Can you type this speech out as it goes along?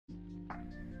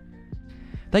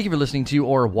Thank you for listening to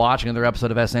or watching another episode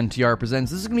of SNTR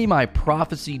Presents. This is going to be my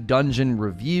Prophecy Dungeon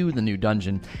review, the new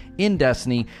dungeon in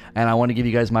Destiny, and I want to give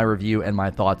you guys my review and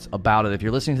my thoughts about it. If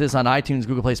you're listening to this on iTunes,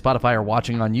 Google Play, Spotify, or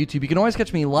watching on YouTube, you can always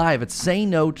catch me live at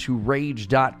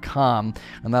saynotorage.com,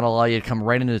 and that'll allow you to come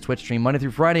right into the Twitch stream Monday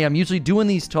through Friday. I'm usually doing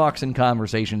these talks and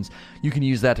conversations. You can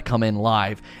use that to come in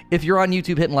live. If you're on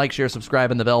YouTube, hitting like, share,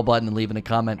 subscribe, and the bell button and leaving a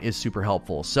comment is super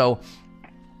helpful. So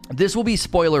this will be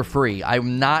spoiler-free.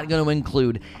 I'm not going to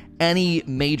include any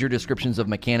major descriptions of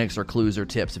mechanics or clues or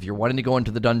tips. If you're wanting to go into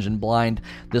the dungeon blind,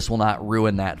 this will not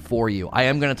ruin that for you. I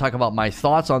am going to talk about my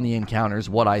thoughts on the encounters,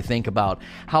 what I think about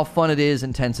how fun it is,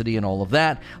 intensity, and all of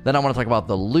that. Then I want to talk about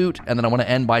the loot, and then I want to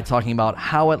end by talking about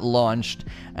how it launched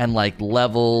and like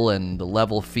level and the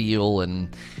level feel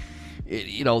and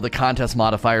the contest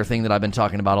modifier thing that I've been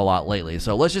talking about a lot lately.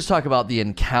 So let's just talk about the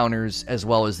encounters as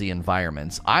well as the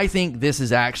environments. I think this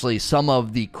is actually some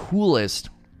of the coolest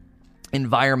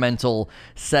environmental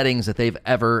settings that they've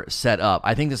ever set up.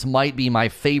 I think this might be my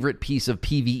favorite piece of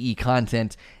PvE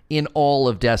content in all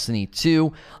of Destiny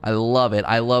 2. I love it.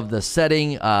 I love the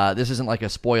setting. This isn't like a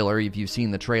spoiler if you've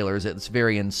seen the trailers. It's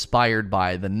very inspired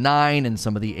by the 9 and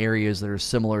some of the areas that are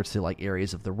similar to like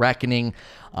areas of the Reckoning.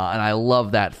 And I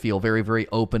love that feel. Very, very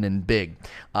open and big.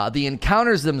 The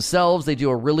encounters themselves, they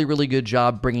do a really, really good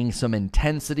job bringing some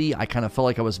intensity. I kind of felt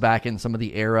like I was back in some of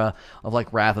the era of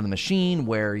like Wrath of the Machine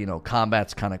where,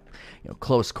 combat's kind of,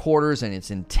 close quarters and it's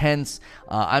intense.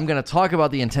 I'm going to talk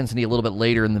about the intensity a little bit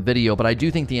later in the video, but I do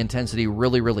think the intensity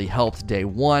really, really helped day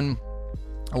one.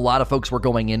 A lot of folks were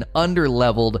going in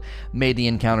under-leveled, made the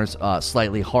encounters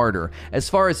slightly harder. As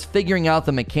far as figuring out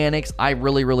the mechanics, I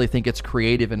really, really think it's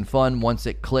creative and fun. Once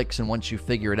it clicks and once you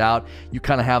figure it out, you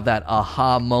kind of have that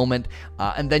aha moment,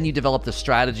 and then you develop the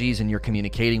strategies and you're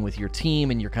communicating with your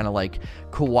team and you're kind of like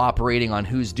cooperating on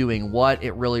who's doing what.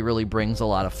 It really, really brings a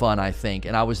lot of fun, I think.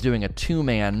 And I was doing a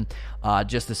 2-man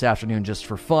just this afternoon just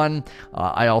for fun.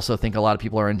 I also think a lot of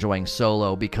people are enjoying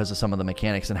solo because of some of the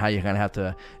mechanics and how you kind of have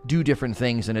to do different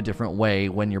things in a different way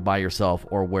when you're by yourself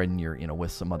or when you're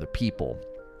with some other people.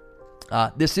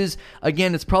 This is,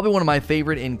 again, it's probably one of my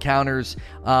favorite encounters,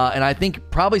 and I think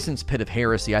probably since Pit of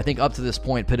Heresy. I think up to this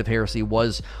point, Pit of Heresy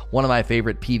was one of my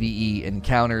favorite PvE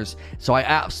encounters, so I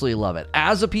absolutely love it.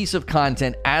 As a piece of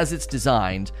content, as it's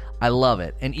designed, I love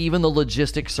it, and even the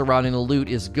logistics surrounding the loot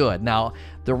is good. Now,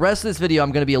 the rest of this video,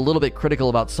 I'm going to be a little bit critical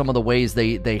about some of the ways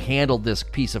they handled this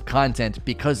piece of content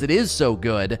because it is so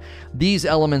good. These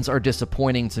elements are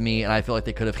disappointing to me, and I feel like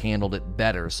they could have handled it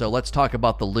better. So let's talk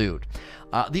about the loot.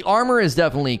 The armor is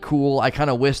definitely cool. I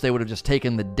kind of wish they would have just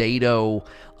taken the Dado,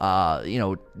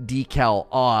 decal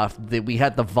off. We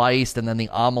had the Vice and then the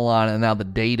Amalon and now the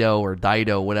Dado or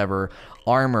Dido, whatever,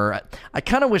 armor. I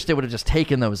kind of wish they would have just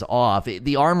taken those off.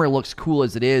 The armor looks cool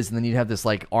as it is, and then you'd have this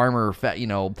like armor,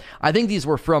 I think these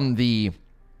were from the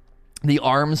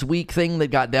Arms Week thing that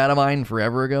got data mined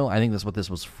forever ago. I think that's what this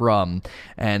was from.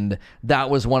 And that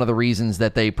was one of the reasons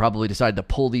that they probably decided to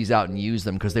pull these out and use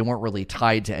them because they weren't really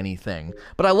tied to anything.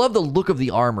 But I love the look of the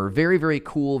armor. Very, very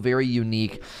cool, very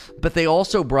unique. But they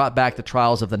also brought back the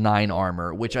Trials of the 9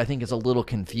 armor, which I think is a little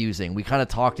confusing. We kind of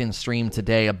talked in stream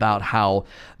today about how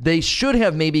they should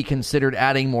have maybe considered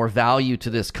adding more value to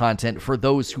this content for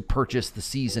those who purchase the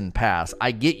season pass.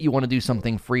 I get you want to do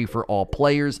something free for all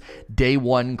players. Day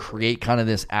one, create kind of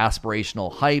this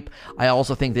aspirational hype. I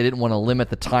also think they didn't want to limit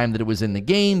the time that it was in the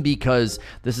game because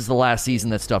this is the last season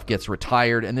that stuff gets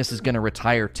retired, and this is going to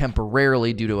retire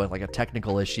temporarily due to a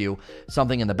technical issue,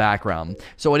 something in the background.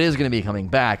 So it is going to be coming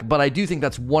back, but I do think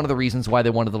that's one of the reasons why they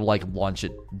wanted to launch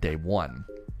it day one.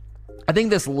 I think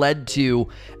this led to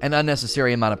an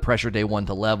unnecessary amount of pressure day one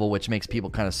to level, which makes people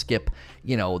kind of skip,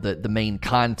 the main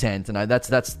content. And I'm going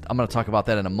to talk about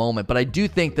that in a moment. But I do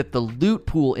think that the loot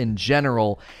pool in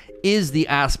general is the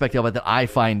aspect of it that I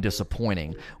find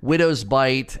disappointing. Widow's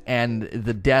Bite and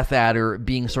the Death Adder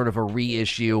being sort of a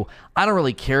reissue. I don't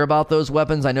really care about those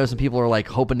weapons. I know some people are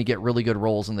hoping to get really good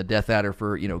rolls in the Death Adder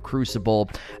for, Crucible.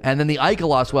 And then the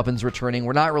Ikelos weapons returning.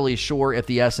 We're not really sure if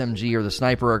the SMG or the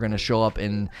Sniper are going to show up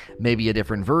in maybe a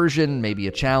different version, maybe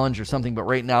a challenge or something. But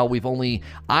right now,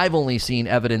 I've only seen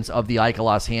evidence of the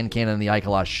Ikelos hand cannon and the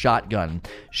Ikelos shotgun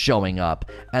showing up.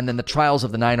 And then the Trials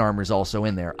of the 9 armor is also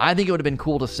in there. I think it would have been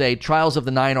cool to say Trials of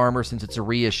the 9 armor, since it's a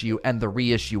reissue, and the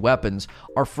reissue weapons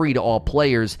are free to all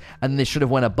players, and they should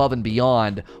have went above and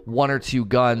beyond 1 or 2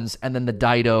 guns, and then the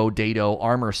Dado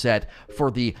armor set for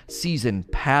the season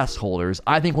pass holders.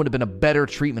 I think would have been a better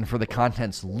treatment for the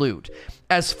content's loot.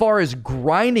 As far as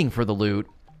grinding for the loot,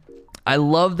 I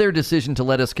love their decision to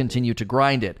let us continue to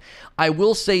grind it. I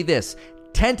will say this.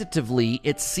 tentatively,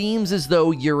 it seems as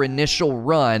though your initial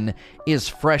run is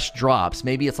fresh drops.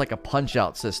 Maybe it's like a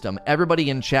punch-out system. Everybody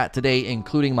in chat today,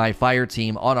 including my fire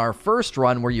team, on our first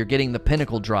run where you're getting the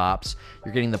pinnacle drops,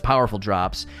 you're getting the powerful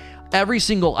drops, every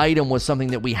single item was something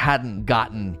that we hadn't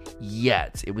gotten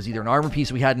yet. It was either an armor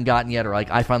piece we hadn't gotten yet, or like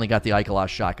I finally got the Ikelos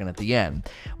shotgun at the end.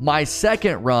 My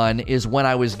second run is when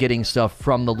I was getting stuff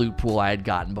from the loot pool I had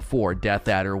gotten before, Death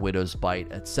Adder, Widow's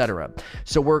Bite, etc.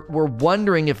 So we're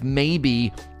wondering if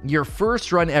maybe your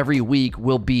first run every week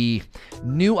will be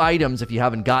new items if you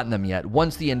haven't gotten them yet.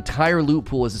 Once the entire loot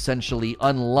pool is essentially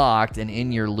unlocked and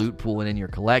in your loot pool and in your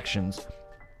collections,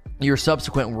 your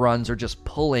subsequent runs are just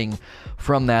pulling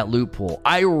from that loot pool.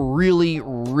 I really,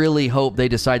 really hope they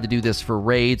decide to do this for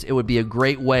raids. It would be a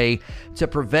great way to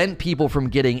prevent people from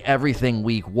getting everything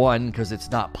week one, because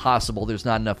it's not possible. There's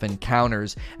not enough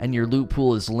encounters, and your loot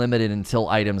pool is limited until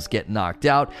items get knocked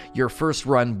out. Your first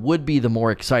run would be the more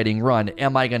exciting run.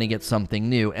 Am I going to get something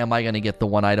new? Am I going to get the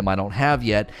one item I don't have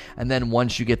yet? And then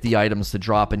once you get the items to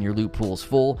drop and your loot pool is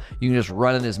full, you can just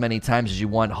run it as many times as you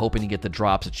want, hoping to get the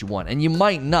drops that you want. And you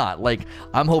might not. Like,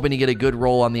 I'm hoping to get a good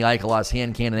roll on the Ikelos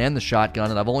hand cannon and the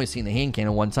shotgun, and I've only seen the hand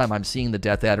cannon one time. I'm seeing the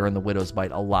Death Adder and the Widow's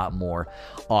Bite a lot more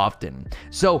often.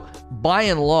 So, by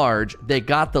and large, they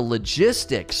got the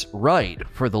logistics right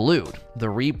for the loot. The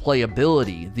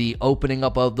replayability, the opening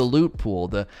up of the loot pool,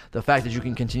 the fact that you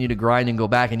can continue to grind and go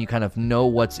back and you kind of know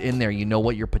what's in there. You know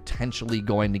what you're potentially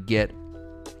going to get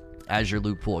as your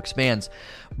loot pool expands.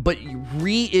 But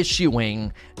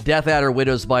reissuing Death Adder,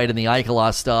 Widow's Bite, and the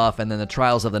Ikelos stuff, and then the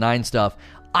Trials of the Nine stuff,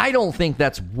 I don't think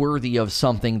that's worthy of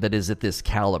something that is at this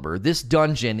caliber. This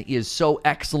dungeon is so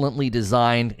excellently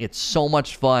designed. It's so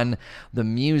much fun. The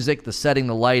music, the setting,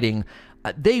 the lighting.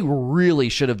 They really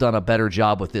should have done a better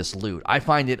job with this loot. I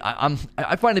find it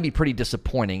to be pretty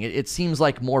disappointing. It seems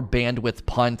like more bandwidth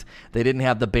punt. They didn't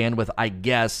have the bandwidth, I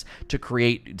guess, to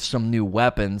create some new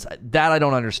weapons. That I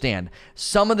don't understand.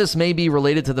 Some of this may be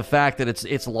related to the fact that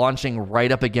it's launching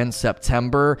right up against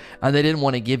September, and they didn't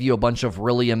want to give you a bunch of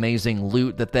really amazing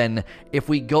loot that then, if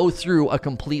we go through a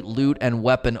complete loot and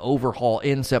weapon overhaul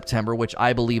in September, which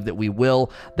I believe that we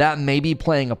will, that may be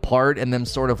playing a part in them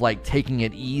sort of like taking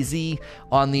it easy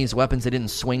on these weapons. They didn't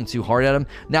swing too hard at them.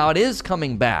 Now it is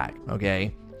coming back,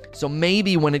 okay? So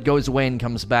maybe when it goes away and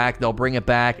comes back, they'll bring it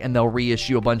back and they'll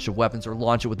reissue a bunch of weapons or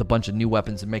launch it with a bunch of new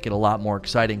weapons and make it a lot more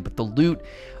exciting. But the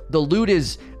loot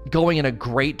is going in a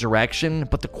great direction,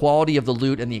 but the quality of the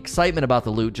loot and the excitement about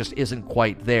the loot just isn't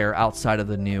quite there outside of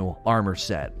the new armor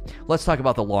set. Let's talk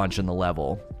about the launch and the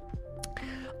level.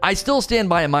 I still stand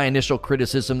by my initial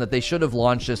criticism that they should have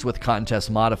launched this with contest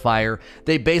modifier.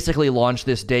 They basically launched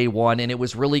this day one, and it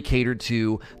was really catered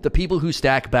to the people who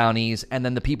stack bounties, and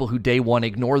then the people who day one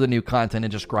ignore the new content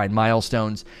and just grind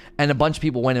milestones. And a bunch of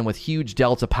people went in with huge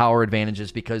delta power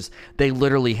advantages because they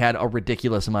literally had a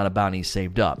ridiculous amount of bounties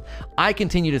saved up. I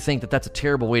continue to think that that's a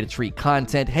terrible way to treat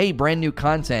content. Hey, brand new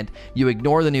content. You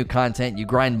ignore the new content, you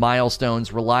grind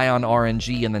milestones, rely on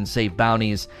RNG, and then save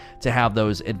bounties to have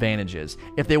those advantages.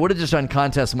 If they would have just done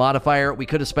contest modifier, we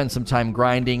could have spent some time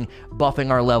grinding,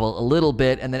 buffing our level a little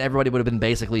bit, and then everybody would have been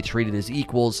basically treated as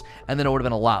equals, and then it would have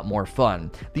been a lot more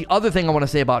fun. The other thing I want to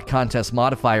say about contest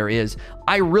modifier is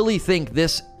I really think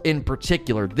this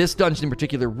dungeon in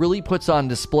particular, really puts on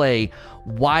display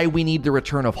why we need the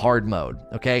return of hard mode,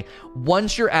 okay?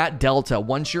 Once you're at Delta,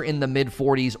 once you're in the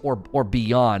mid-40s or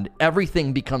beyond,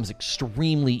 everything becomes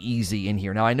extremely easy in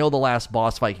here. Now, I know the last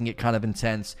boss fight can get kind of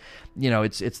intense. You know,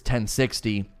 it's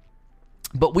 1060.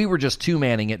 But we were just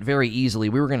two-manning it very easily.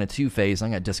 We were going to two-phase. I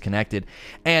got disconnected.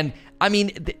 And, I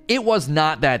mean, it was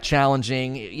not that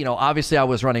challenging. You know, obviously I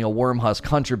was running a Wormhusk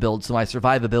Hunter build, so my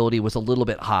survivability was a little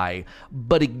bit high.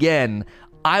 But again,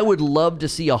 I would love to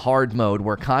see a hard mode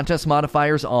where contest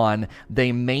modifiers on,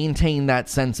 they maintain that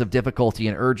sense of difficulty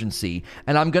and urgency.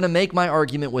 And I'm going to make my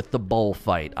argument with the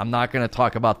bullfight. I'm not going to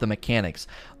talk about the mechanics.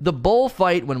 The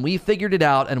bullfight, when we figured it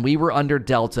out and we were under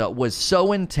Delta, was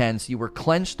so intense. You were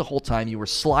clenched the whole time. You were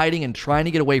sliding and trying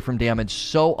to get away from damage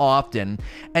so often.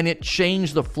 And it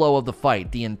changed the flow of the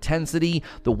fight. The intensity,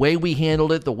 the way we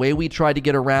handled it, the way we tried to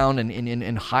get around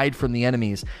and hide from the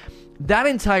enemies. That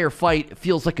entire fight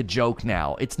feels like a joke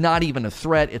now. It's not even a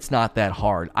threat. It's not that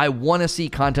hard. I want to see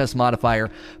contest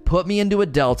modifier. Put me into a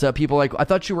Delta. People are like, I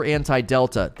thought you were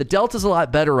anti-Delta. The Delta's a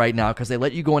lot better right now because they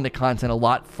let you go into content a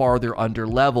lot farther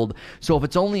under-leveled. So if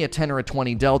it's only a 10 or a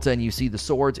 20 Delta and you see the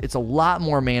swords, it's a lot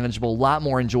more manageable, a lot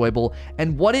more enjoyable.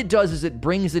 And what it does is it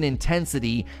brings an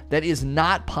intensity that is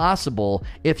not possible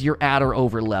if you're at or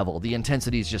over level. The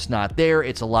intensity is just not there.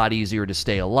 It's a lot easier to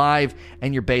stay alive,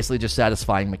 and you're basically just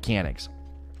satisfying mechanics.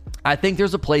 I think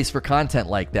there's a place for content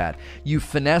like that. You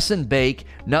finesse and bake,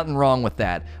 nothing wrong with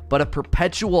that. But a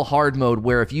perpetual hard mode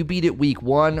where if you beat it week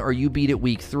 1 or you beat it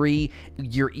week 3,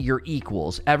 you're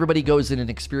equals. Everybody goes in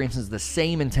and experiences the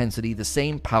same intensity, the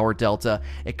same power delta.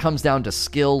 It comes down to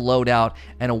skill, loadout,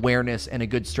 and awareness, and a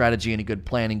good strategy and a good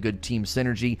plan and good team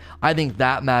synergy. I think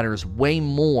that matters way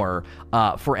more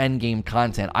for endgame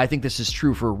content. I think this is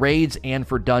true for raids and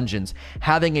for dungeons.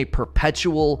 Having a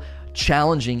perpetual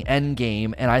challenging end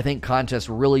game, and I think contest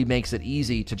really makes it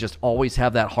easy to just always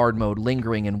have that hard mode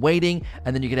lingering and waiting,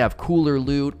 and then you could have cooler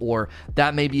loot, or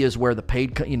that maybe is where the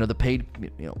paid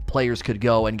players could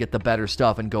go and get the better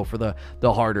stuff and go for the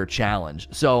harder challenge.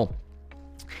 So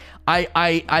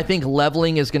I think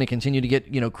leveling is going to continue to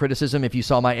get, criticism. If you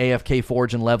saw my AFK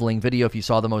Forge and leveling video, if you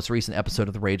saw the most recent episode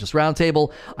of the Rageless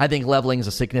Roundtable, I think leveling is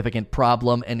a significant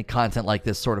problem, and content like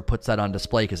this sort of puts that on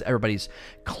display because everybody's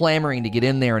clamoring to get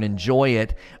in there and enjoy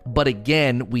it. But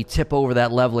again, we tip over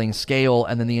that leveling scale,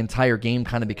 and then the entire game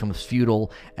kind of becomes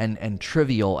futile and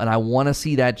trivial, and I want to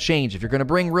see that change. If you're going to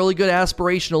bring really good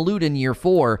aspirational loot in year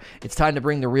 4, it's time to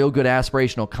bring the real good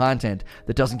aspirational content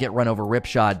that doesn't get run over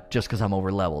ripshod just because I'm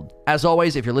over leveled. As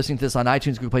always, if you're listening to this on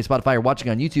iTunes, Google Play, Spotify, or watching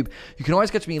on YouTube, you can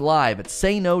always catch me live at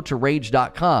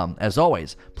sayno2rage.com. As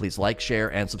always, please like,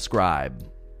 share, and subscribe.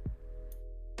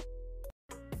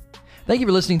 Thank you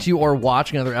for listening to or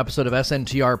watching another episode of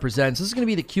SNTR Presents. This is going to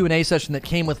be the Q&A session that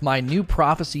came with my new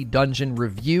Prophecy Dungeon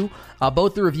review.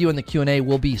 Both the review and the Q&A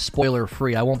will be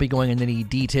spoiler-free. I won't be going into any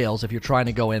details if you're trying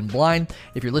to go in blind.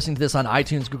 If you're listening to this on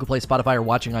iTunes, Google Play, Spotify, or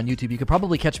watching on YouTube, you could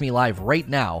probably catch me live right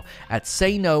now at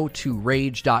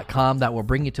sayno2rage.com. That will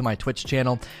bring you to my Twitch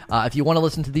channel. If you want to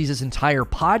listen to these as entire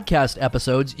podcast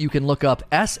episodes, you can look up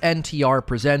SNTR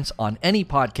Presents on any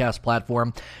podcast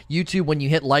platform. YouTube, when you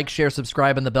hit like, share,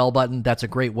 subscribe, and the bell button, that's a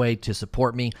great way to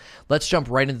support me. Let's jump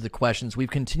right into the questions. We've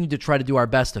continued to try to do our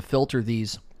best to filter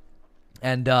these,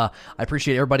 and I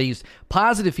appreciate everybody's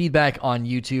positive feedback on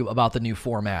YouTube about the new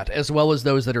format, as well as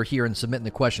those that are here and submitting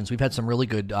the questions. We've had some really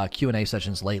good Q&A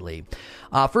sessions lately.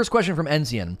 First question from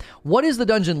Enzian. What is the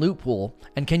dungeon loot pool,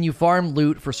 and can you farm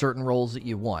loot for certain roles that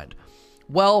you want?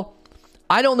 Well,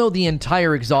 I don't know the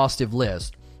entire exhaustive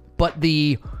list, but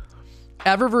the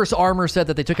Eververse armor set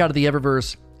that they took out of the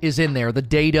Eververse is in there. The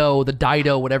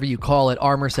Dido, whatever you call it,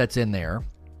 armor set's in there.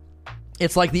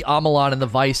 It's like the Amalon and the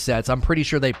Vice sets. I'm pretty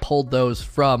sure they pulled those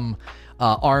from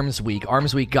Arms Week.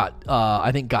 Arms Week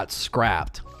got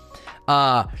scrapped.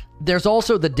 There's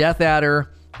also the Death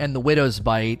Adder and the Widow's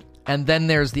Bite, and then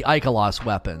there's the Ikelos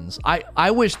weapons.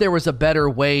 I wish there was a better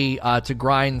way to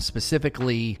grind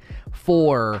specifically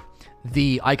for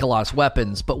the Ikelos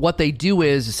weapons, but what they do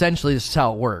is, essentially, this is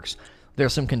how it works.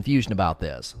 There's some confusion about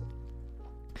this.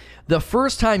 The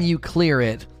first time you clear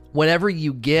it, whatever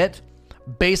you get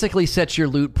basically sets your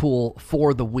loot pool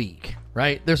for the week,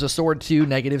 right? There's a sword 2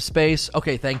 negative space.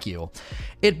 Okay, thank you.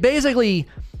 It basically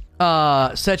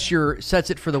sets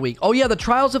it for the week. Oh yeah, the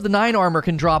Trials of the 9 armor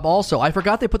can drop also. I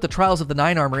forgot they put the Trials of the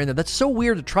 9 armor in there. That's so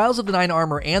weird. The Trials of the 9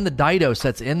 armor and the Dido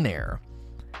sets in there.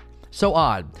 So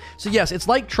odd. So yes, it's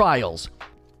like Trials.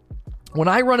 When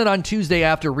I run it on Tuesday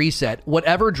after reset,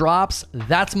 whatever drops,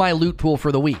 that's my loot pool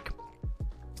for the week.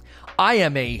 I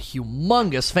am a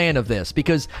humongous fan of this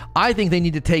because I think they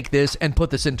need to take this and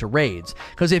put this into raids.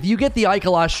 Because if you get the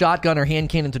Ikelos shotgun or hand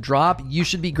cannon to drop, you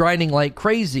should be grinding like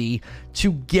crazy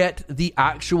to get the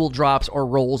actual drops or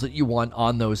rolls that you want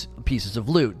on those pieces of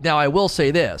loot. Now, I will say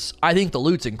this. I think the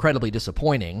loot's incredibly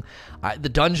disappointing. The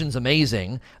dungeon's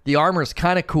amazing. The armor's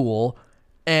kind of cool.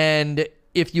 And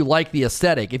if you like the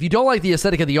aesthetic. If you don't like the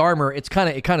aesthetic of the armor, it kind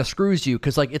of screws you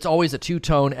because like it's always a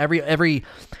two-tone. Every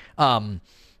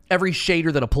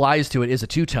shader that applies to it is a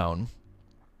two-tone,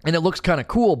 and it looks kind of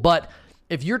cool. But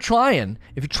if you're trying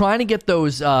to get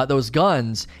those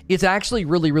guns, it's actually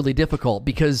really, really difficult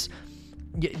because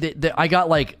I got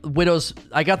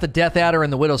the Death Adder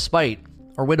and the Widow's Bite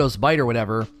or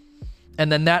whatever,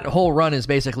 and then that whole run is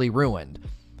basically ruined.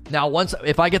 Now,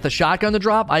 if I get the shotgun to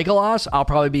drop, Ikelos, I'll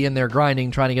probably be in there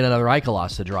grinding, trying to get another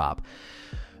Ikelos to drop.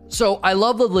 So I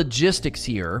love the logistics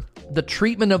here. The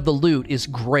treatment of the loot is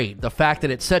great. The fact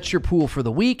that it sets your pool for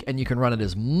the week and you can run it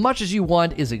as much as you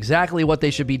want is exactly what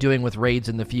they should be doing with raids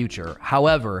in the future.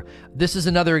 However, this is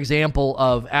another example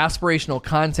of aspirational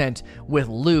content with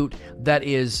loot that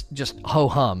is just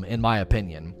ho-hum, in my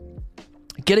opinion.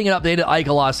 Getting an updated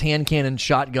Ikelos hand cannon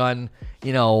shotgun,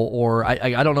 or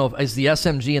I don't know if is the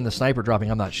SMG and the sniper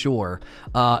dropping, I'm not sure.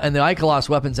 And the Ikelos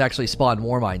weapons actually spawn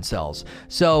Warmind cells.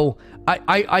 So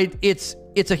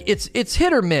it's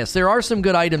hit or miss. There are some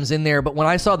good items in there, but when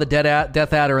I saw the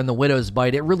Death Adder and the Widow's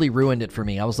Bite, it really ruined it for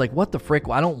me. I was like, what the frick?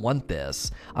 I don't want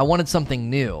this. I wanted something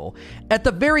new. At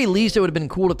the very least, it would have been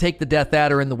cool to take the Death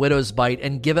Adder and the Widow's Bite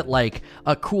and give it like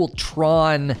a cool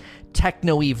Tron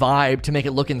techno-y vibe to make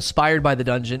it look inspired by the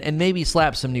dungeon, and maybe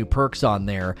slap some new perks on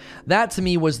there. That to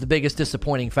me was the biggest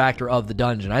disappointing factor of the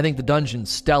dungeon. I think the dungeon's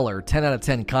stellar, 10 out of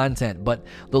 10 content, but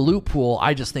the loot pool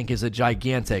I just think is a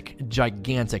gigantic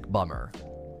bummer.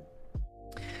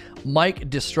 Mike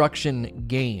Destruction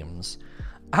Games.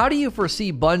 How do you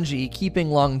foresee Bungie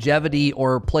keeping longevity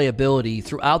or playability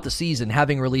throughout the season,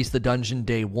 having released the dungeon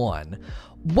day one?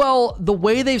 Well, the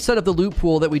way they've set up the loot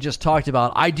pool that we just talked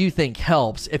about, I do think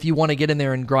helps if you want to get in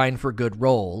there and grind for good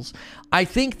rolls. I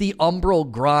think the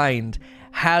Umbral grind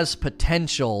has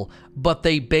potential, but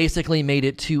they basically made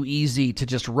it too easy to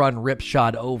just run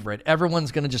Ripshod over it.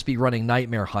 Everyone's going to just be running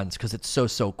Nightmare Hunts because it's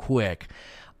so quick.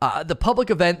 The public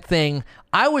event thing,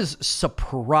 I was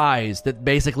surprised that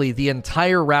basically the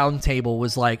entire round table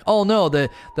was like, oh no, the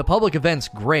public event's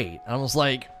great. And I was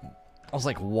like,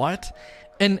 what?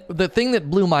 And the thing that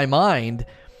blew my mind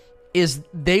is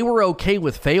they were okay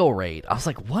with fail rate. I was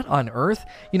like, what on earth?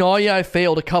 Oh yeah, I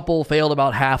failed a couple, failed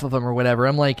about half of them or whatever.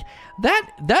 I'm like,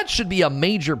 that should be a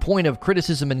major point of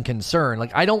criticism and concern.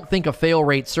 Like, I don't think a fail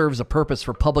rate serves a purpose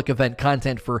for public event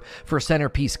content, for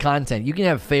centerpiece content. You can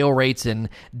have fail rates in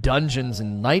dungeons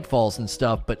and Nightfalls and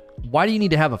stuff, but why do you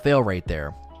need to have a fail rate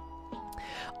there?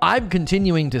 I'm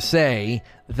continuing to say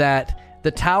that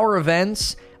the tower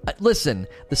events... Listen,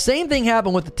 the same thing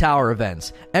happened with the tower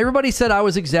events. Everybody said I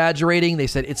was exaggerating. They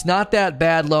said, it's not that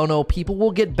bad, Lono. People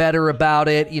will get better about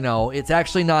it. It's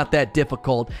actually not that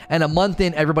difficult. And a month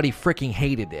in, everybody freaking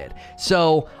hated it.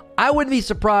 So I wouldn't be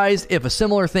surprised if a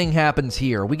similar thing happens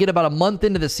here. We get about a month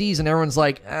into the season, everyone's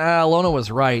like, Lono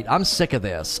was right. I'm sick of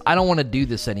this. I don't want to do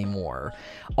this anymore.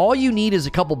 All you need is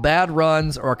a couple bad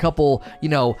runs or a couple,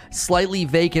 slightly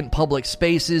vacant public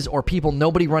spaces or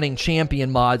nobody running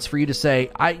champion mods for you to say,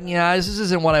 this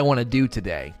isn't what I want to do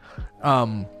today.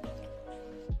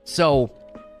 So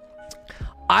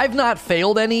I've not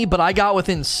failed any, but I got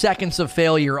within seconds of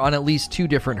failure on at least 2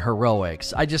 different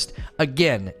heroics.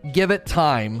 Again, give it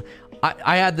time.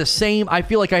 I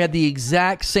feel like I had the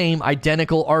exact same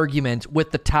identical argument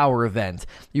with the tower event.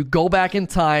 You go back in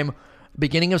time,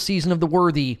 beginning of Season of the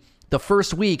Worthy, the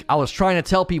first week, I was trying to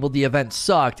tell people the event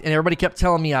sucked, and everybody kept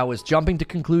telling me I was jumping to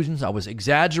conclusions, I was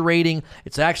exaggerating,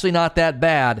 it's actually not that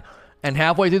bad, and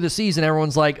halfway through the season,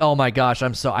 everyone's like, oh my gosh,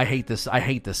 I hate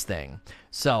this thing.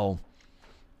 So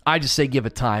I just say give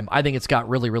it time. I think it's got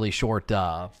really short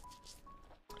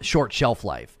shelf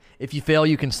life. If you fail,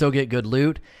 you can still get good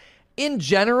loot. In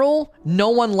general,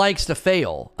 no one likes to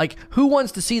fail. Like, who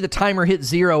wants to see the timer hit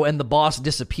 0 and the boss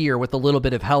disappear with a little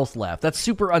bit of health left? That's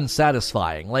super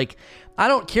unsatisfying. Like, I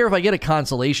don't care if I get a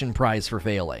consolation prize for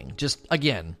failing. Just,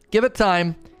 again, give it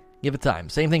time. Give it time.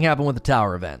 Same thing happened with the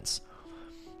tower events.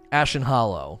 Ashen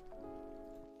Hollow.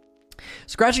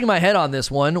 Scratching my head on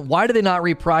this one, why do they not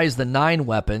reprise the 9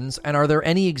 weapons, and are there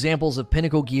any examples of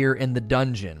pinnacle gear in the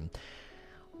dungeon?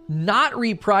 Not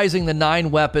reprising the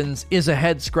 9 weapons is a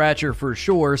head-scratcher for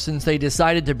sure, since they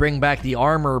decided to bring back the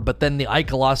armor, but then the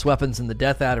Ikelos weapons and the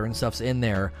Death Adder and stuff's in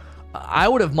there. I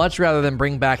would have much rather than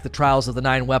bring back the Trials of the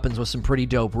 9 weapons with some pretty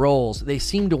dope rolls. They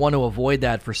seem to want to avoid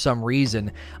that for some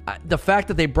reason. The fact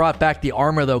that they brought back the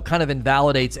armor, though, kind of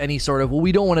invalidates any sort of, well,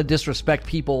 we don't want to disrespect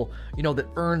people, that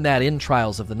earn that in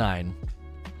Trials of the 9.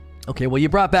 Okay, well, you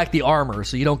brought back the armor,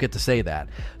 so you don't get to say that.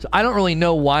 So I don't really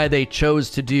know why they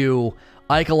chose to do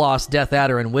Ikelos, Death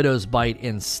Adder, and Widow's Bite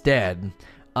instead.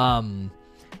 I'm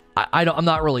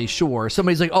not really sure.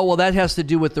 Somebody's like, oh, well, that has to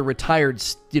do with the retired,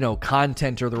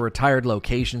 content or the retired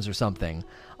locations or something.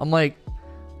 I'm like,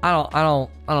 I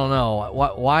don't know.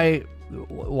 Why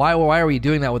are we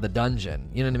doing that with the dungeon?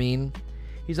 You know what I mean?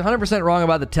 He's 100% wrong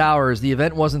about the towers. The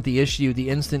event wasn't the issue. The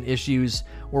instant issues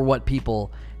were what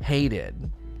people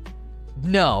hated.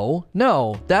 No,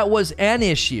 that was an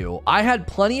issue. I had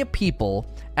plenty of people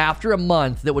after a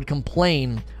month that would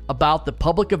complain about the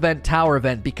public event tower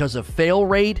event because of fail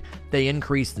rate. They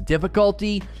increased the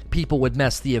difficulty. People would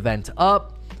mess the event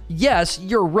up. Yes,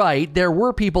 you're right. There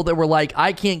were people that were like,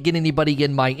 I can't get anybody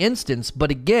in my instance.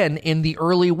 But again, in the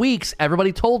early weeks,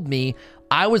 everybody told me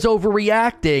I was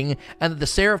overreacting and that the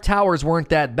Seraph Towers weren't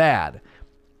that bad.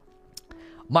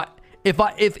 If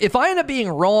I end up being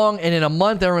wrong and in a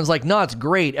month everyone's like, no, it's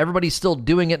great, everybody's still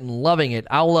doing it and loving it,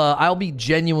 I'll be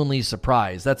genuinely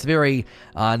surprised. That's very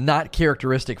not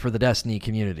characteristic for the Destiny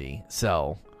community.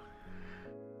 So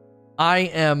I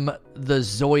am the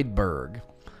Zoidberg.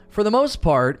 For the most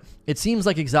part, it seems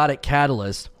like Exotic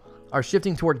Catalyst are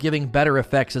shifting toward giving better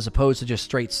effects as opposed to just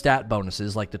straight stat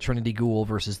bonuses like the Trinity Ghoul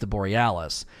versus the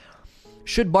Borealis.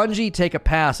 Should Bungie take a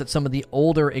pass at some of the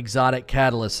older exotic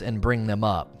catalysts and bring them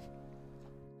up?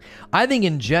 I think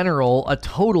in general, a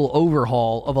total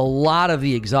overhaul of a lot of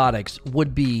the exotics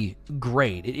would be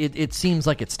great. It seems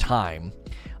like it's time.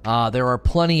 There are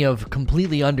plenty of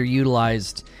completely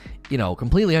underutilized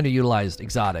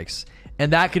exotics,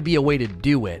 and that could be a way to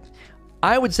do it.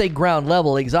 I would say ground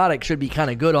level exotics should be kind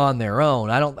of good on their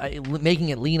own. Making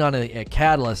it lean on a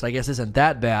catalyst, I guess, isn't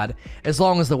that bad as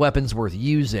long as the weapon's worth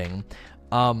using.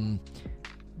 The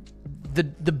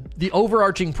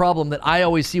overarching problem that I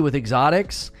always see with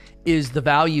exotics is the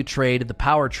value trade. The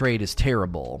power trade is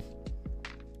terrible.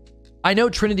 I know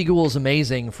Trinity Ghoul is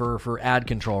amazing for ad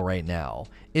control right now.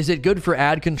 Is it good for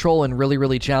ad control and really,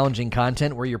 really challenging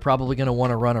content where you're probably going to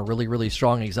want to run a really, really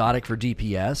strong exotic for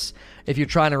DPS? If you're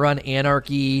trying to run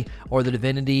Anarchy or the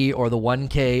Divinity or the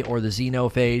 1K or the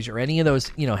Xenophage or any of those,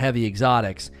 heavy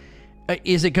exotics,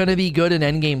 is it going to be good in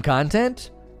endgame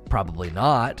content? Probably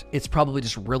not. It's probably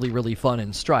just really, really fun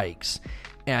in strikes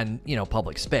and,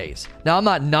 public space. Now, I'm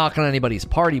not knocking on anybody's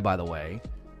party, by the way.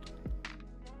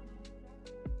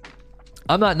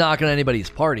 I'm not knocking on anybody's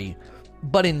party,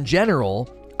 but in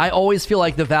general, I always feel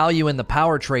like the value in the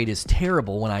power trade is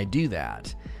terrible when I do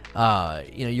that.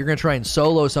 You're going to try and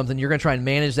solo something. You're going to try and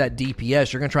manage that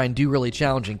DPS. You're going to try and do really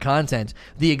challenging content.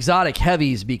 The exotic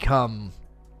heavies become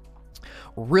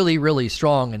really, really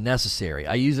strong and necessary.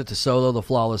 I use it to solo the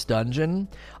Flawless Dungeon.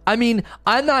 I mean,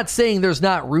 I'm not saying there's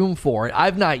not room for it.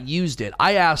 I've not used it.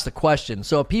 I asked the question.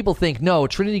 So if people think, no,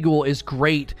 Trinity Ghoul is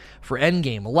great for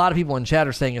endgame, a lot of people in chat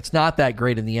are saying it's not that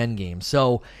great in the endgame.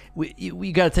 So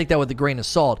we got to take that with a grain of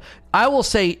salt. I will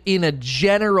say in a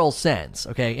general sense,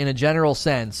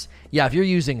 yeah, if you're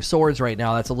using swords right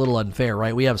now, that's a little unfair,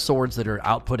 right? We have swords that are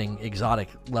outputting exotic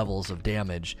levels of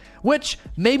damage, which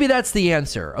maybe that's the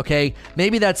answer, okay?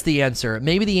 Maybe that's the answer.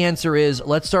 Maybe the answer is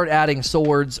let's start adding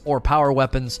swords or power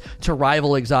weapons to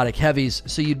rival exotic heavies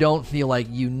so you don't feel like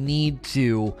you need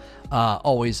to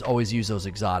always use those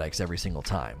exotics every single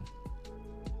time.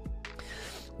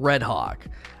 Red Hawk.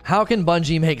 How can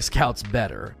Bungie make scouts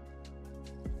better?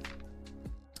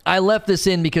 I left this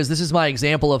in because this is my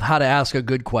example of how to ask a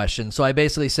good question. So I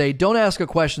basically say, don't ask a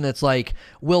question that's like,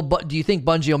 do you think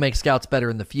Bungie will make scouts better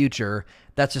in the future?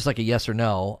 That's just like a yes or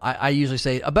no. I usually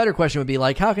say a better question would be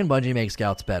like, how can Bungie make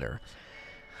scouts better?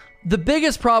 The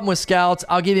biggest problem with scouts,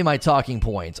 I'll give you my talking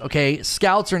points, okay?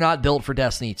 Scouts are not built for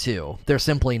Destiny 2. They're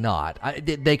simply not.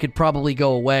 They could probably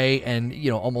go away and,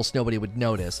 almost nobody would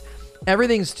notice.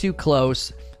 Everything's too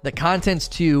close. The content's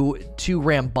too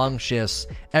rambunctious.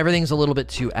 Everything's a little bit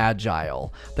too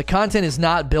agile. The content is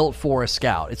not built for a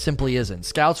scout. It simply isn't.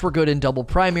 Scouts were good in double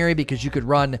primary because you could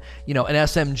run, an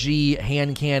SMG,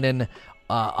 hand cannon,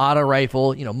 auto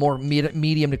rifle, more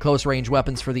medium to close range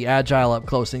weapons for the agile up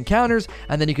close encounters,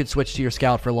 and then you could switch to your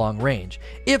scout for long range.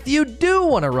 If you do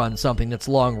want to run something that's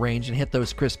long range and hit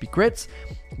those crispy crits,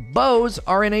 bows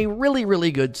are in a really,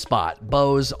 really good spot.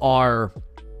 Bows are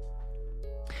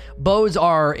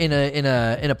in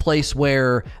a place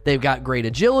where they've got great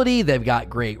agility, they've got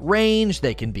great range,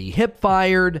 they can be hip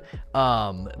fired.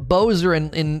 Bows are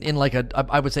in like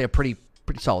I would say a pretty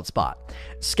solid spot.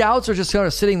 Scouts are just kind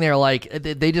of sitting there like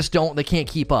they can't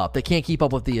keep up. They can't keep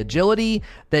up with the agility.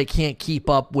 They can't keep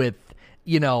up with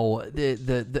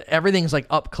the everything's like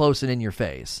up close and in your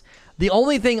face. The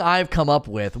only thing I've come up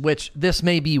with, which this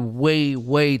may be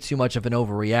way too much of an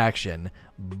overreaction,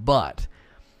 but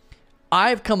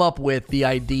I've come up with the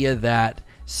idea that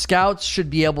scouts should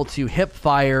be able to hip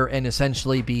fire and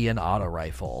essentially be an auto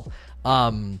rifle.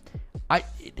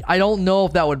 I don't know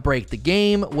if that would break the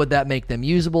game. Would that make them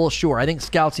usable? Sure. I think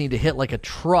scouts need to hit like a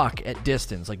truck at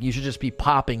distance. Like you should just be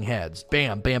popping heads.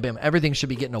 Bam, bam, bam. Everything should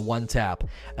be getting a one tap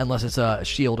unless it's a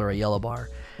shield or a yellow bar.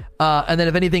 And then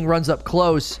if anything runs up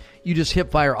close, you just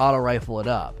hip fire auto rifle it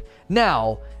up.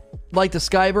 Now, like the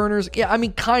Skyburners, yeah, I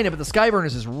mean kind of, but the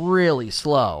Skyburners is really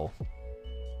slow.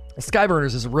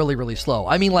 Skyburners is really, really slow.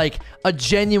 I mean, like a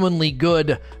genuinely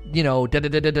good,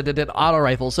 auto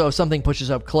rifle. So if something pushes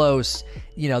up close,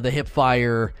 the hip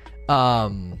fire,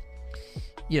 the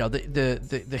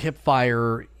hip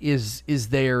fire is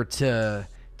there to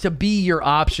be your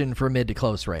option for mid to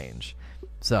close range.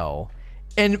 So,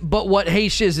 but what Hey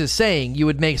Shiz is saying, you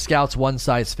would make scouts one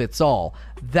size fits all.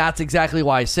 That's exactly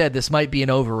why I said this might be an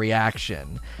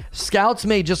overreaction. Scouts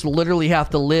may just literally have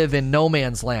to live in no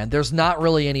man's land. There's not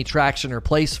really any traction or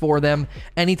place for them.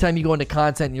 Anytime you go into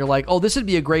content and you're like, oh, this would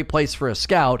be a great place for a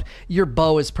scout, your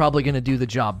bow is probably going to do the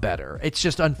job better. It's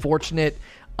just unfortunate.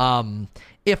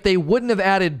 If they wouldn't have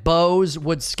added bows,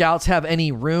 would scouts have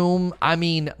any room? I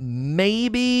mean,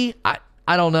 maybe.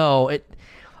 I don't know.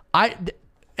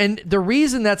 And the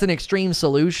reason that's an extreme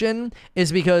solution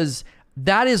is because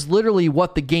that is literally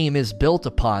what the game is built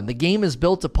upon. The game is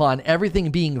built upon everything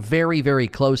being very, very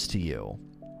close to you.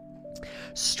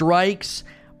 Strikes,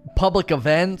 public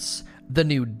events, the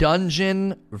new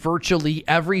dungeon, virtually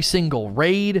every single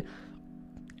raid.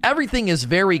 Everything is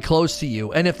very close to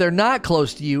you. And if they're not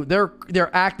close to you, they're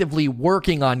actively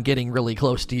working on getting really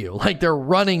close to you. Like they're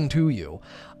running to you.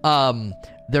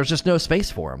 There's just no space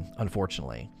for them,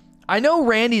 unfortunately. I know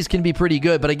Randy's can be pretty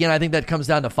good, but again, I think that comes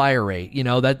down to fire rate. You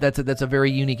know, that's a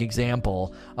very unique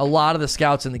example. A lot of the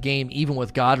scouts in the game, even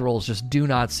with God rolls, just do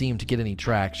not seem to get any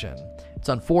traction. It's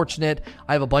unfortunate.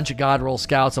 I have a bunch of God roll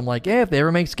scouts. I'm like, if they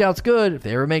ever make scouts good,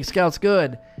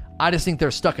 I just think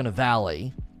they're stuck in a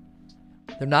valley.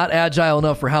 They're not agile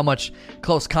enough for how much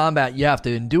close combat you have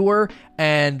to endure,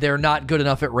 and they're not good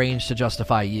enough at range to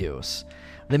justify use.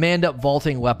 They may end up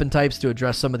vaulting weapon types to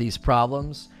address some of these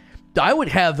problems. I would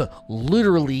have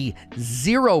literally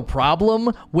zero problem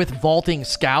with vaulting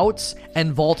scouts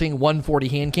and vaulting 140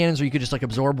 hand cannons, where you could just like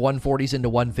absorb 140s into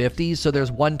 150s. So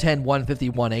there's 110, 150,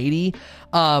 180.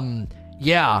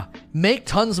 Yeah, make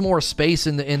tons more space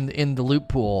in the loot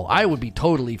pool. I would be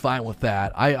totally fine with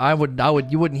that. I would.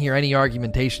 You wouldn't hear any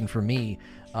argumentation from me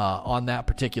on that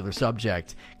particular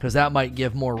subject, because that might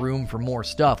give more room for more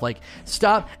stuff. Like,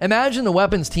 imagine the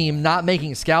weapons team not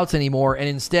making scouts anymore, and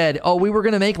instead, we were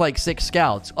going to make like 6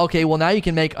 scouts. Okay, well now you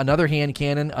can make another hand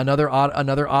cannon, another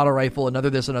auto rifle, another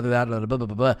this, another that, blah, blah, blah,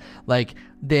 blah. Like,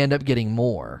 they end up getting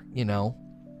more, you know?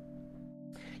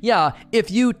 Yeah,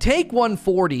 if you take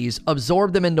 140s,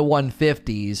 absorb them into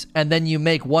 150s, and then you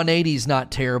make 180s not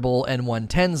terrible and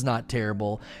 110s not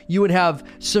terrible, you would have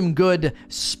some good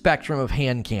spectrum of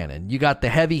hand cannon. You got the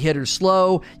heavy hitter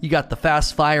slow, you got the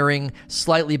fast firing,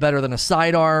 slightly better than a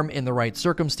sidearm in the right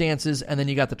circumstances, and then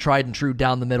you got the tried and true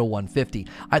down the middle 150.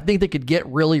 I think they could get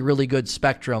really, really good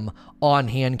spectrum on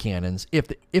hand cannons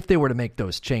if they were to make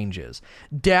those changes.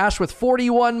 Dash with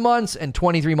 41 months and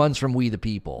 23 months from We the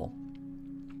People.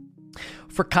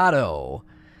 Fricado.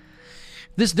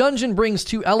 This dungeon brings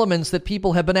 2 elements that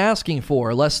people have been asking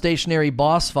for: less stationary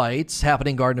boss fights,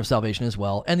 happening Garden of Salvation as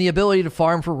well, and the ability to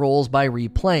farm for rolls by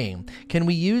replaying. Can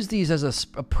we use these as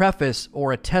a preface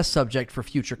or a test subject for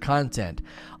future content?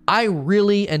 I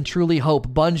really and truly hope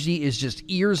Bungie is just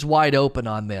ears wide open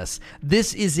on this.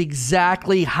 This is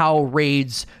exactly how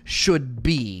raids should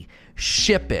be.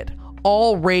 Ship it.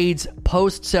 All raids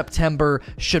post-September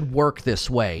should work this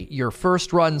way. Your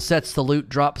first run sets the loot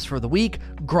drops for the week.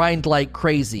 Grind like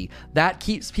crazy. That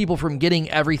keeps people from getting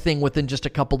everything within just a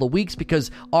couple of weeks, because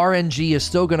RNG is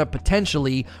still going to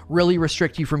potentially really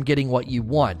restrict you from getting what you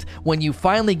want. When you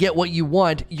finally get what you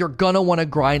want, you're going to want to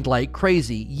grind like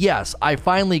crazy. Yes, I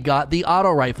finally got the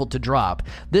auto rifle to drop.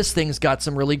 This thing's got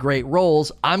some really great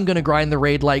rolls. I'm going to grind the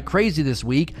raid like crazy this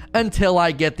week until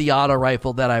I get the auto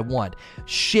rifle that I want.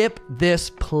 Ship this,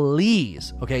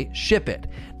 please. Okay, ship it.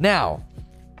 Now,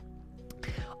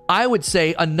 I would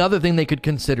say another thing they could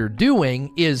consider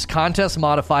doing is contest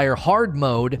modifier hard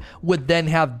mode would then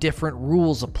have different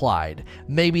rules applied.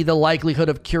 Maybe the likelihood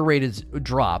of curated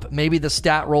drop. Maybe the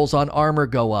stat rolls on armor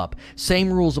go up.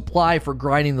 Same rules apply for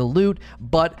grinding the loot,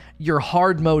 but your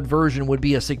hard mode version would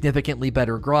be a significantly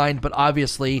better grind, but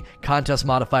obviously contest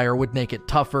modifier would make it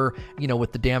tougher, you know,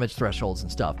 with the damage thresholds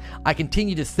and stuff. I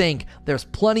continue to think there's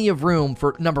plenty of room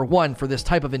for, number 1, for this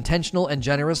type of intentional and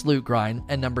generous loot grind,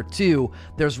 and number 2,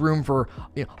 there's room for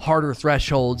harder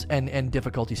thresholds and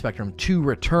difficulty spectrum to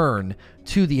return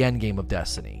to the endgame of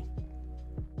Destiny.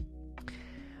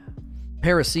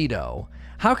 Parasito.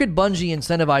 How could Bungie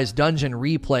incentivize dungeon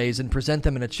replays and present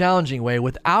them in a challenging way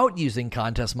without using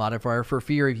contest modifier for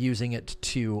fear of using it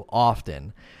too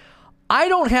often? I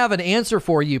don't have an answer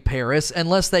for you, Paris,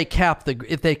 unless they cap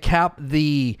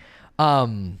the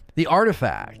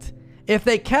artifact. If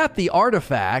they cap the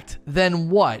artifact, then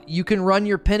what? You can run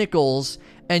your pinnacles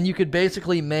and you could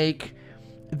basically make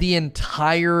the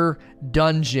entire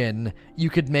dungeon, you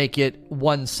could make it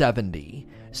 170.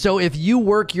 So if you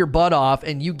work your butt off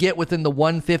and you get within the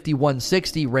 150,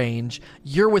 160 range,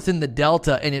 you're within the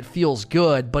delta and it feels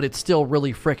good, but it's still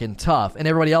really freaking tough. And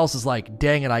everybody else is like,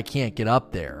 dang it, I can't get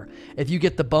up there. If you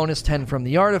get the bonus 10 from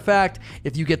the artifact,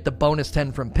 if you get the bonus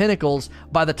 10 from pinnacles,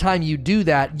 by the time you do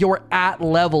that, you're at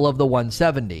level of the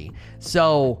 170.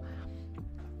 So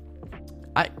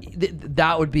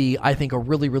that would be, I think, a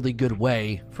really, really good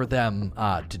way for them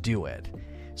to do it.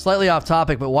 Slightly off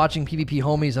topic, but watching PvP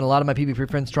homies and a lot of my PvP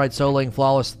friends tried soloing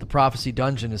Flawless at the Prophecy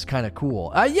Dungeon is kind of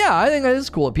cool. Yeah, I think that is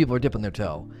cool that people are dipping their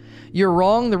toe. You're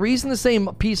wrong. The reason the same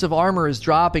piece of armor is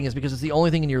dropping is because it's the only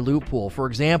thing in your loot pool. For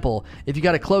example, if you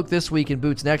got a cloak this week and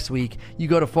boots next week, you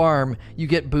go to farm, you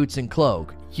get boots and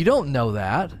cloak. You don't know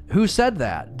that. Who said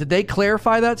that? Did they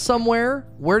clarify that somewhere?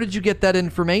 Where did you get that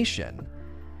information?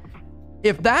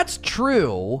 If that's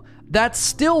true, that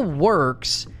still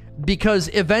works because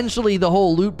eventually the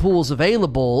whole loot pool is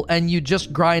available and you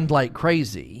just grind like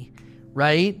crazy,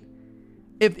 right?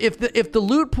 If the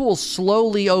loot pool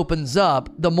slowly opens up,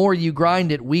 the more you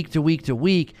grind it week to week to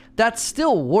week, that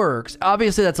still works.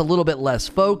 Obviously, that's a little bit less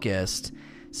focused.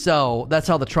 So that's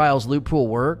how the Trials loot pool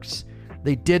works.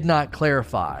 They did not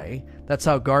clarify. That's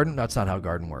not how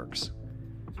Garden works.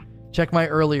 Check my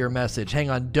earlier message.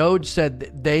 Hang on. Doge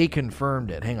said they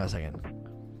confirmed it. Hang on a second.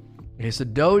 Okay, so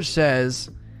Doge says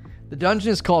the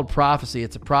dungeon is called Prophecy.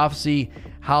 It's a prophecy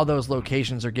how those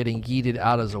locations are getting yeeted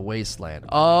out as a wasteland.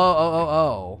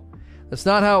 Oh. That's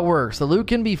not how it works. The loot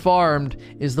can be farmed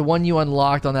is the one you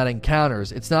unlocked on that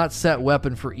encounters. It's not set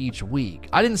weapon for each week.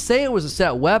 I didn't say it was a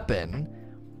set weapon.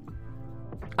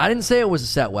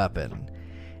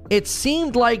 It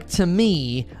seemed like to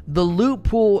me the loot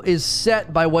pool is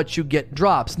set by what you get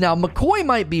drops. Now, McCoy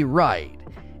might be right.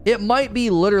 It might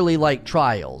be literally like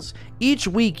Trials. Each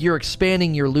week you're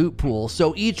expanding your loot pool.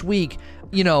 So each week,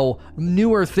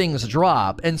 newer things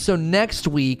drop. And so next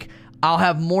week I'll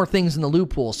have more things in the loot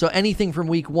pool. So anything from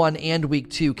week 1 and week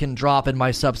 2 can drop in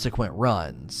my subsequent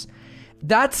runs.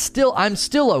 I'm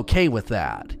still okay with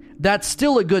that. That's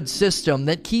still a good system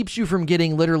that keeps you from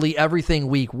getting literally everything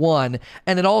week 1,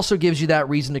 and it also gives you that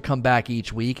reason to come back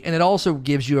each week, and it also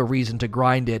gives you a reason to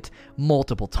grind it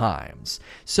multiple times.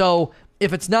 So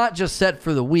if it's not just set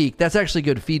for the week, that's actually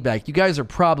good feedback. You guys are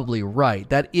probably right.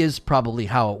 That is probably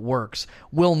how it works.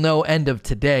 We'll know end of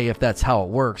today if that's how it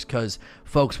works, because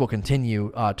folks will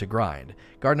continue to grind.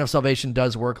 Garden of Salvation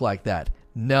does work like that.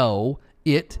 No,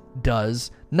 it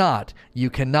does not. You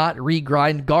cannot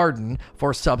regrind Garden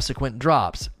for subsequent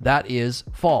drops. That is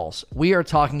false. We are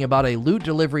talking about a loot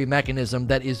delivery mechanism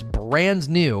that is brand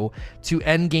new to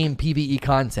endgame PvE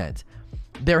content.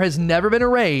 There has never been a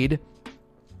raid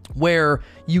where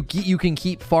you can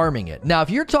keep farming it. Now, if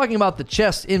you're talking about the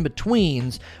chests in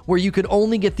betweens where you could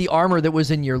only get the armor that was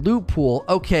in your loot pool,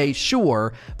 okay,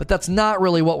 sure, but that's not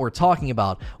really what we're talking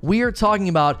about. We are talking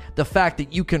about the fact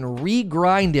that you can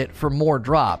regrind it for more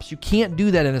drops. You can't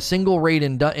do that in a single raid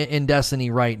in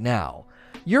Destiny right now.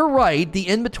 You're right, the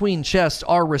in-between chests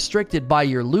are restricted by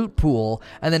your loot pool,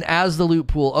 and then as the loot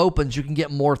pool opens, you can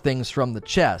get more things from the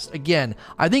chest. Again,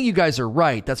 I think you guys are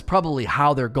right. That's probably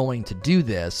how they're going to do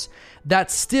this.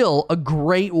 That's still a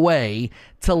great way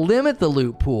to limit the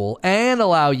loot pool and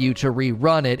allow you to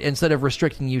rerun it instead of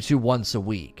restricting you to once a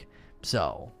week.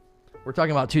 So we're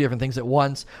talking about two different things at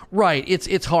once. Right,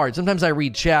 it's hard. Sometimes I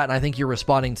read chat and I think you're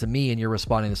responding to me and you're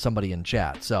responding to somebody in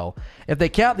chat. So if they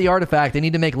cap the artifact, they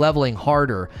need to make leveling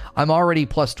harder. I'm already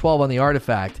plus 12 on the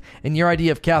artifact, and your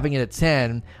idea of capping it at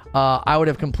 10, I would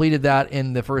have completed that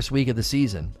in the first week of the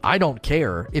season. I don't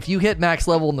care. If you hit max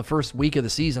level in the first week of the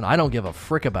season, I don't give a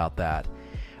frick about that.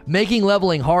 Making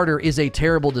leveling harder is a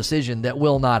terrible decision that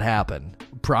will not happen.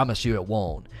 Promise you it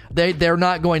won't. They're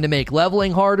not going to make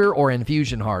leveling harder or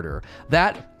infusion harder.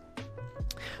 That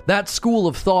school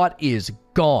of thought is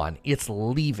gone. It's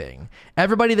leaving.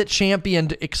 Everybody that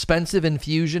championed expensive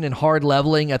infusion and hard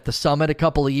leveling at the summit a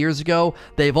couple of years ago,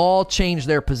 they've all changed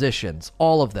their positions.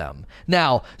 All of them.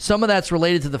 Now, some of that's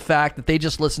related to the fact that they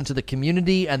just listened to the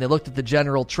community and they looked at the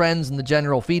general trends and the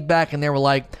general feedback and they were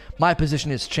like, my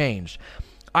position has changed.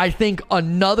 I think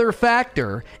another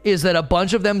factor is that a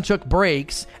bunch of them took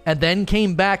breaks and then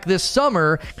came back this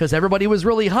summer because everybody was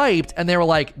really hyped and they were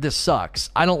like, this sucks.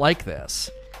 I don't like this,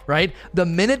 right? The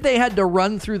minute they had to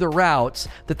run through the routes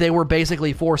that they were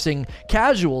basically forcing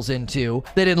casuals into,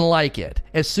 they didn't like it.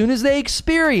 As soon as they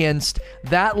experienced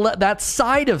that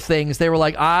side of things, they were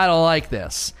like, I don't like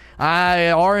this.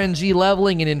 RNG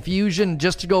leveling and infusion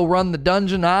just to go run the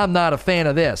dungeon, I'm not a fan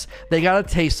of this. They got a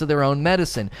taste of their own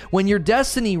medicine. When you're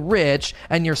Destiny rich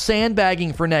and you're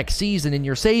sandbagging for next season and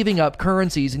you're saving up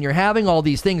currencies and you're having all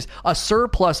these things, a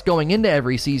surplus going into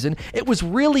every season, it was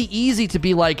really easy to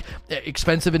be like,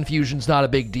 expensive infusion's not a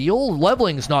big deal.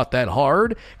 Leveling's not that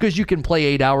hard because you can play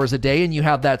 8 hours a day and you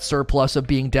have that surplus of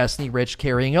being Destiny rich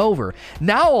carrying over.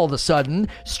 Now all of a sudden,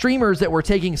 streamers that were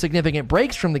taking significant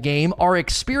breaks from the game are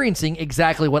experiencing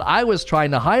exactly what I was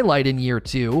trying to highlight in year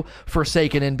 2,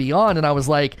 Forsaken and beyond, and I was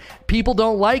like, people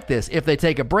don't like this. If they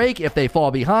take a break, if they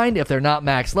fall behind, if they're not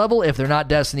max level, if they're not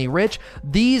Destiny rich,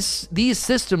 these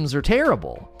systems are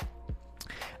terrible.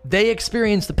 They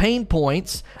experienced the pain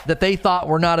points that they thought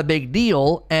were not a big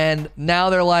deal, and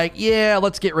now they're like, yeah,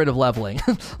 let's get rid of leveling.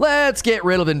 Let's get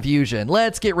rid of infusion.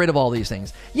 Let's get rid of all these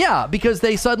things. Yeah, because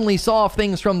they suddenly saw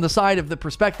things from the side of the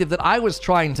perspective that I was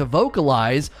trying to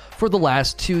vocalize for the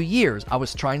last 2 years. I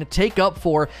was trying to take up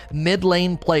for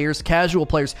mid-lane players, casual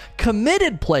players,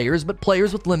 committed players, but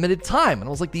players with limited time. And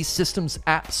I was like, these systems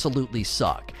absolutely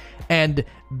suck. And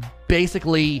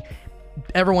basically,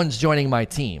 everyone's joining my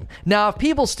team. Now, if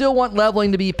people still want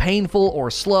leveling to be painful or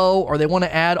slow, or they want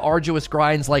to add arduous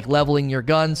grinds like leveling your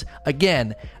guns,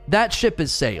 again, that ship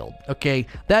has sailed, okay?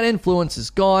 That influence is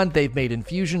gone. They've made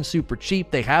infusion super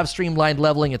cheap. They have streamlined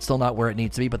leveling. It's still not where it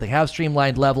needs to be, but they have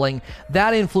streamlined leveling.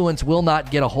 That influence will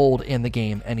not get a hold in the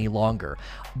game any longer.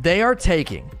 They are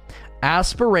taking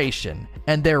aspiration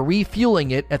and they're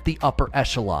refueling it at the upper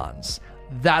echelons.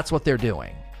 That's what they're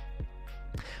doing.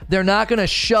 They're not going to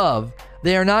shove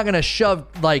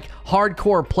like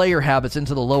hardcore player habits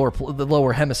into the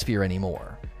lower hemisphere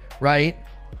anymore, right?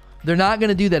 They're not going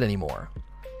to do that anymore.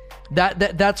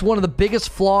 That's one of the biggest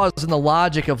flaws in the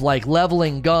logic of like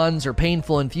leveling guns or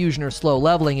painful infusion or slow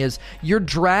leveling is you're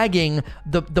dragging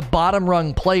the bottom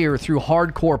rung player through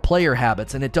hardcore player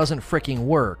habits, and it doesn't freaking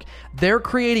work. They're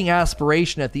creating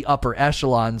aspiration at the upper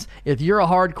echelons. If you're a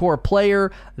hardcore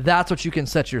player, that's what you can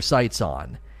set your sights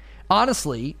on.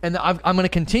 Honestly, and I'm going to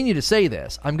continue to say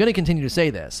this.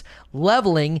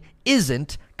 Leveling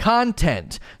isn't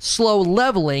content. Slow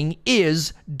leveling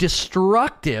is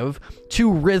destructive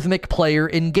to rhythmic player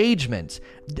engagement.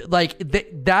 Like,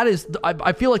 that is,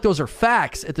 I feel like those are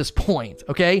facts at this point,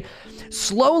 okay?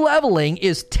 Slow leveling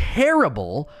is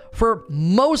terrible for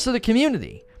most of the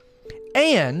community.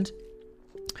 And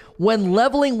when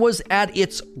leveling was at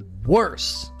its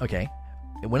worst, okay?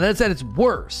 When it's at its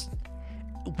worst,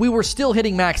 we were still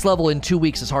hitting max level in 2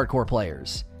 weeks as hardcore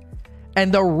players.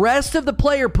 And the rest of the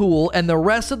player pool and the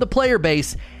rest of the player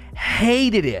base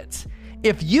hated it.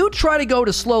 If you try to go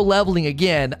to slow leveling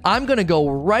again, I'm going to go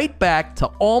right back to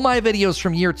all my videos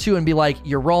from year 2 and be like,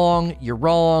 you're wrong, you're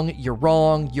wrong, you're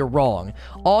wrong, you're wrong.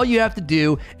 All you have to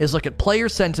do is look at player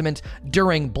sentiment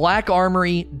during Black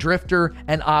Armory, Drifter,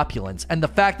 and Opulence, and the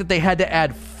fact that they had to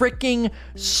add freaking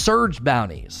surge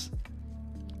bounties.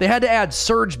 They had to add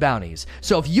surge bounties.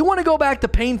 So if you want to go back to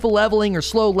painful leveling or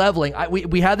slow leveling,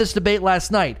 we had this debate last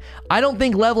night. I don't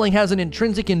think leveling has an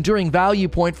intrinsic enduring value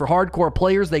point for hardcore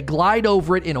players. They glide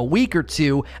over it in a week or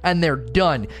two and they're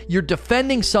done. You're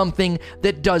defending something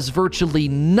that does virtually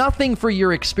nothing for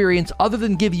your experience other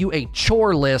than give you a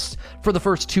chore list for the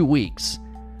first 2 weeks.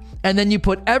 And then you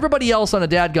put everybody else on a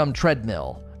dadgum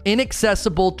treadmill.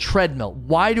 Inaccessible treadmill.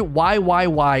 Why do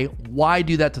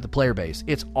that to the player base?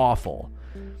 It's awful.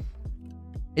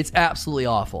 It's absolutely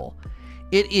awful.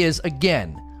 It is,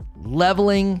 again,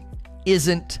 leveling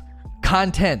isn't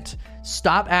content.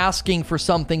 Stop asking for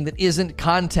something that isn't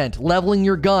content. Leveling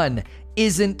your gun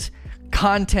isn't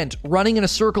content. Running in a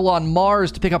circle on Mars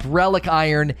to pick up relic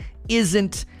iron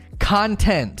isn't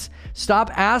content. Stop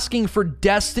asking for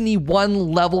Destiny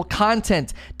 1 level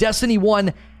content. Destiny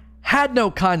 1 had no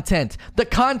content. The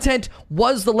content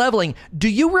was the leveling. Do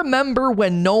you remember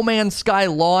when No Man's Sky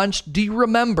launched? Do you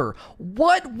remember?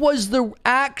 What was the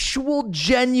actual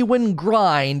genuine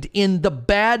grind in the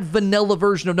bad vanilla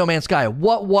version of No Man's Sky?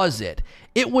 What was it?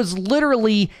 It was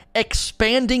literally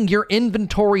expanding your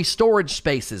inventory storage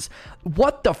spaces.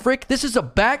 What the frick? This is a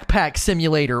backpack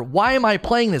simulator. Why am I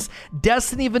playing this?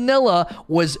 Destiny Vanilla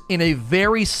was in a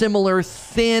very similar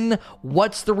thin,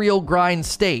 what's the real grind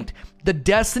state. The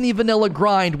Destiny Vanilla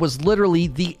grind was literally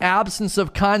the absence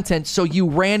of content, so you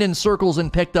ran in circles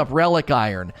and picked up relic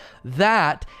iron.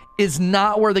 That is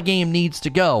not where the game needs to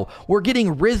go. We're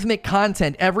getting rhythmic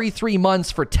content every 3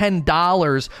 months for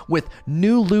 $10 with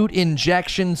new loot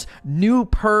injections, new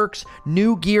perks,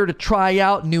 new gear to try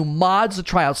out, new mods to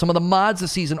try out. Some of the mods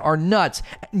this season are nuts.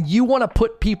 You want to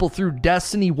put people through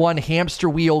Destiny 1 hamster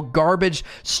wheel, garbage,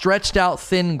 stretched out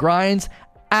thin grinds?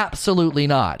 Absolutely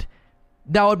not.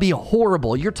 That would be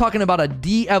horrible. You're talking about a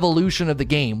de-evolution of the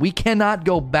game. We cannot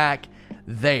go back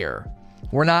there.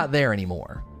 We're not there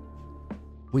anymore.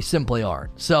 We simply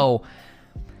aren't. So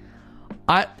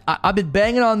I've been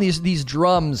banging on these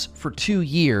drums for 2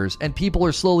 years, and people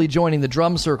are slowly joining the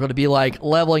drum circle to be like,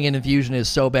 leveling and infusion is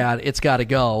so bad, it's got to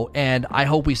go. And I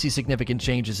hope we see significant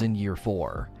changes in year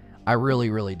 4. I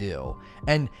really, really do.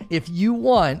 And if you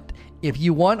want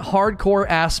hardcore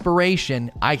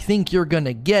aspiration, I think you're going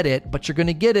to get it, but you're going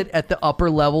to get it at the upper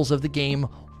levels of the game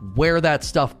where that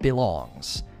stuff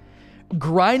belongs.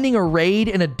 Grinding a raid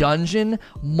in a dungeon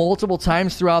multiple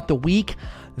times throughout the week,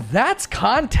 that's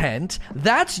content.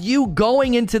 That's you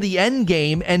going into the end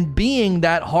game and being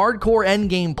that hardcore end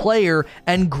game player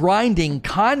and grinding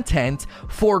content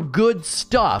for good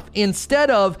stuff. Instead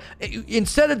of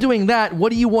doing that,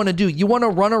 what do you want to do? You want to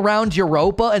run around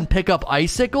Europa and pick up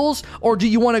icicles, or do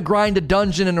you want to grind a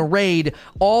dungeon and a raid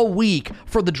all week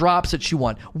for the drops that you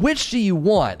want? Which do you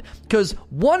want? Because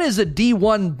one is a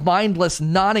D1 mindless,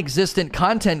 non-existent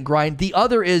content grind. The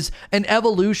other is an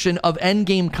evolution of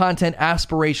endgame content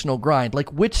aspirational grind.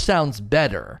 Like, which sounds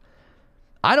better?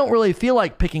 I don't really feel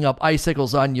like picking up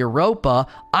icicles on Europa.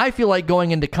 I feel like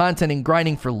going into content and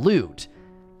grinding for loot.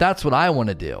 That's what I want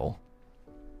to do.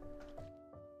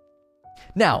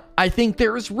 Now, I think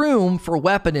there's room for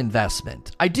weapon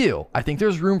investment. I do. I think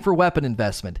there's room for weapon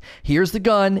investment. Here's the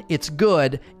gun. It's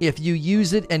good. If you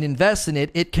use it and invest in it,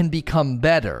 it can become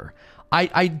better.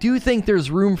 I do think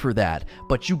there's room for that,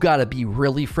 but you gotta be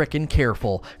really freaking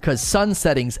careful, because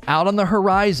sunsetting's out on the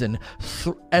horizon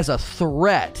as a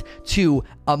threat to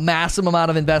a massive amount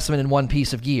of investment in one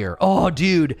piece of gear. Oh,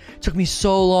 dude, it took me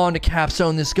so long to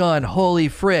capstone this gun. Holy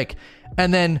frick.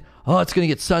 And then, oh, it's going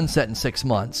to get sunset in 6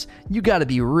 months. You got to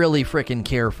be really freaking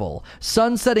careful.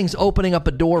 Sunsetting's opening up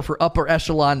a door for upper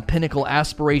echelon, pinnacle,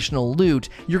 aspirational loot.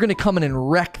 You're going to come in and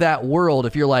wreck that world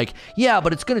if you're like, yeah,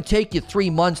 but it's going to take you 3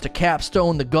 months to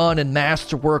capstone the gun and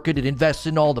masterwork it and invest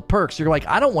in all the perks. You're like,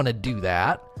 I don't want to do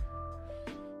that.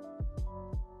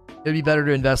 It'd be better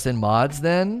to invest in mods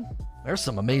then. There's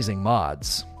some amazing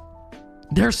mods.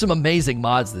 There's some amazing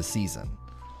mods this season.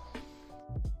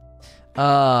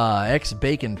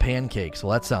 Ex-bacon pancakes.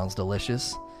 Well, that sounds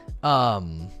delicious.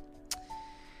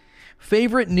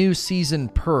 Favorite new season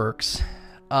perks.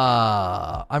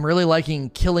 I'm really liking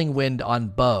Killing Wind on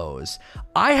bows.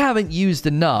 I haven't used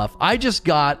enough. I just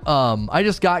got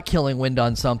Killing Wind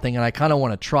on something, and I kind of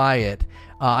want to try it.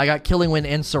 I got Killing Wind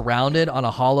and Surrounded on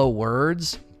a Hollow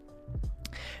Words.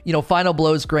 You know, final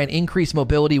blows grant increased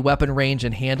mobility, weapon range,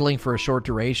 and handling for a short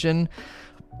duration.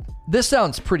 This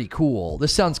sounds pretty cool.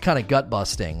 This sounds kind of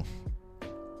gut-busting.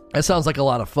 That sounds like a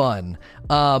lot of fun.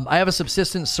 I have a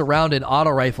Subsistence Surrounded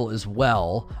auto rifle as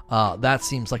well. That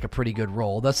seems like a pretty good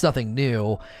roll. That's nothing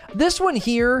new. This one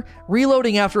here,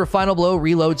 reloading after a final blow,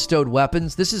 reload stowed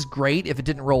weapons. This is great if it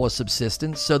didn't roll a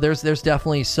Subsistence. So there's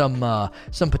definitely some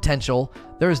potential.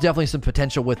 There's definitely some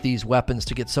potential with these weapons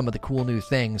to get some of the cool new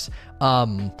things.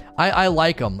 I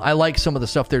like them. I like some of the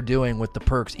stuff they're doing with the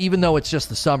perks, even though it's just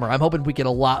the summer. I'm hoping we get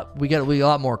a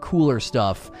lot more cooler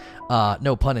stuff.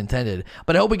 No pun intended.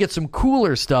 But I hope we get some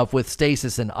cooler stuff with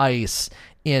Stasis and Ice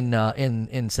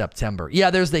in September.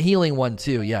 Yeah, there's the healing one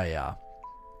too. Yeah.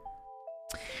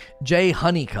 Jay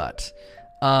Honeycutt.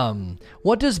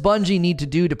 What does Bungie need to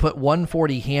do to put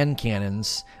 140 hand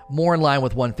cannons more in line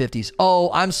with 150s? Oh,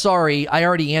 I'm sorry. I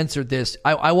already answered this.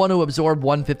 I want to absorb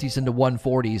 150s into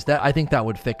 140s. I think that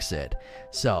would fix it.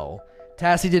 So,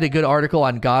 Tassie did a good article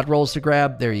on God rolls to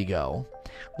grab. There you go.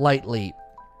 Light Leap.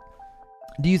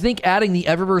 Do you think adding the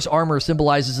Eververse armor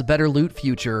symbolizes a better loot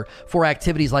future for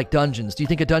activities like dungeons? Do you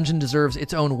think a dungeon deserves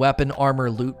its own weapon armor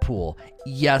loot pool?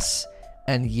 Yes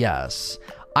and yes.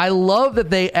 I love that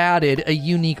they added a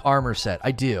unique armor set.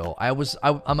 I do.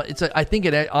 I think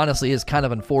it honestly is kind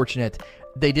of unfortunate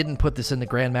they didn't put this in the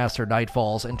Grandmaster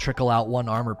Nightfalls and trickle out one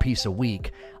armor piece a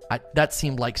week. That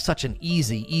seemed like such an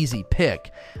easy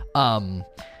pick.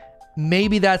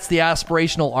 Maybe that's the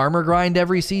aspirational armor grind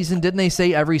every season. Didn't they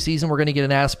say every season we're going to get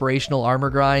an aspirational armor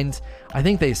grind? I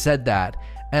think they said that.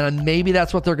 And maybe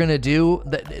that's what they're going to do.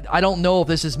 I don't know if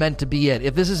this is meant to be it.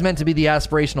 If this is meant to be the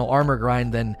aspirational armor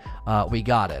grind, then we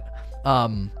got it.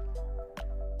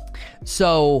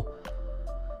 So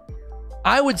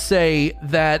I would say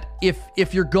that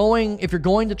if you're going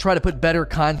to try to put better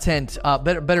content,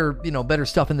 better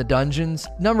stuff in the dungeons,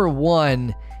 number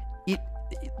one,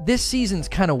 this season's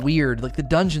kind of weird. Like, the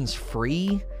dungeon's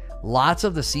free. Lots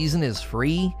of the season is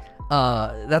free.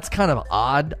 That's kind of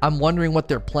odd. I'm wondering what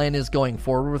their plan is going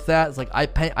forward with that. It's like, I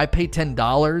pay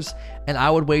 $10, and I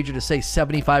would wager to say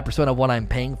 75% of what I'm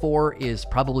paying for is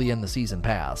probably in the season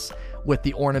pass, with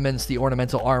the ornaments, the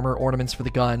ornamental armor, ornaments for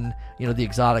the gun, the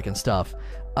exotic and stuff.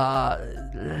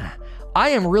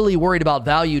 I am really worried about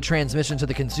value transmission to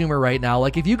the consumer right now.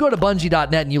 Like, if you go to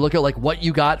Bungie.net and you look at like what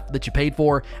you got that you paid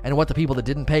for and what the people that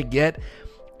didn't pay get,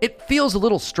 it feels a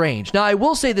little strange. Now, I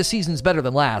will say this season's better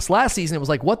than last. Last season, it was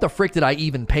like, what the frick did I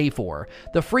even pay for?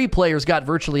 The free players got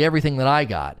virtually everything that I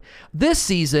got. This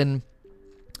season,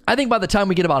 I think by the time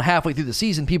we get about halfway through the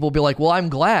season, people will be like, well, I'm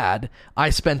glad I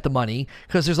spent the money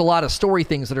because there's a lot of story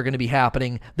things that are going to be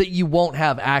happening that you won't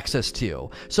have access to.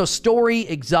 So story,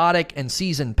 exotic, and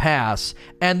season pass,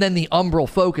 and then the Umbral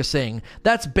focusing,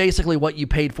 that's basically what you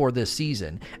paid for this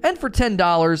season. And for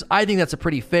 $10, I think that's a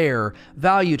pretty fair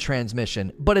value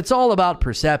transmission, but it's all about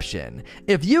perception.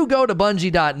 If you go to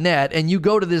Bungie.net and you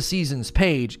go to this season's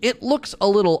page, it looks a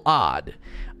little odd.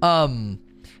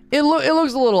 It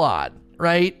looks a little odd.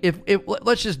 Right? If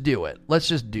let's just do it. Let's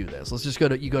just do this. Let's just go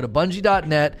to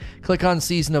Bungie.net, click on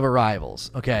Season of Arrivals,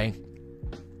 okay?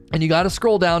 And you got to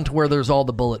scroll down to where there's all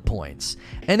the bullet points.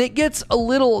 And it gets a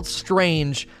little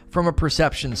strange from a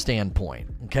perception standpoint,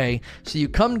 okay? So you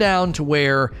come down to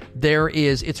where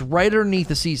it's right underneath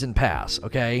the season pass,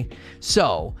 okay?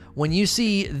 So when you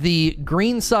see the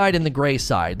green side and the gray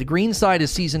side, the green side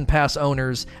is season pass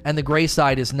owners and the gray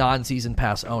side is non-season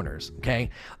pass owners, okay?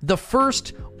 The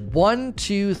first 1,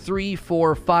 2, 3,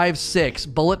 4, 5, 6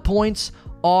 bullet points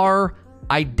are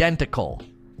identical.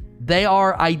 They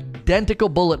are identical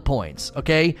bullet points,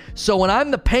 okay? So when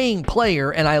I'm the paying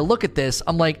player and I look at this,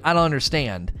 I'm like, I don't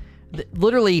understand.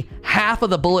 Literally half of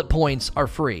the bullet points are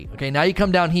free. Okay, now you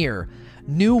come down here.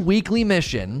 New weekly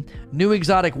mission, new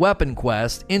exotic weapon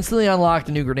quest, instantly unlock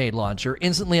the new grenade launcher,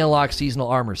 instantly unlock seasonal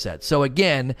armor set. So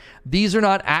again, these are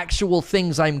not actual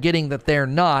things I'm getting that they're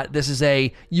not. This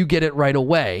is you get it right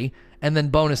away. And then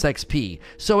bonus XP.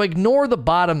 So ignore the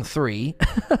bottom three.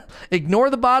 Ignore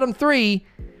the bottom three.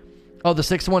 Oh, the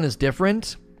sixth one is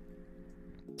different.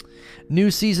 New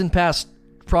season pass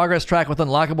progress track with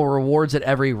unlockable rewards at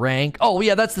every rank. Oh,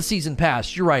 yeah, that's the season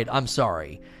pass. You're right. I'm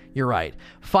sorry. You're right.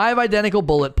 5 identical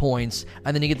bullet points,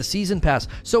 and then you get the season pass.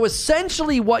 So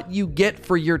essentially what you get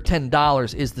for your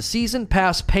 $10 is the season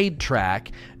pass paid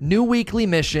track, new weekly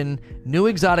mission, new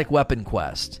exotic weapon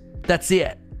quest. That's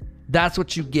it. That's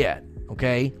what you get,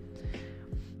 okay?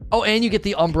 Oh, and you get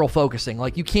the Umbral focusing.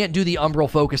 Like, you can't do the Umbral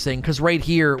focusing because right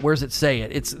here, where does it say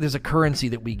it? There's a currency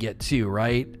that we get too,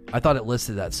 right? I thought it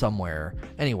listed that somewhere.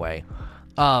 Anyway,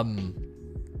 I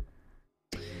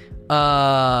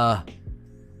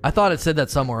thought it said that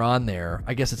somewhere on there.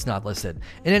 I guess it's not listed.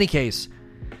 In any case,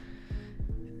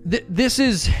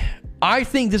 I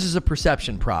think this is a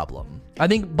perception problem. I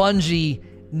think Bungie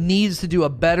needs to do a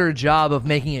better job of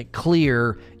making it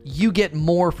clear you get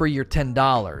more for your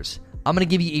 $10. I'm going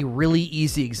to give you a really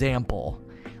easy example.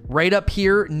 Right up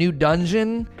here, new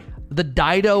dungeon, the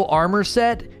Dido armor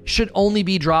set should only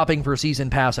be dropping for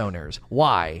season pass owners.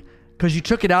 Why? Because you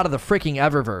took it out of the freaking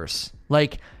Eververse.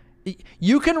 Like,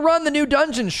 you can run the new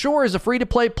dungeon, sure, as a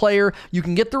free-to-play player. You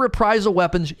can get the reprisal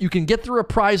weapons. You can get the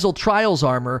reprisal trials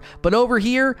armor. But over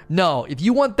here, no. If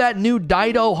you want that new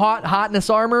Dido hotness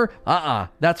armor,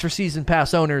 that's for season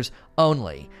pass owners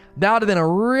only. That would have been a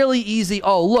really easy,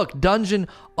 oh, look, dungeon,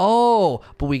 but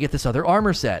we get this other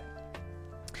armor set.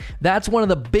 That's one of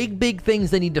the big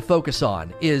things they need to focus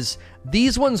on is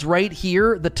these ones right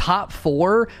here, the top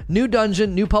 4, new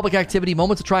dungeon, new public activity,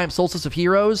 Moments of Triumph, Solstice of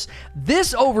Heroes.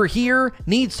 This over here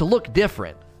needs to look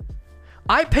different.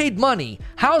 I paid money.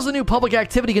 How's the new public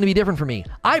activity going to be different for me?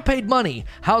 I paid money.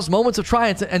 How's Moments of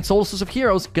Triumph and Solstice of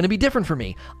Heroes going to be different for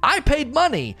me? I paid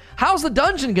money. How's the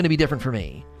dungeon going to be different for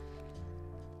me?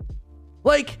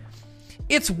 Like,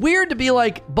 it's weird to be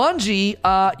like, Bungie,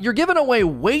 you're giving away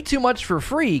way too much for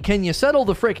free. Can you settle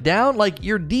the frick down? Like,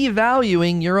 you're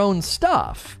devaluing your own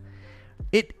stuff.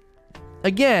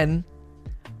 Again,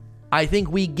 I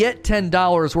think we get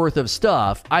 $10 worth of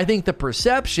stuff. I think the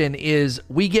perception is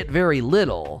we get very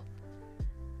little.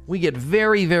 We get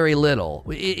very, very little.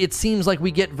 It seems like we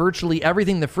get virtually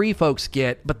everything the free folks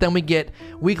get, but then we get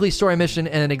weekly story mission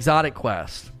and an exotic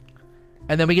quest.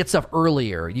 And then we get stuff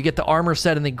earlier. You get the armor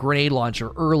set and the grenade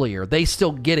launcher earlier. They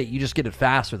still get it. You just get it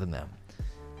faster than them.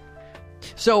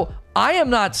 So I am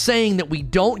not saying that we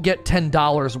don't get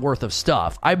 $10 worth of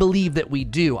stuff. I believe that we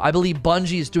do. I believe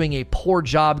Bungie is doing a poor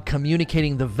job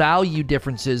communicating the value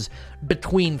differences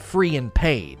between free and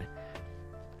paid.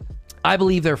 I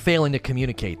believe they're failing to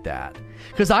communicate that.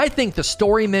 Because I think the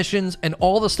story missions and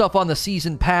all the stuff on the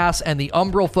season pass and the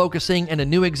Umbral focusing and a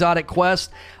new exotic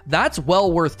quest, that's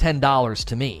well worth $10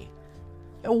 to me.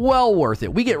 Well worth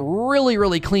it. We get really,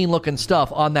 really clean looking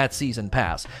stuff on that season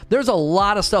pass. There's a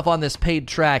lot of stuff on this paid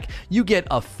track. You get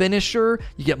a finisher,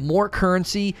 you get more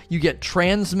currency, you get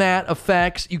transmat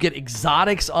effects, you get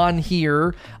exotics on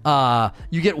here,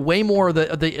 you get way more of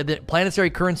the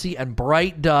planetary currency and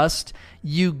bright dust.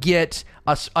 You get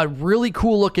a really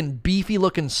cool looking, beefy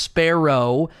looking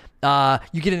sparrow.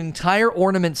 You get an entire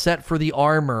ornament set for the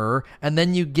armor, and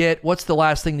then you get, what's the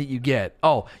last thing that you get?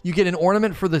 Oh, you get an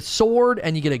ornament for the sword,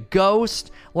 and you get a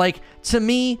ghost. Like, to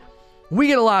me, We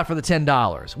get a lot for the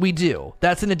 $10. We do.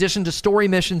 That's in addition to story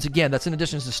missions. Again, that's in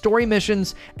addition to story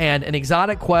missions and an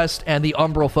exotic quest and the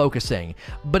Umbral focusing.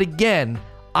 But again,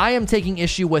 I am taking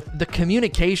issue with the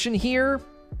communication here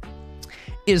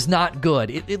is not good.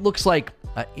 It looks like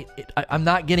I'm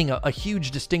not getting a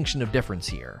huge distinction of difference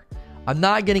here. I'm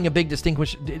not getting a big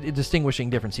distinguishing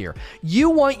difference here. You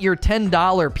want your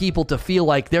 $10 people to feel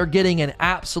like they're getting an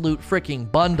absolute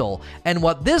freaking bundle. And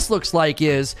what this looks like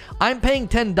is I'm paying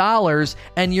 $10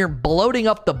 and you're bloating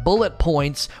up the bullet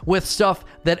points with stuff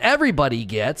that everybody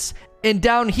gets. And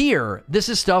down here, this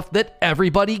is stuff that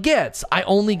everybody gets. I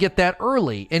only get that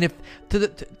early. And if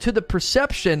to the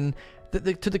perception, to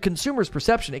the consumer's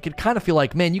perception, it could kind of feel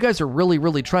like, man, you guys are really,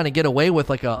 really trying to get away with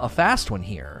like a fast one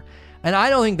here. And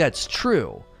I don't think that's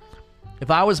true.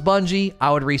 If I was Bungie,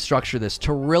 I would restructure this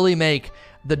to really make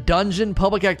the dungeon,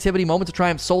 public activity, Moments of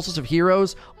Triumph, Solstice of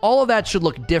Heroes, all of that should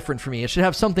look different for me. It should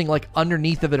have something like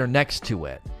underneath of it or next to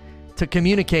it to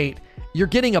communicate you're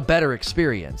getting a better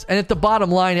experience. And at the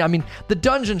bottom line, I mean, the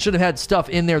dungeon should have had stuff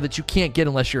in there that you can't get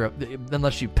unless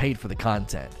you paid for the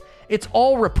content. It's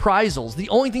all reprisals. The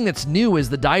only thing that's new is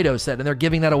the Dido set, and they're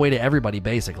giving that away to everybody,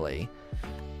 basically.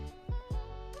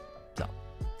 So,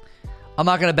 I'm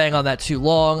not going to bang on that too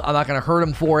long. I'm not going to hurt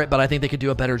them for it, but I think they could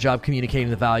do a better job communicating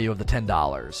the value of the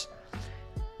 $10.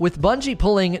 With Bungie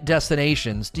pulling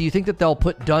destinations, do you think that they'll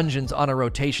put dungeons on a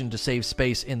rotation to save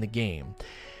space in the game?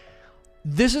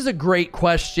 This is a great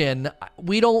question.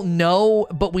 We don't know,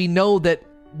 but we know that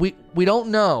we don't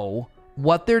know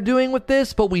what they're doing with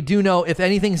this, but we do know if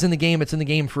anything's in the game, it's in the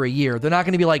game for a year. They're not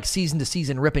going to be like season to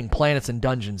season ripping planets and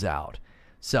dungeons out.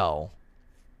 So,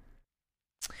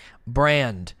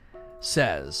 Brand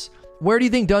says, where do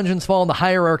you think dungeons fall in the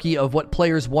hierarchy of what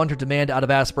players want or demand out of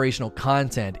aspirational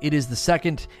content? Is it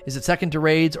second to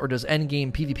raids, or does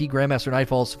endgame PvP Grandmaster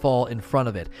Nightfalls fall in front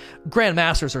of it?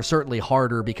 Grandmasters are certainly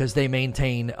harder because they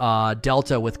maintain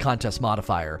Delta with contest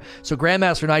modifier. So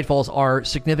Grandmaster Nightfalls are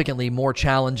significantly more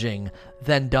challenging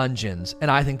than dungeons, and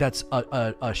I think that's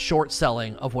a short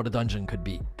selling of what a dungeon could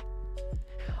be.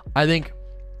 I think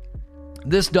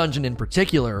this dungeon in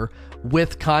particular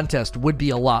with contest would be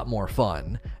a lot more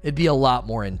fun. It'd be a lot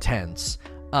more intense.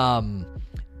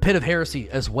 Pit of Heresy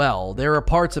as well. There are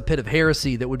parts of Pit of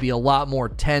Heresy that would be a lot more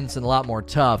tense and a lot more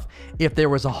tough if there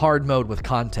was a hard mode with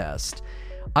contest.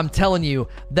 I'm telling you,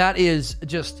 that is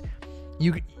just...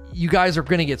 You guys are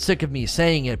going to get sick of me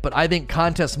saying it, but I think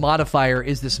contest modifier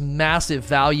is this massive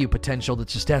value potential that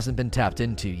just hasn't been tapped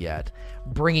into yet.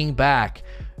 Bringing back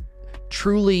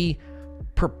truly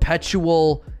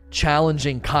perpetual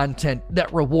challenging content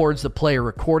that rewards the player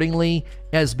accordingly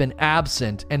has been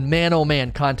absent, and man oh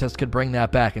man, contest could bring that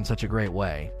back in such a great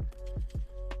way.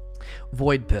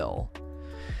 Void Pill.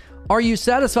 Are you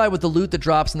satisfied with the loot that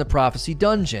drops in the Prophecy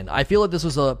dungeon? I feel like this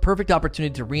was a perfect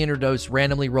opportunity to reintroduce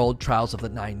randomly rolled Trials of the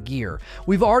Nine Gear.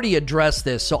 We've already addressed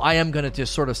this, so I am going to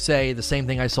just sort of say the same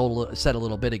thing I said a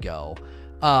little bit ago.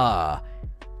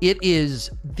 It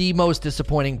is the most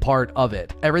disappointing part of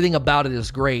it. Everything about it is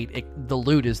great. The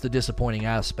loot is the disappointing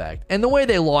aspect. And the way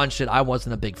they launched it, I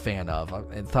wasn't a big fan of.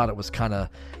 I thought it was kind of...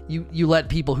 You let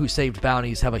people who saved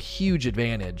bounties have a huge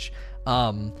advantage.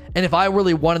 And if I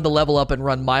really wanted to level up and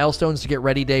run milestones to get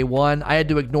ready day one, I had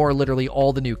to ignore literally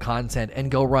all the new content and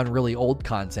go run really old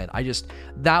content.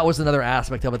 That was another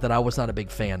aspect of it that I was not a big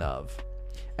fan of.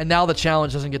 And now the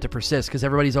challenge doesn't get to persist because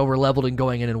everybody's over-leveled and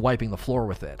going in and wiping the floor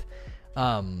with it.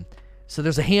 So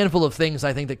there's a handful of things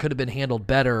I think that could have been handled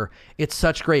better. It's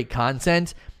such great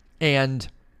content, and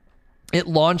it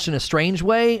launched in a strange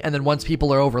way, and then once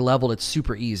people are over-leveled, it's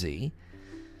super easy,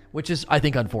 which is, I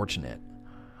think, unfortunate.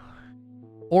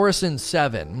 Orison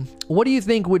 7. What do you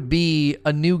think would be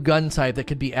a new gun type that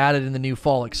could be added in the new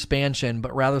fall expansion,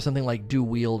 but rather something like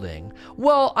dual-wielding?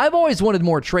 Well, I've always wanted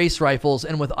more trace rifles,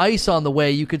 and with ICE on the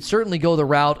way, you could certainly go the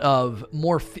route of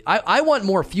more... I want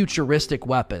more futuristic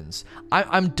weapons.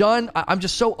 I'm done. I'm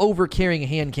just so over carrying a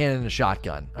hand cannon and a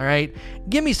shotgun, all right?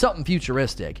 Give me something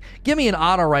futuristic. Give me an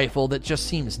auto rifle that just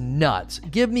seems nuts.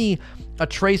 Give me a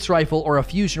trace rifle or a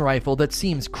fusion rifle that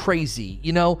seems crazy.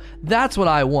 You know, that's what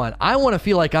I want. I want to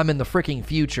feel like I'm in the freaking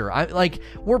future.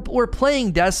 We're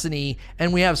playing Destiny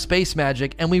and we have space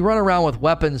magic and we run around with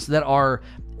weapons that are,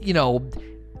 you know,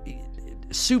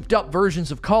 souped up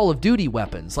versions of Call of Duty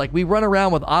weapons. Like, we run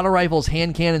around with auto rifles,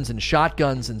 hand cannons, and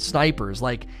shotguns and snipers,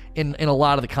 like in a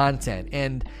lot of the content.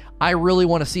 And I really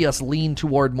want to see us lean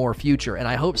toward more future, and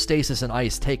I hope Stasis and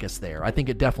ICE take us there. I think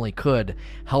it definitely could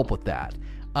help with that.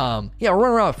 We're running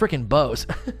around with freaking bows.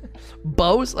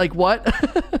 Bows? Like, what?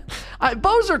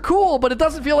 Bows are cool, but it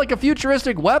doesn't feel like a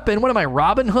futuristic weapon. What am I,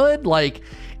 Robin Hood? Like,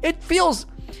 it feels...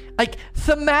 like,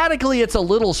 thematically, it's a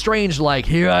little strange. Like,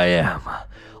 here I am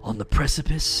on the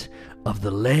precipice of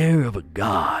the lair of a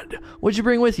god. What'd you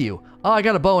bring with you? Oh, I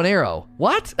got a bow and arrow.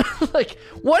 What? Like,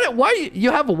 what? Why?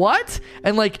 You have what?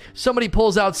 And like, somebody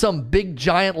pulls out some big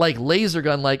giant like laser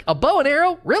gun, like, a bow and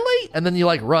arrow? Really? And then you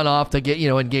like run off to get,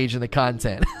 engage in the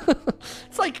content.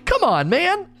 It's like, come on,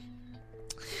 man.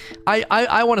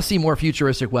 I want to see more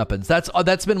futuristic weapons.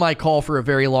 That's been my call for a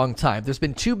very long time. There's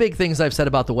been two big things I've said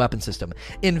about the weapon system.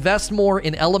 Invest more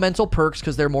in elemental perks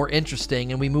because they're more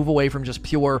interesting, and we move away from just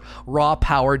pure raw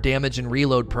power, damage, and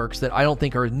reload perks that I don't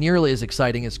think are nearly as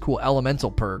exciting as cool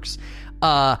elemental perks.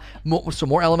 So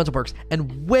more elemental perks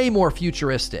and way more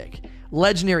futuristic.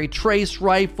 Legendary trace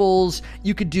rifles.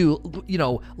 You could do,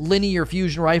 linear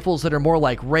fusion rifles that are more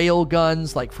like rail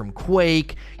guns, like from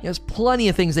Quake. There's plenty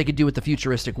of things they could do with the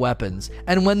futuristic weapons.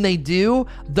 And when they do,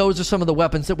 those are some of the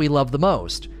weapons that we love the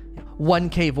most.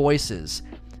 1K Voices,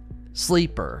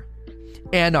 Sleeper,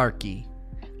 Anarchy.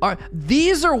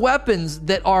 These are weapons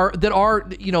that are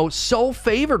so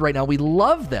favored right now. We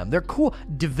love them. They're cool.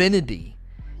 Divinity.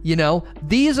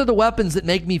 These are the weapons that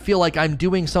make me feel like I'm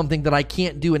doing something that I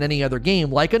can't do in any other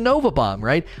game, like a Nova Bomb,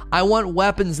 right? I want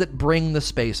weapons that bring the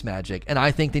space magic, and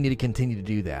I think they need to continue to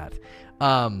do that.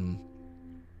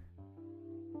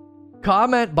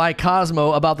 Comment by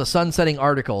Cosmo about the sunsetting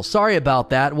article. Sorry about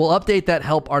that. We'll update that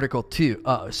help article too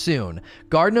soon.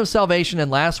 Garden of Salvation and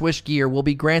Last Wish gear will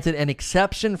be granted an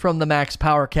exception from the max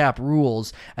power cap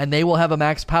rules, and they will have a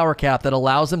max power cap that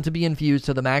allows them to be infused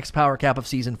to the max power cap of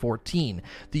Season 14.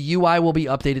 The UI will be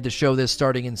updated to show this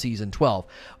starting in Season 12.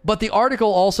 But the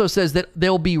article also says that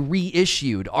they'll be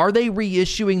reissued. Are they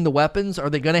reissuing the weapons?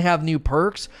 Are they going to have new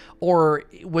perks? Or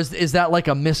is that like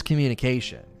a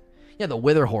miscommunication? Yeah, the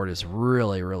Wither Horde is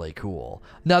really, really cool.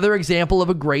 Another example of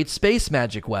a great space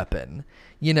magic weapon,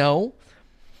 Now,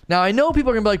 I know people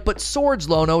are going to be like, but swords,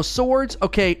 Lono, swords?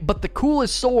 Okay, but the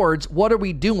coolest swords, what are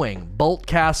we doing? Bolt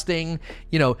casting,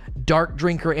 Dark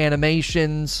Drinker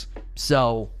animations.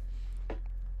 So,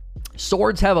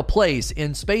 swords have a place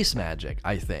in space magic,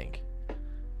 I think.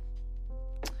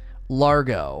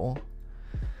 Largo.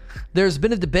 There's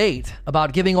been a debate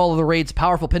about giving all of the raids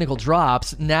powerful pinnacle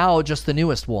drops, now just the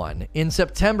newest one. In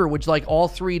September, would you like all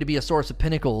three to be a source of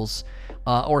pinnacles,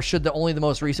 or should only the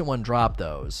most recent one drop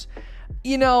those?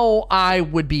 I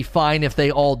would be fine if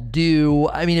they all do.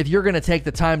 I mean, if you're going to take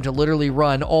the time to literally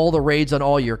run all the raids on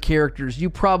all your characters, you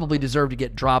probably deserve to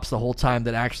get drops the whole time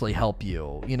that actually help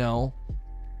you, You're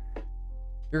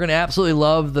going to absolutely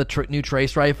love the new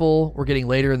trace rifle we're getting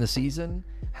later in the season.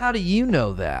 How do you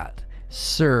know that?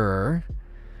 Sir,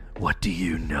 what do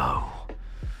you know?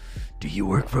 Do you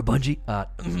work for Bungie?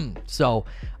 So,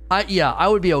 I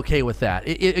would be okay with that.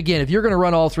 Again, if you're going to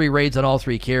run all three raids on all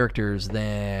three characters,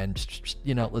 then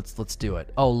let's do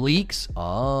it. Oh, leaks.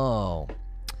 Oh,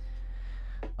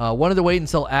 wanted to wait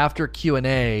until after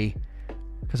Q&A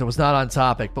because it was not on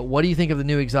topic. But what do you think of the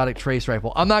new exotic trace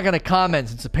rifle? I'm not going to comment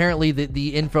since apparently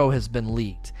the info has been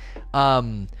leaked.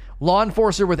 Law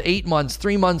Enforcer with 8 months,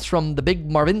 3 months from the Big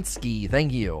Marvinsky.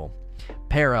 Thank you.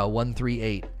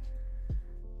 Para138.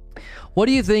 What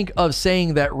do you think of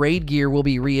saying that raid gear will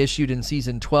be reissued in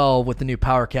Season 12 with the new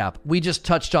power cap? We just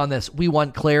touched on this. We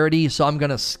want clarity, so I'm going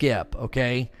to skip,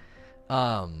 okay?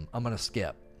 I'm going to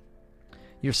skip.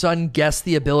 Your son guessed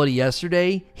the ability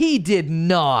yesterday? He did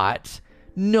not.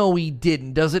 No, he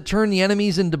didn't. Does it turn the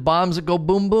enemies into bombs that go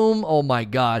boom, boom? Oh my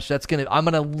gosh, I'm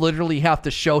going to literally have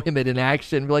to show him it in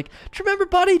action. Be like, do you remember,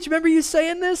 buddy? Do you remember you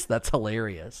saying this? That's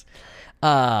hilarious.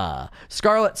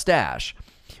 Scarlet Stash.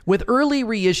 With early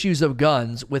reissues of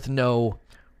guns with no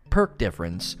perk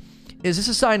difference, is this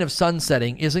a sign of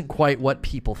sunsetting isn't quite what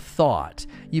people thought?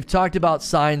 You've talked about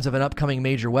signs of an upcoming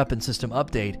major weapon system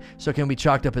update, so it can be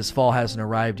chalked up as fall hasn't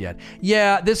arrived yet.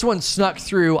 Yeah, this one snuck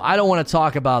through. I don't want to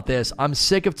talk about this. I'm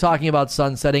sick of talking about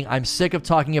sunsetting. I'm sick of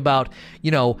talking about,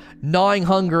 gnawing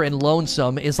hunger and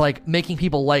lonesome is like making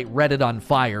people light Reddit on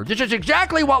fire. This is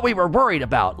exactly what we were worried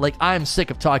about. Like, I'm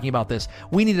sick of talking about this.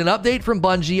 We need an update from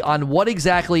Bungie on what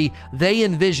exactly they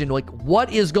envision, like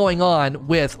what is going on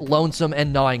with lonesome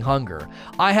and gnawing hunger.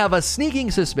 I have a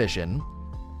sneaking suspicion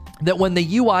that when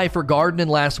the UI for Garden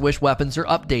and Last Wish weapons are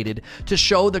updated to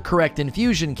show the correct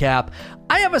infusion cap,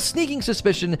 I have a sneaking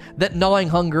suspicion that Gnawing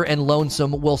Hunger and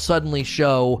Lonesome will suddenly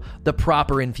show the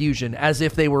proper infusion as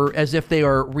if they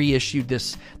are reissued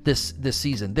this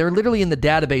season. They're literally in the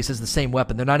database as the same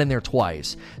weapon. They're not in there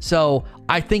twice. So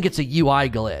I think it's a UI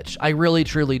glitch. I really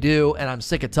truly do, and I'm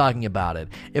sick of talking about it.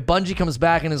 If Bungie comes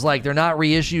back and is like, they're not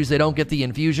reissues, they don't get the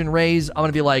infusion raise, I'm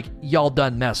gonna be like, y'all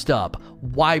done messed up.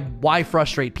 Why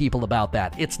frustrate people about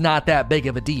that? It's not that big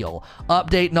of a deal.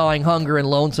 Update Gnawing Hunger and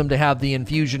Lonesome to have the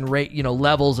infusion rate,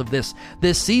 levels of this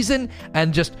season,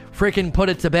 and just freaking put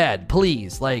it to bed,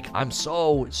 please. Like, I'm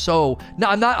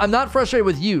not frustrated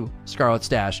with you, Scarlet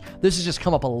Stash. This has just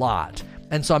come up a lot,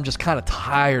 and so I'm just kind of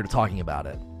tired of talking about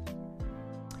it.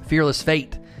 Fearless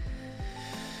Fate.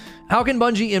 How can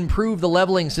Bungie improve the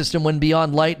leveling system when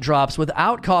Beyond Light drops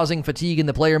without causing fatigue in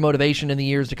the player motivation in the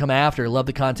years to come after? Love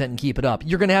the content and keep it up.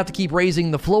 You're going to have to keep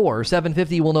raising the floor.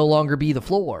 750 will no longer be the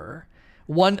floor.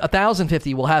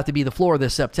 1,050 will have to be the floor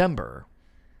this September.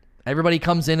 Everybody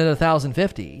comes in at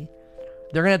 1,050.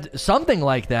 They're going to something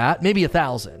like that, maybe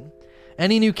 1,000.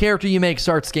 Any new character you make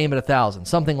starts game at 1,000,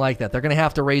 something like that. They're going to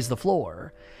have to raise the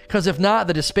floor. Because if not,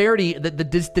 the disparity, the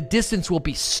distance will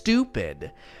be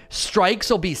stupid. Strikes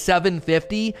will be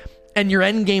 750, and your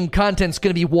endgame content's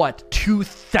going to be, what,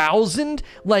 2,000?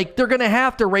 Like, they're going to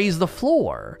have to raise the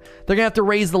floor. They're going to have to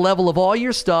raise the level of all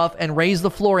your stuff and raise the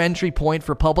floor entry point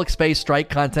for public space, strike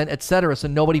content, etc., so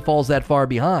nobody falls that far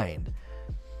behind.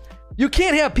 You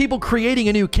can't have people creating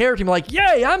a new character and be like,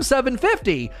 yay, I'm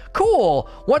 750. Cool.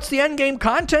 What's the endgame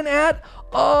content at?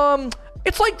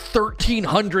 It's like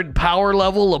 1,300 power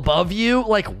level above you.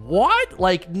 Like, what?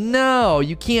 Like, no,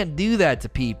 you can't do that to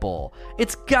people.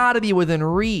 It's got to be within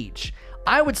reach.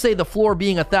 I would say the floor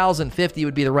being 1,050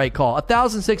 would be the right call.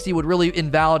 1,060 would really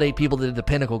invalidate people that did the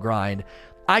pinnacle grind.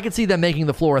 I could see them making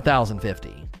the floor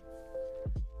 1,050.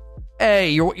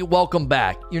 Hey, you're welcome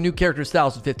back. Your new character is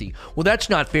 1,050. Well, that's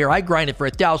not fair. I grinded for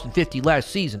 1,050 last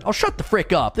season. Oh, shut the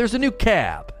frick up. There's a new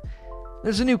cap.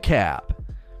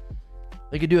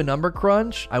 They could do a number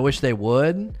crunch. I wish they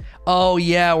would. Oh,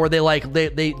 yeah, where they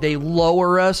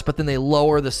lower us, but then they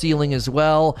lower the ceiling as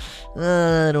well.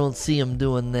 I don't see them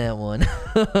doing that one.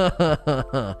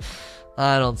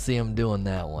 I don't see them doing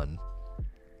that one.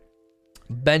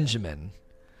 Benjamin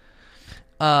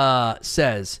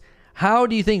says, how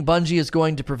do you think Bungie is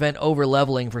going to prevent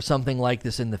over-leveling for something like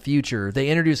this in the future? They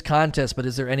introduced contests, but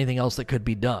is there anything else that could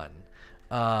be done?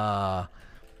 I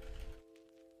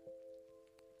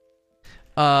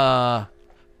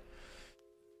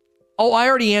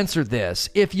already answered this.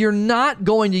 If you're not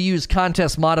going to use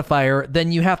contest modifier,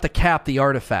 then you have to cap the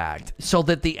artifact so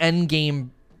that the end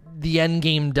game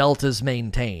delta is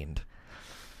maintained.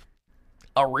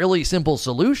 A really simple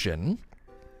solution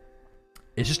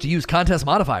is just to use contest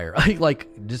modifier. Like,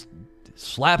 just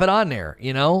slap it on there,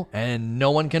 and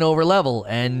no one can overlevel,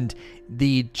 and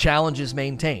the challenge is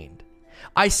maintained.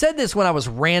 I said this when I was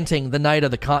ranting the night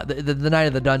of the night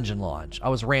of the dungeon launch. I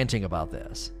was ranting about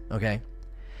this, okay?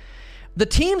 The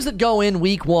teams that go in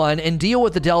week 1 and deal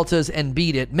with the deltas and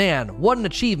beat it, man, what an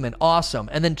achievement, awesome.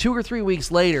 And then 2 or 3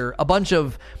 weeks later, a bunch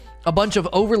of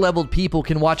over-leveled people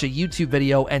can watch a YouTube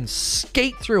video and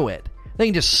skate through it. They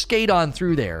can just skate on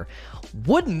through there.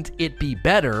 Wouldn't it be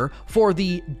better for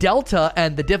the delta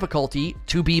and the difficulty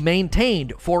to be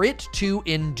maintained, for it to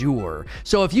endure?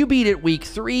 So if you beat it week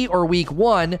 3 or week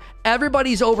 1,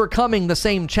 everybody's overcoming the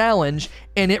same challenge,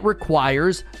 and it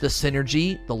requires the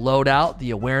synergy, the loadout,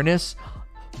 the awareness,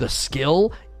 the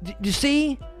skill. You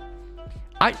see?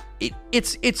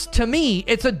 It's to me,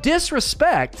 it's a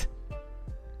disrespect.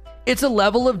 It's a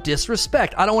level of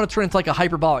disrespect. I don't want to turn into like a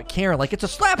hyperbolic Karen, like it's a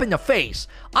slap in the face.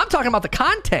 I'm talking about the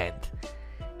content.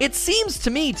 It seems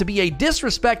to me to be a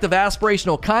disrespect of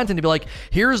aspirational content to be like,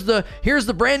 here's the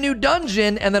brand new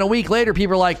dungeon, and then a week later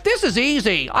people are like, this is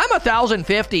easy, I'm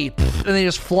 1,050, and they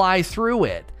just fly through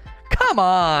it. Come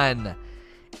on.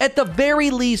 At the very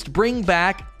least, bring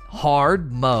back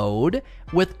hard mode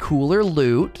with cooler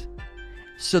loot,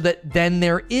 so that then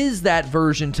there is that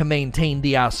version to maintain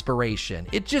the aspiration.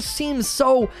 It just seems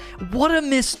so... What a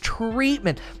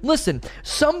mistreatment. Listen,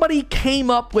 somebody came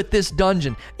up with this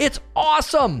dungeon. It's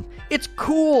awesome. It's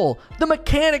cool. The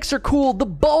mechanics are cool. The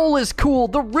bowl is cool.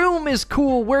 The room is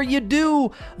cool, where you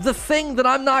do the thing that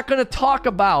I'm not going to talk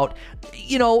about.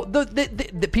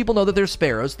 The people know that there's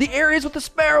sparrows. The areas with the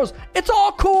sparrows. It's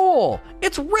all cool.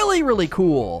 It's really, really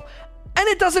cool. And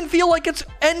it doesn't feel like it's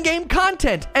endgame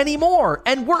content anymore.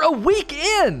 And we're a week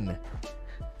in.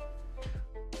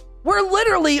 We're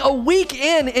literally a week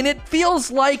in, and it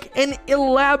feels like an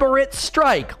elaborate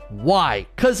strike. Why?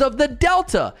 Because of the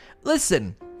delta.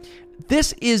 Listen,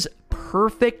 this is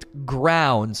perfect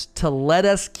grounds to let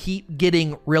us keep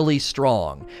getting really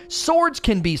strong. Swords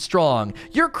can be strong.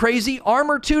 Your crazy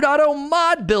Armor 2.0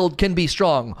 mod build can be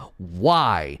strong.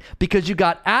 Why? Because you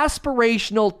got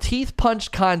aspirational teeth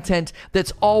punch content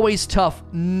that's always tough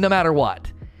no matter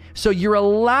what. So you're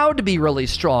allowed to be really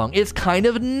strong. It's kind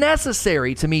of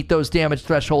necessary to meet those damage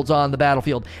thresholds on the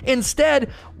battlefield. Instead,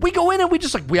 we go in and we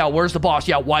just like, yeah, where's the boss?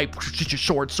 Yeah, wipe,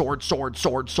 sword, sword, sword,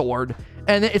 sword, sword.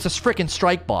 And it's a freaking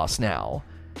strike boss now.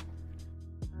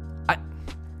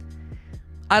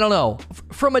 I don't know.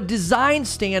 From a design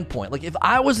standpoint, like if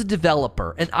I was a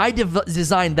developer and I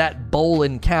designed that bowl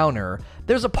encounter,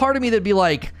 there's a part of me that'd be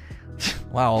like,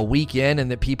 wow, a week in and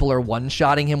that people are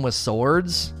one-shotting him with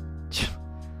swords?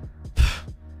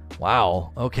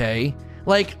 Wow, okay.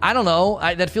 Like, I don't know.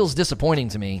 That feels disappointing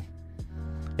to me.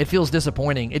 It feels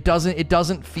disappointing. It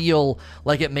doesn't feel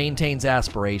like it maintains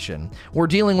aspiration. We're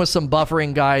dealing with some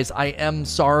buffering, guys. I am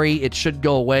sorry. It should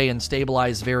go away and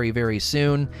stabilize very, very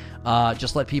soon.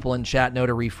 Just let people in chat know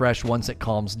to refresh once it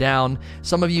calms down.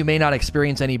 Some of you may not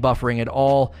experience any buffering at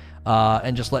all,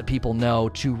 and just let people know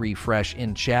to refresh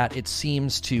in chat. It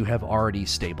seems to have already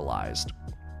stabilized.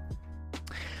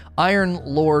 Iron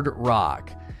Lord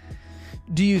Rock.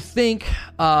 Do you think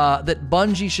that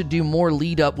Bungie should do more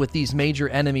lead up with these major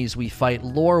enemies we fight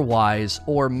lore-wise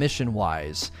or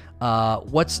mission-wise? Yeah,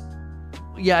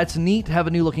 it's neat to have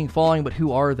a new looking following, but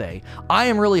who are they? I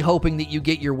am really hoping that you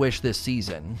get your wish this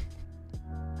season.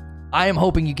 I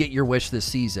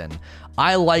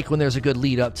like when there's a good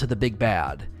lead up to the big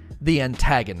bad. The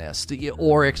antagonist.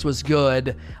 Oryx was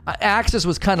good. Axis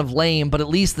was kind of lame, but at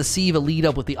least the Siva lead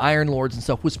up with the Iron Lords and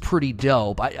stuff was pretty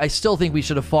dope. I still think we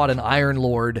should have fought an Iron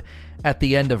Lord at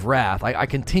the end of Wrath. I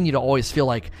continue to always feel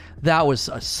like that was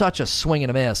such a swing and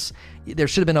a miss. There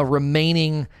should have been a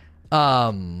remaining,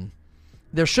 Iron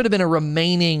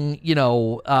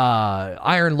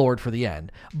Lord for the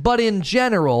end. But in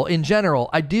general,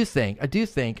 I do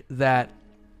think that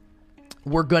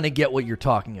we're going to get what you're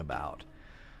talking about.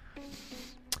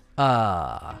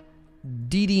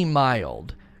 DD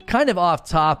Mild. Kind of off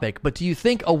topic, but do you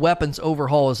think a weapons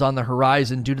overhaul is on the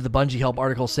horizon due to the Bungie Help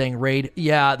article saying raid?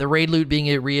 Yeah, the raid loot being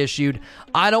reissued.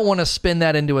 I don't want to spin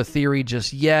that into a theory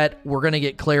just yet. We're going to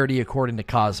get clarity according to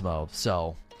Cosmo.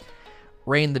 So,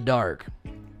 Reign the Dark.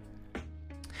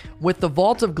 With the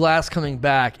Vault of Glass coming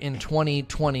back in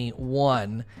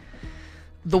 2021,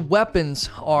 the weapons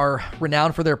are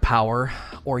renowned for their power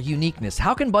or uniqueness.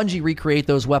 How can Bungie recreate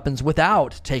those weapons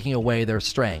without taking away their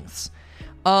strengths?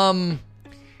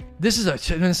 This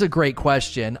is a great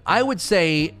question. I would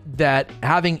say that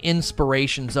having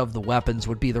inspirations of the weapons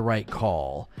would be the right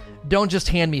call. Don't just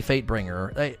hand me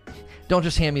Fatebringer. Don't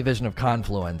just hand me Vision of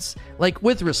Confluence. Like,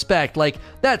 with respect, like,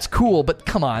 that's cool, but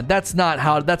come on, that's not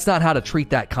how to treat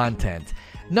that content.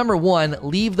 Number one,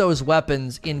 leave those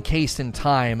weapons encased in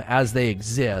time as they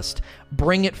exist.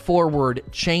 Bring it forward,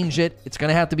 change it. It's going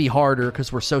to have to be harder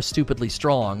because we're so stupidly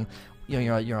strong. You're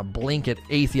going to blink at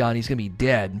Atheon, he's going to be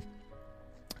dead.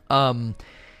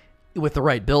 With the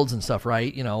right builds and stuff,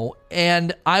 right?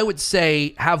 And I would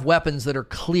say have weapons that are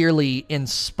clearly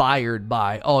inspired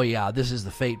by, oh yeah, this is the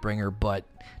Fatebringer, but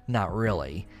not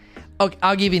really.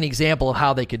 I'll give you an example of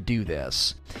how they could do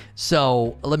this.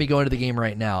 So let me go into the game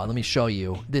right now and let me show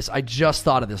you this. I just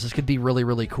thought of this. This could be really,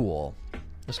 really cool.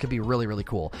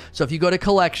 So if you go to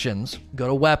collections, go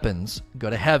to weapons,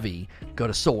 go to heavy, go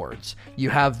to swords,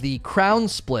 you have the crown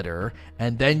splitter,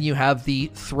 and then you have the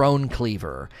throne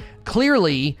cleaver.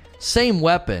 Clearly, same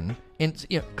weapon,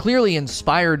 clearly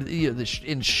inspired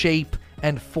in shape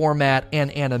and format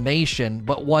and animation,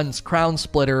 but one's crown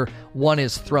splitter, one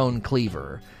is throne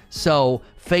cleaver. So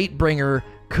Fatebringer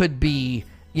could be,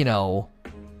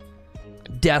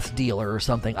 Death Dealer or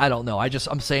something. I don't know.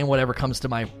 I'm saying whatever comes to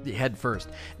my head first.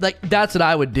 Like, that's what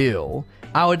I would do.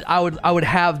 I would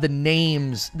have the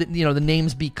names, the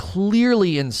names be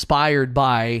clearly inspired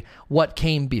by what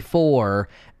came before,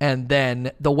 and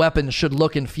then the weapon should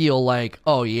look and feel like,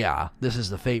 oh yeah, this is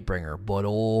the Fatebringer, but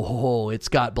it's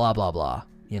got blah blah blah.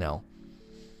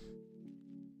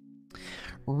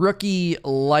 Rookie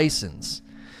license.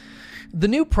 The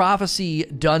new Prophecy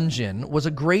dungeon was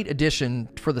a great addition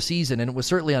for the season, and it was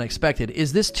certainly unexpected.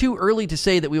 Is this too early to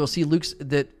say that we will see Luke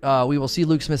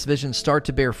Smith's vision start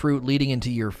to bear fruit leading into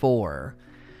year 4?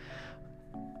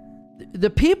 The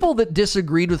people that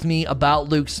disagreed with me about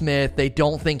Luke Smith, they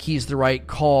don't think he's the right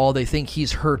call. They think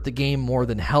he's hurt the game more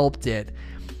than helped it.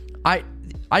 I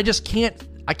just can't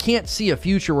see a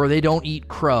future where they don't eat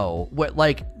crow.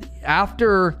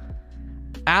 After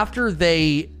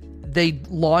they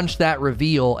launched that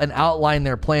reveal and outlined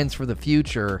their plans for the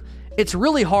future, it's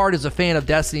really hard as a fan of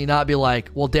Destiny not be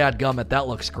like, well, dadgummit, that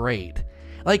looks great.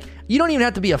 Like, you don't even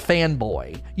have to be a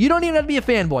fanboy. You don't even have to be a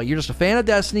fanboy. You're just a fan of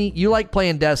Destiny. You like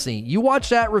playing Destiny. You watch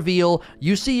that reveal.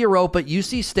 You see Europa. You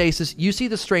see Stasis. You see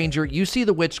the Stranger. You see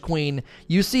the Witch Queen.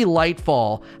 You see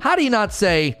Lightfall. How do you not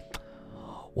say,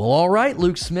 well, all right,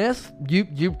 Luke Smith,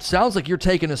 you sounds like you're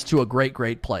taking us to a great,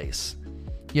 great place,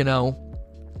 you know?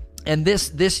 And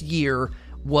this year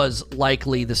was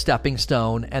likely the stepping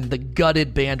stone and the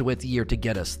gutted bandwidth year to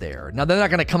get us there. Now, they're not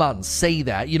going to come out and say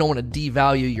that. You don't want to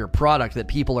devalue your product that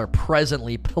people are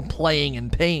presently playing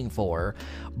and paying for.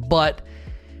 But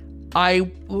I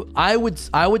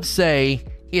would say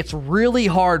it's really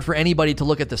hard for anybody to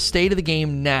look at the state of the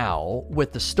game now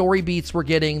with the story beats we're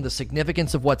getting, the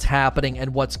significance of what's happening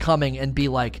and what's coming, and be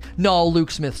like, no,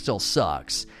 Luke Smith still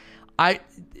sucks.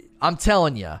 I'm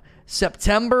telling you,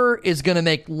 September is going to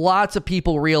make lots of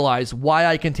people realize why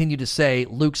I continue to say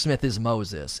Luke Smith is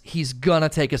Moses. He's going to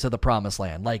take us to the promised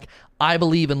land. Like, I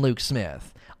believe in Luke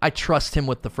Smith. I trust him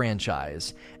with the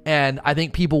franchise. And I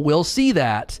think people will see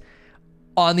that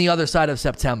on the other side of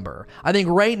September. I think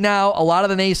right now, a lot of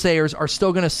the naysayers are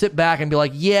still going to sit back and be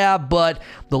like, yeah, but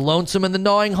The Lonesome and the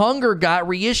Gnawing Hunger got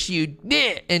reissued.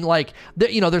 And like,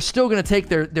 they're still going to take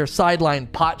their sideline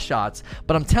pot shots.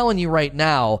 But I'm telling you right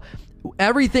now,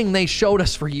 everything they showed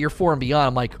us for year 4 and beyond,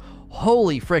 I'm like,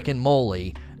 holy frickin'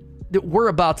 moly, we're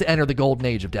about to enter the golden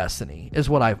age of Destiny, is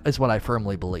what I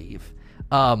firmly believe.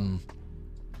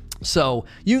 So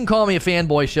you can call me a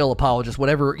fanboy, shill apologist,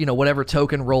 whatever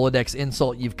token Rolodex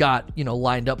insult you've got,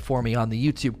 lined up for me on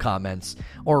the YouTube comments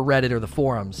or Reddit or the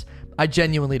forums. I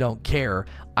genuinely don't care.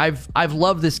 I've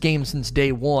loved this game since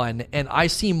day one, and I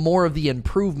see more of the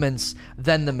improvements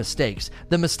than the mistakes.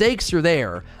 The mistakes are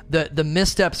there. The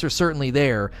missteps are certainly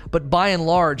there. But by and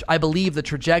large, I believe the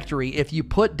trajectory, if you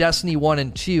put Destiny 1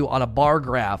 and 2 on a bar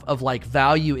graph of like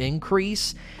value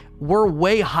increase, we're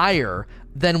way higher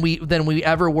than we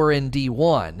ever were in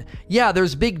D1. Yeah,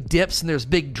 there's big dips and there's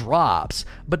big drops,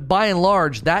 but by and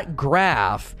large, that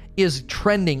graph is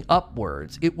trending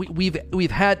upwards.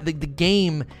 We've had the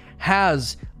game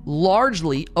has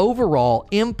largely overall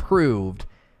improved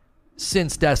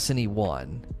since Destiny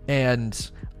 1,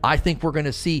 and I think we're going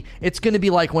to see, it's going to be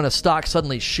like when a stock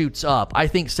suddenly shoots up. I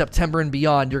think September and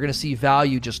beyond, you're going to see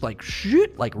value just like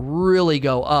shoot, like really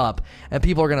go up, and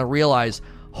people are going to realize,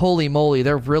 holy moly,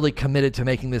 they're really committed to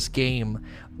making this game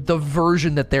the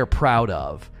version that they're proud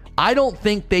of. I don't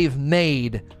think they've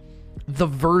made the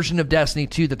version of Destiny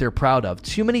 2 that they're proud of.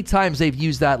 Too many times they've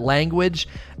used that language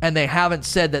and they haven't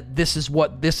said that this is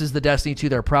the Destiny 2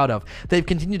 they're proud of. They've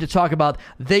continued to talk about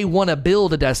they want to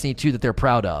build a Destiny 2 that they're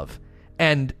proud of,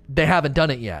 and they haven't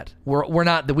done it yet.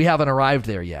 We haven't arrived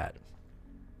there yet.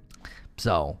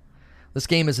 So this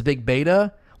game is a big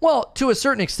beta. Well, to a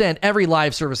certain extent, every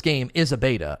live service game is a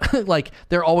beta. Like,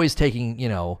 they're always taking,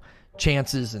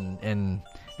 chances and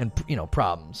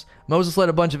problems. Moses led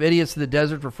a bunch of idiots to the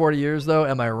desert for 40 years, though.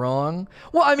 Am I wrong?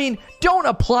 Well, I mean, don't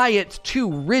apply it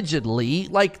too rigidly.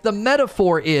 Like, the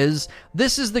metaphor is,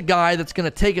 this is the guy that's going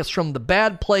to take us from the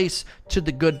bad place to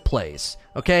the good place,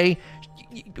 okay?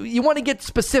 You want to get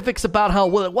specifics about how,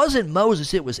 well, it wasn't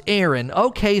Moses, it was Aaron.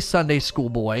 Okay, Sunday school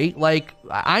boy. Like,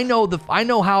 I know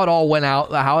how it all went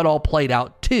out, how it all played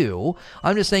out too.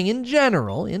 I'm just saying in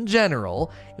general,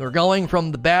 we're going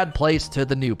from the bad place to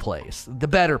the new place, the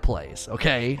better place,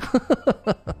 okay?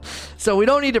 So we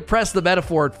don't need to press the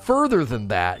metaphor further than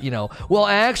that, Well,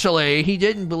 actually, he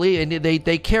didn't believe, and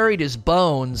they carried his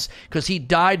bones because he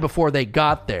died before they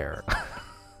got there.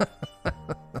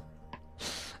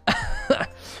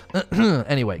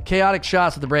 Anyway, chaotic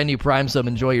shots with the brand new Prime sub.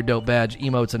 Enjoy your dope badge,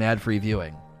 emotes, and ad-free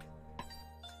viewing.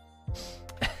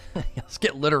 Let's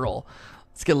get literal.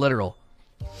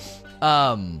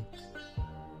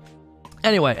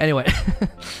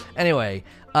 Anyway.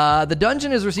 The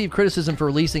dungeon has received criticism for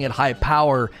releasing at high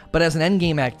power, but as an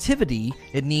endgame activity,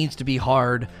 it needs to be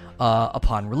hard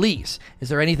upon release. Is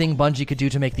there anything Bungie could do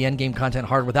to make the endgame content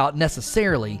hard without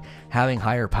necessarily having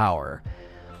higher power?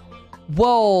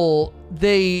 Well,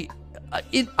 I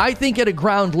think at a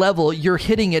ground level, you're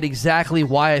hitting it exactly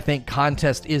why I think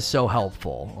contest is so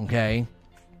helpful, okay?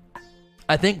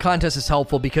 I think contest is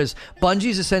helpful because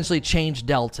Bungie's essentially changed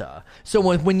Delta. So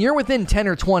when you're within 10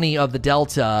 or 20 of the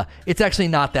Delta, it's actually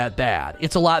not that bad.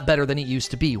 It's a lot better than it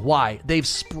used to be. Why? They've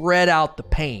spread out the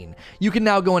pain. You can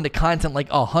now go into content like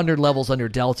 100 levels under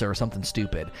Delta or something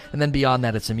stupid. And then beyond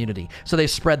that, it's immunity. So they've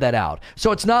spread that out.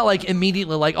 So it's not like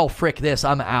immediately like, oh, frick this,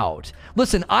 I'm out.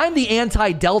 Listen, I'm the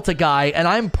anti-Delta guy, and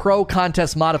I'm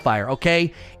pro-contest modifier,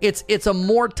 okay? It's a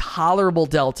more tolerable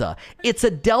Delta. It's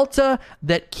a Delta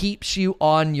that keeps you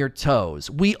on your toes.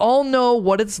 We all know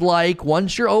what it's like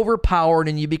once you're overpowered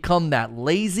and you become that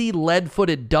lazy,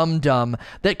 lead-footed dum-dum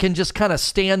that can just kind of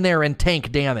stand there and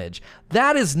tank damage.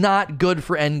 That is not good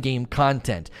for endgame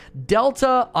content.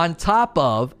 Delta on top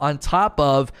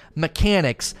of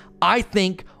mechanics, I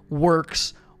think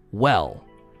works well.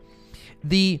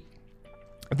 The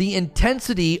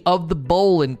intensity of the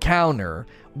bowl encounter,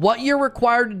 what you're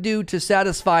required to do to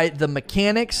satisfy the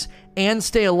mechanics and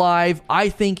stay alive, I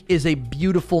think is a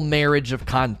beautiful marriage of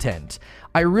content.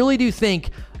 I really do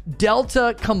think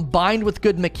Delta combined with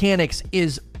good mechanics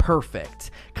is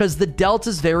perfect, because the Delta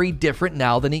is very different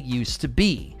now than it used to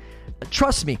be.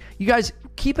 Trust me, you guys,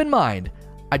 keep in mind,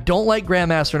 I don't like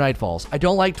Grandmaster Nightfalls. I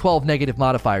don't like 12 negative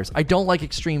modifiers. I don't like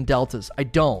extreme deltas. I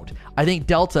don't. I think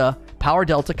Delta, Power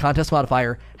Delta Contest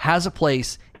Modifier, has a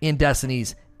place in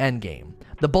Destiny's endgame.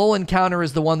 The bowl encounter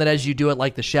is the one that as you do it,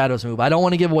 like the shadows move. I don't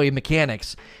want to give away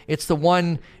mechanics. It's the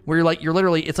one where you're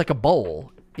literally, it's like a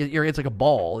bowl. It's like a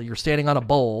ball. You're standing on a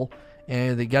bowl,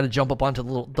 and they got to jump up onto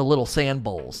the little sand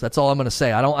bowls. That's all I'm going to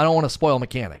say. I don't want to spoil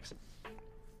mechanics.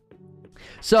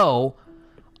 So,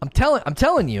 I'm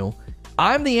telling you,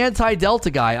 I'm the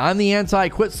anti-Delta guy. I'm the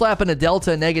anti-quit slapping a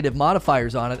Delta negative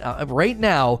modifiers on it. Right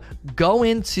now, go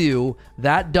into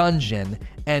that dungeon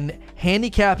and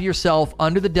handicap yourself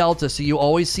under the Delta so you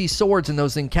always see swords in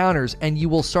those encounters, and you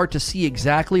will start to see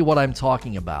exactly what I'm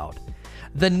talking about.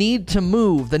 The need to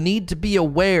move, the need to be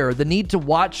aware, the need to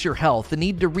watch your health, the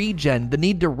need to regen, the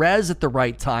need to res at the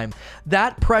right time.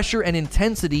 That pressure and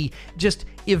intensity just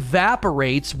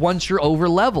evaporates once you're over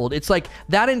leveled. It's like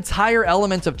that entire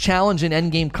element of challenge and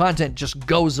endgame content just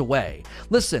goes away.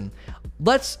 Listen,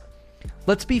 let's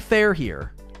be fair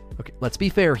here. Okay, let's be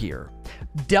fair here.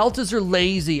 Deltas are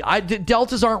lazy.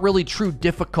 Deltas aren't really true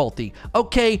difficulty.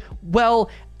 Okay, well,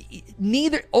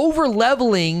 neither over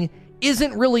leveling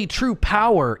isn't really true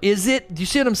power, is it? Do you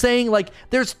see what I'm saying? Like,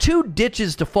 there's two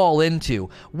ditches to fall into.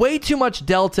 Way too much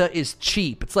Delta is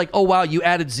cheap. It's like, oh wow, you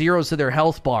added zeros to their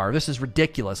health bar. This is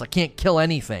ridiculous. I can't kill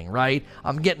anything, right?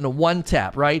 I'm getting a one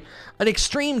tap, right? An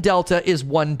extreme Delta is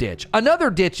one ditch.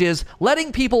 Another ditch is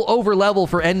letting people over level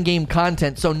for endgame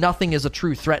content so nothing is a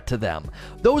true threat to them.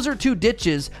 Those are two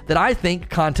ditches that I think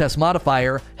Contest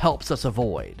Modifier helps us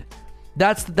avoid.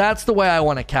 That's the way I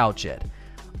want to couch it.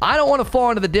 I don't want to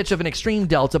fall into the ditch of an extreme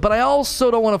Delta, but I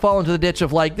also don't want to fall into the ditch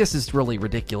of like, this is really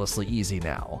ridiculously easy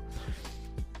now.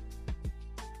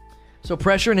 So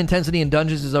pressure and intensity in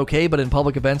dungeons is okay, but in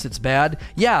public events it's bad.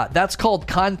 Yeah, that's called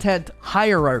content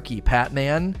hierarchy,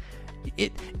 Patman.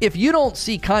 If you don't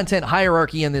see content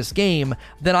hierarchy in this game,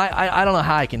 then I don't know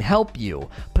how I can help you.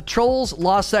 Patrols,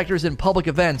 lost sectors, and public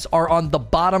events are on the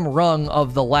bottom rung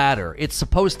of the ladder. It's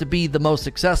supposed to be the most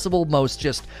accessible, most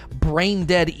just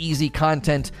brain-dead easy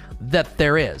content that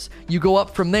there is. You go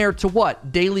up from there to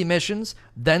what? Daily missions,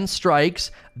 then strikes,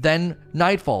 then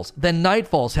nightfalls. Then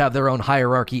nightfalls have their own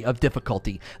hierarchy of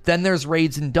difficulty. Then there's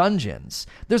raids and dungeons.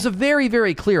 There's a very,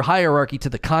 very clear hierarchy to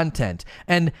the content.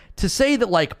 And to say that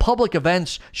like public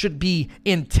events should be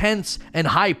intense and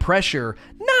high pressure,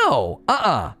 no,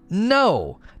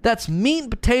 no. That's meat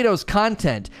and potatoes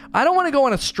content. I don't want to go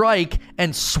on a strike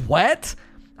and sweat.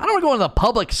 I don't want to go into the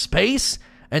public space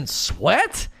and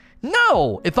sweat.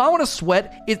 No, if I want to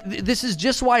sweat, this is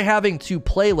just why having two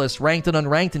playlists, ranked and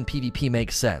unranked in PvP,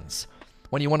 makes sense.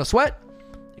 When you want to sweat,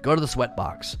 you go to the sweat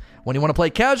box. When you want to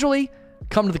play casually,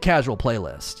 come to the casual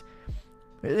playlist.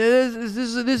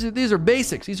 These are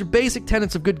basics. These are basic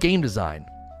tenets of good game design.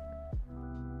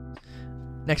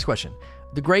 Next question.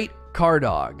 The Great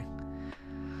Cardog.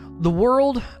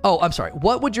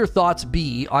 What would your thoughts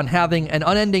be on having an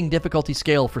unending difficulty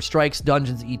scale for strikes,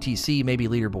 dungeons, etc., maybe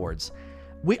leaderboards?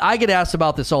 I get asked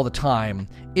about this all the time.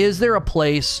 Is there a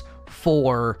place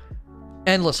for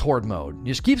endless horde mode? It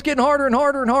just keeps getting harder and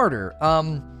harder and harder.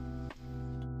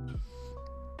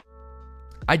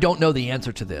 I don't know the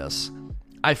answer to this.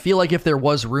 I feel like if there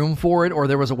was room for it or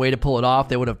there was a way to pull it off,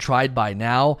 they would have tried by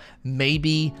now.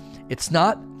 Maybe it's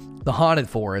not the Haunted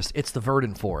Forest, it's the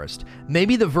Verdant Forest.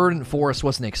 Maybe the Verdant Forest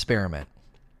was an experiment,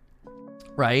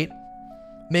 right?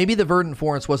 Maybe the Verdant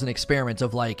Forest was an experiment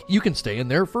of like, you can stay in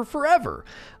there for forever.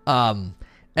 And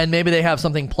maybe they have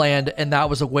something planned and that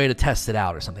was a way to test it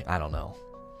out or something. I don't know.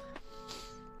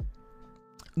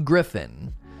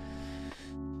 Griffin.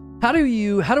 How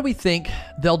do we think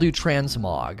they'll do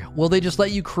transmog? Will they just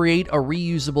let you create a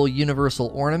reusable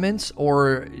universal ornament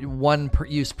or one per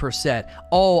use per set?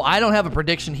 Oh, I don't have a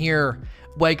prediction here.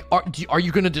 Like, are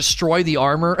you going to destroy the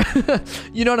armor?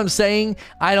 You know what I'm saying?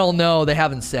 I don't know. They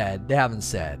haven't said.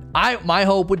 My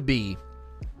hope would be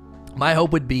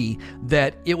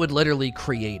that it would literally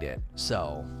create it.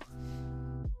 So,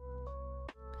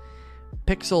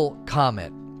 Pixel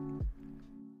Comet.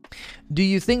 Do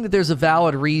you think that there's a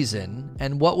valid reason,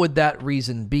 and what would that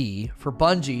reason be, for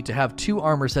Bungie to have 2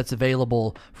 armor sets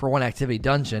available for one activity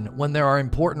dungeon when there are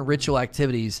important ritual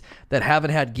activities that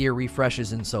haven't had gear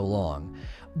refreshes in so long?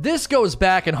 This goes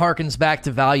back and harkens back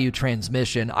to value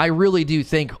transmission. I really do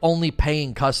think only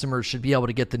paying customers should be able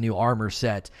to get the new armor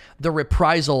set. The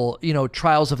Reprisal,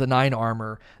 Trials of the Nine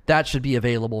armor, that should be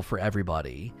available for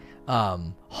everybody.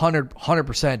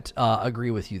 100%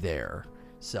 agree with you there.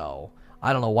 So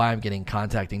I don't know why I'm getting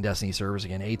contacting Destiny servers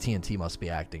again. AT&T must be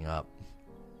acting up.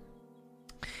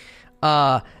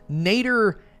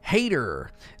 Nader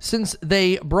Hater. Since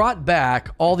they brought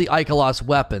back all the Ikelos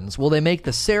weapons, will they make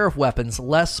the Seraph weapons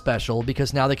less special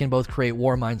because now they can both create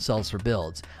Warmind cells for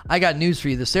builds? I got news for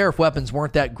you. The Seraph weapons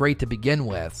weren't that great to begin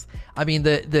with. I mean,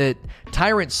 the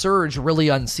Tyrant Surge really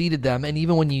unseated them, and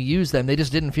even when you use them, they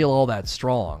just didn't feel all that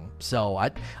strong. So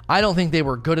I don't think they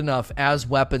were good enough as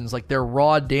weapons, like their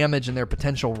raw damage and their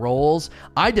potential rolls.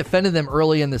 I defended them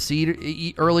earlier in the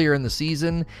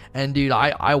season, and dude,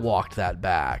 I walked that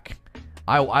back.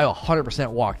 I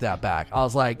 100% walked that back. I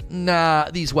was like, nah,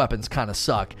 these weapons kind of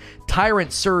suck.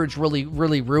 Tyrant Surge really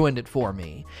ruined it for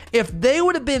me. If they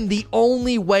would have been the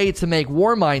only way to make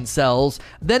Warmind cells,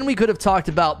 then we could have talked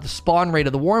about the spawn rate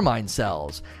of the Warmind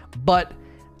cells. But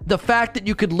the fact that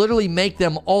you could literally make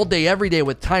them all day, every day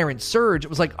with Tyrant Surge, it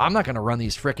was like, I'm not going to run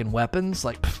these freaking weapons.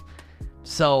 Like,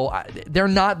 so they're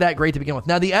not that great to begin with.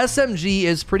 Now, the SMG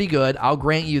is pretty good. I'll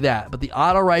grant you that. But the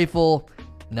auto rifle,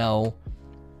 no.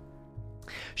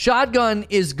 Shotgun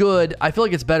is good. I feel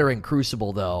like it's better in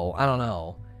Crucible, though. I don't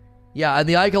know. Yeah, and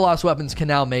the Ikelos weapons can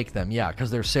now make them. Yeah,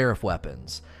 because they're Seraph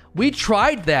weapons. We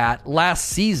tried that last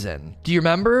season. Do you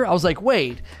remember? I was like,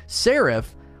 wait,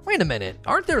 Seraph? Wait a minute.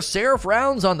 Aren't there Seraph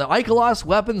rounds on the Ikelos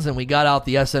weapons? And we got out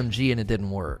the SMG and it didn't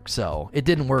work. So, it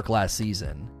didn't work last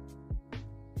season.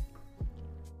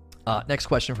 Next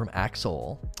question from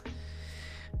Axel.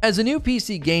 As a new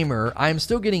PC gamer, I am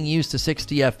still getting used to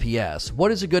 60 FPS.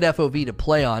 What is a good FOV to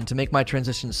play on to make my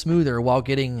transition smoother while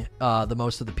getting the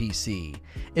most of the PC?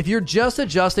 If you're just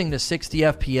adjusting to 60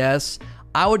 FPS,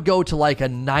 I would go to like a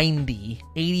 90,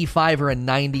 85 or a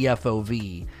 90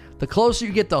 FOV. The closer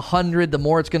you get to 100, the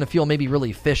more it's going to feel maybe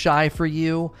really fisheye for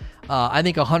you. I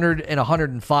think 100 and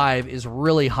 105 is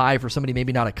really high for somebody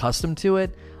maybe not accustomed to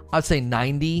it. I'd say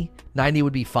 90. 90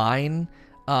 would be fine.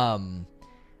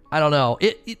 I don't know.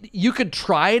 You could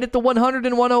try it at the 100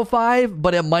 and 105,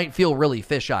 but it might feel really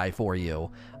fisheye for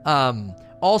you.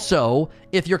 Also,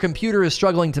 if your computer is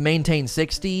struggling to maintain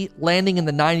 60, landing in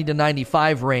the 90 to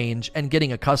 95 range and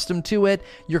getting accustomed to it,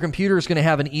 your computer is going to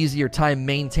have an easier time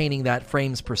maintaining that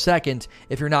frames per second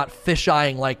if you're not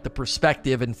fisheyeing like the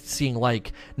perspective and seeing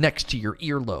like next to your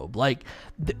earlobe. Like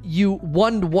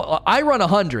I run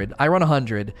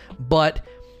 100, but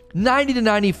 90 to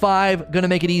 95, going to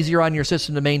make it easier on your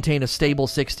system to maintain a stable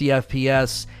 60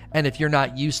 FPS, and if you're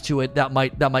not used to it, that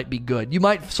might be good. You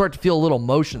might start to feel a little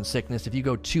motion sickness if you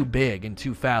go too big and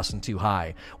too fast and too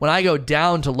high. When I go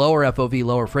down to lower FOV,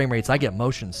 lower frame rates, I get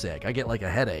motion sick. I get like a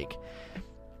headache.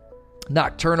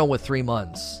 Nocturnal with 3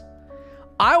 months.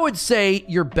 I would say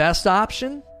your best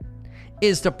option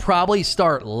is to probably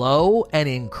start low and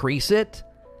increase it,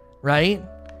 right?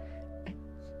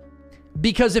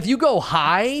 Because if you go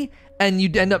high and you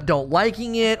end up don't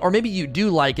liking it, or maybe you do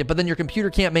like it, but then your computer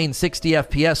can't maintain 60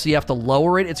 FPS, so you have to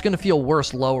lower it, it's going to feel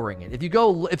worse lowering it. If you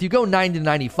go 90 to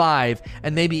 95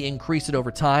 and maybe increase it over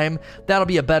time, that'll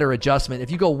be a better adjustment. If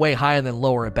you go way high and then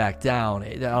lower it back down,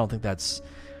 I don't think that's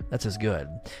as good.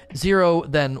 0,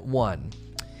 then 1.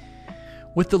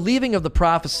 With the leaving of the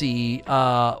prophecy,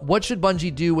 what should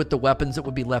Bungie do with the weapons that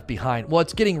would be left behind? Well,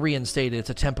 it's getting reinstated. It's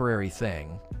a temporary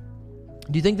thing.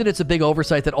 Do you think that it's a big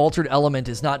oversight that Altered Element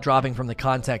is not dropping from the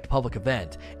Contact public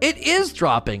event? It is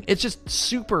dropping. It's just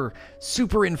super,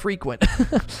 super infrequent.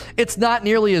 It's not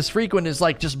nearly as frequent as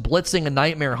like just blitzing a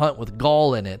Nightmare Hunt with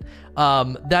Ghaul in it.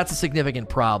 That's a significant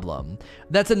problem.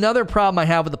 That's another problem I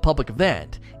have with the public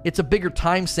event. It's a bigger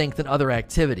time sink than other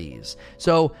activities.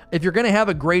 So if you're going to have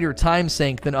a greater time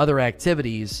sink than other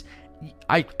activities,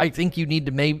 I think you need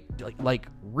to like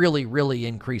really, really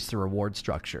increase the reward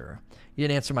structure. You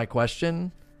didn't answer my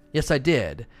question? Yes, I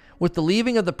did. With the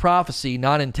leaving of the prophecy,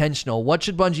 non-intentional, what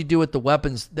should Bungie do with the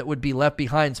weapons that would be left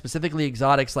behind, specifically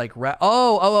exotics like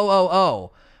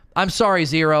Oh. I'm sorry,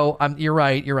 Zero. You're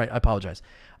right. I apologize.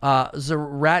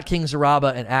 Rat King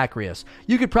Zaraba and Acreus.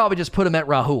 You could probably just put them at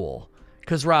Rahul,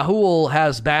 because Rahul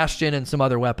has Bastion and some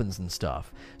other weapons and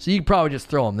stuff. So you could probably just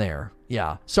throw them there.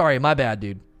 Yeah. Sorry, my bad,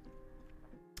 dude.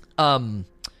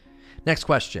 Next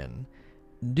question.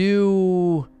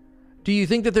 Do you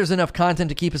think that there's enough content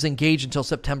to keep us engaged until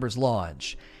September's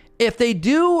launch? If they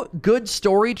do good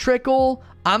story trickle,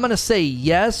 I'm going to say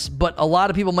yes, but a lot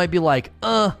of people might be like,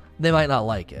 they might not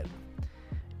like it.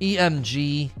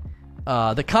 EMG.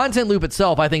 The content loop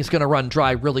itself, I think, is going to run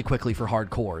dry really quickly for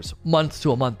hardcores, month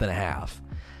to a month and a half.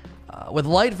 With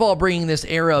Lightfall bringing this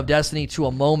era of Destiny to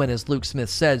a moment, as Luke Smith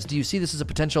says, do you see this as a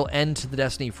potential end to the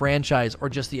Destiny franchise or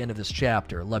just the end of this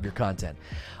chapter? Love your content.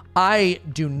 I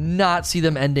do not see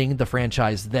them ending the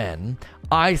franchise then.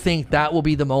 I think that will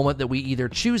be the moment that we either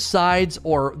choose sides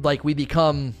or like we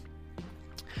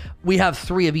have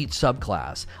 3 of each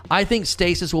subclass. I think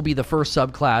Stasis will be the first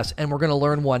subclass, and we're going to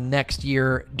learn one next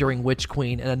year during Witch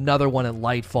Queen and another one at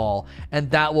Lightfall,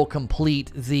 and that will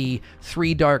complete the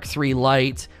 3 dark, 3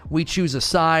 light. We choose a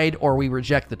side, or we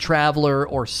reject the Traveler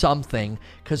or something,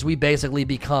 because we basically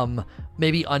become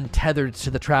maybe untethered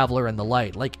to the Traveler and the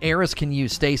light. Like, Eris can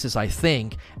use Stasis, I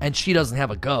think, and she doesn't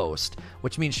have a ghost,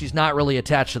 which means she's not really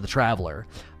attached to the Traveler.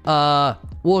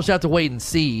 We'll just have to wait and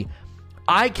see.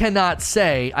 I cannot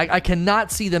say, I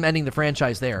cannot see them ending the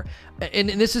franchise there. And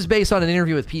this is based on an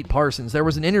interview with Pete Parsons. There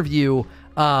was an interview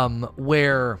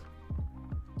where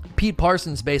Pete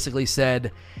Parsons basically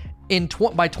said,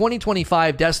 by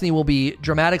 2025, Destiny will be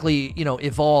dramatically,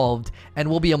 evolved and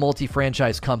will be a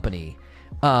multi-franchise company.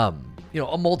 A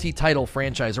multi-title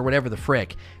franchise or whatever the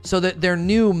frick. So that their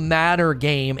new Matter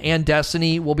game and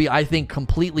Destiny will be, I think,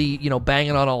 completely,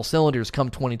 banging on all cylinders come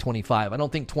 2025. I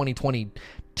don't think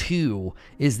 2022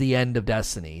 is the end of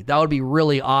Destiny. That would be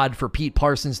really odd for Pete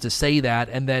Parsons to say that,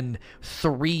 and then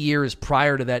 3 years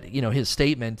prior to that, his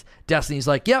statement, Destiny's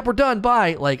like, yeah, we're done,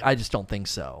 bye. Like, I just don't think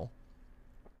so.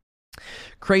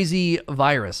 Crazy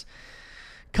Virus.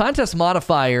 Contest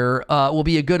modifier will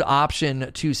be a good option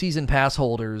to season pass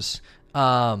holders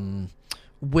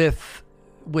with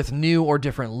new or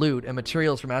different loot and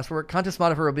materials from Asperwork. Contest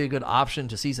modifier will be a good option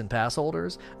to season pass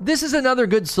holders. This is another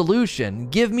good solution.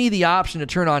 Give me the option to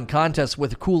turn on contests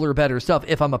with cooler, better stuff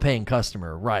if I'm a paying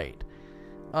customer, right?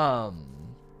 Why'd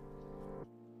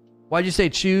you say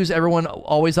choose? Everyone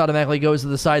always automatically goes to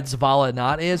the side Zavala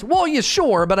not is. Well, yeah,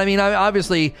 sure, but I mean,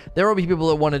 obviously there will be people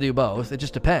that want to do both. It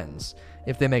just depends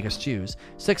if they make us choose.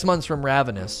 6 months from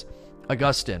Ravenous.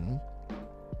 Augustin.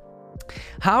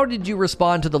 How did you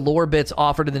respond to the lore bits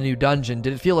offered in the new dungeon?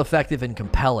 Did it feel effective and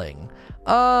compelling?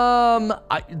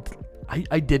 I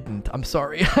didn't. I'm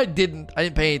sorry. I didn't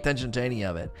pay attention to any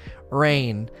of it.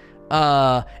 Rain.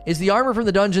 Is the armor from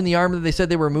the dungeon the armor that they said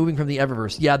they were moving from the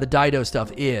Eververse? Yeah, the Dido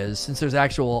stuff is. Since there's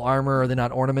actual armor, are they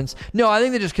not ornaments? No, I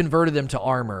think they just converted them to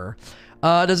armor.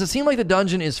 Does it seem like the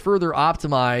dungeon is further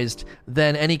optimized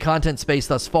than any content space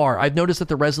thus far? I've noticed that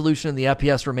the resolution and the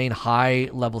FPS remain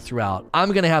high level throughout.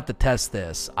 I'm going to have to test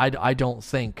this. I don't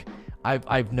think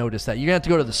I've noticed that. You're going to have to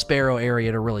go to the Sparrow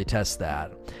area to really test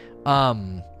that.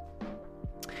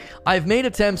 I've made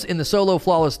attempts in the solo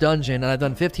flawless dungeon, and I've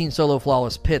done 15 solo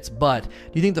flawless pits, but do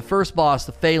you think the first boss,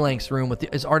 the Phalanx room, with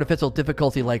his artificial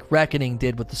difficulty like Reckoning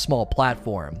did with the small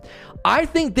platform? I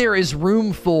think there is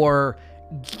room for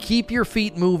keep your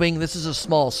feet moving. This is a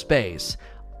small space.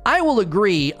 I will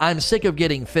agree, I'm sick of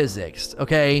getting physics,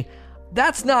 okay?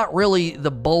 That's not really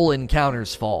the bowl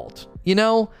encounter's fault,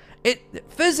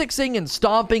 Physicsing and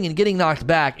stomping and getting knocked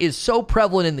back is so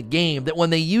prevalent in the game that when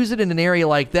they use it in an area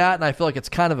like that, and I feel like it's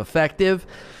kind of effective,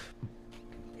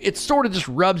 it sort of just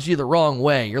rubs you the wrong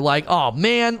way. You're like, oh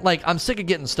man, like I'm sick of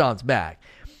getting stomped back.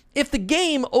 If the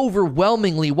game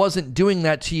overwhelmingly wasn't doing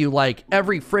that to you like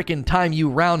every frickin' time you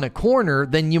round a corner,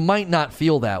 then you might not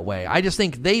feel that way. I just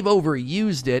think they've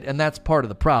overused it, and that's part of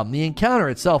the problem. The encounter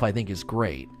itself, I think, is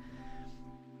great.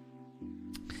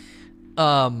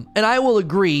 And I will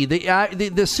agree,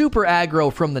 the super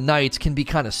aggro from the Knights can be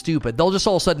kind of stupid. They'll just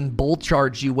all of a sudden bolt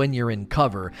charge you when you're in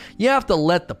cover. You have to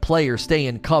let the player stay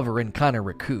in cover and kind of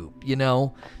recoup,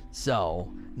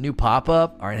 So, new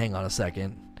pop-up? All right, hang on a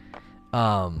second.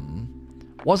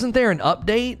 Wasn't there an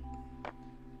update?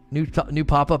 New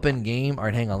pop-up in game? All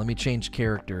right, hang on. Let me change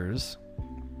characters.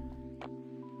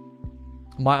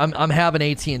 I'm having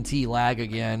AT&T lag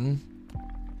again.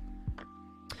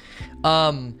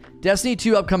 Destiny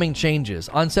 2 upcoming changes.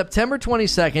 On September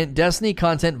 22nd, Destiny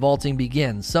content vaulting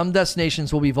begins. Some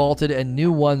destinations will be vaulted and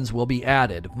new ones will be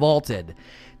added. Vaulted.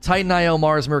 Titan IO,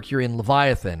 Mars, Mercury, and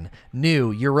Leviathan.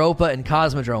 New, Europa, and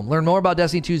Cosmodrome. Learn more about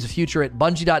Destiny 2's future at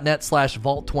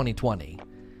bungie.net/vault2020.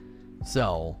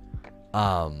 So,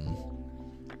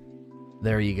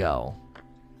 there you go.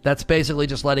 That's basically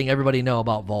just letting everybody know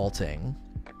about vaulting.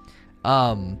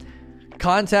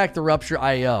 Contact the Rupture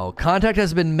IO. Contact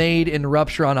has been made in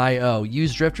Rupture on IO.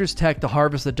 Use Drifter's tech to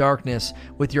harvest the darkness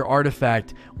with your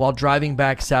artifact while driving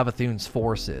back Savathun's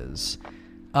forces.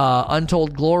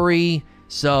 Untold Glory.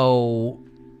 So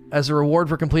as a reward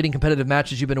for completing competitive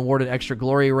matches, you've been awarded extra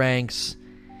glory ranks.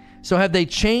 So have they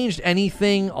changed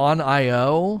anything on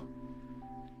IO?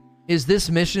 Is this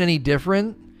mission any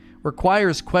different?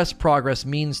 Requires quest progress,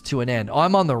 means to an end. Oh,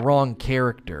 I'm on the wrong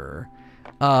character.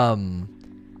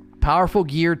 Powerful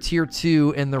gear tier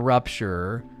 2 in the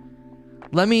Rupture.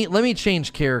 Let me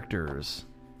change characters.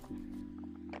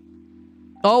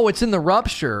 Oh, it's in the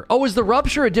Rupture. Oh, is the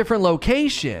Rupture a different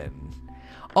location?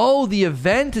 Oh, the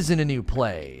event is in a new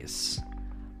place.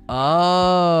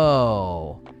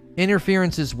 Oh.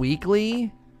 Interference is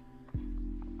weekly?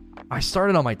 I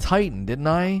started on my Titan, didn't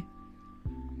I?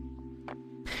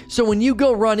 So when you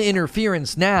go run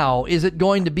Interference now, is it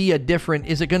going to be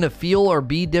is it going to feel or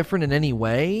be different in any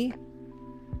way?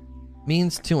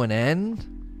 Means to an end?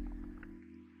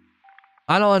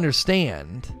 I don't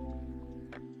understand.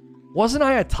 Wasn't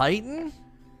I a Titan?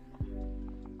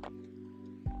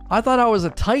 I thought I was a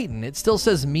Titan. It still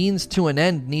says means to an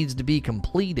end needs to be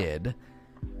completed.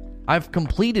 I've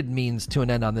completed means to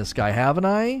an end on this guy, haven't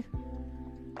I?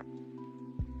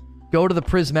 Go to the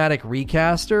Prismatic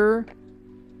Recaster.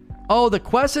 Oh, the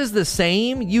quest is the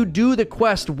same? You do the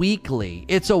quest weekly.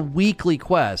 It's a weekly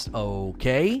quest.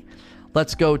 Okay.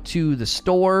 Let's go to the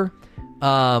store.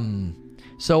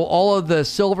 So all of the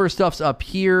silver stuff's up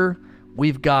here.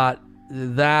 We've got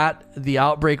that, the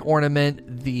Outbreak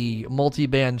Ornament, the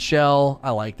multi-band shell.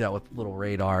 I like that with little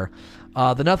radar.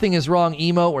 The Nothing Is Wrong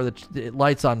emote where it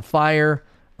lights on fire.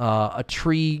 A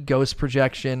tree ghost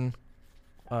projection.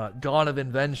 Dawn of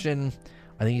Invention.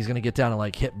 I think he's going to get down and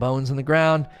like hit bones in the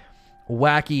ground.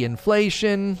 Wacky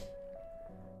Inflation.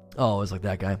 Oh, it was like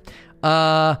that guy.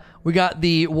 We got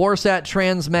the Warsat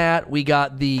Transmat. We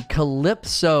got the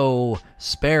Calypso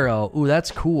Sparrow. Ooh,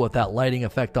 that's cool with that lighting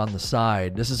effect on the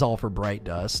side. This is all for Bright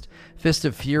Dust. Fist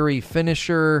of Fury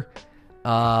Finisher.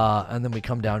 And then we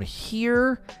come down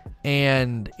here.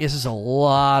 And this is a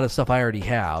lot of stuff I already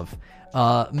have.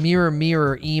 Mirror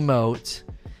Mirror emote.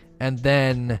 And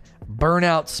then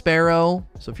Burnout Sparrow.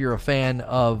 So if you're a fan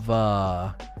of...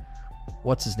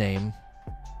 what's his name?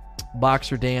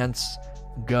 Boxer Dance,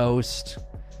 Ghost,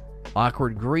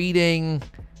 Awkward Greeting,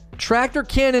 Tractor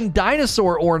Cannon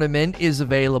Dinosaur Ornament is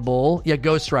available. Yeah,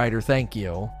 Ghost Rider, thank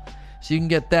you. So you can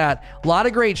get that. A lot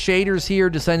of great shaders here.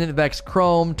 Descendant of X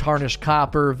Chrome, Tarnished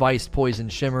Copper, Vice Poison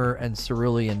Shimmer, and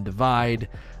Cerulean Divide.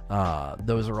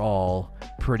 Those are all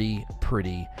pretty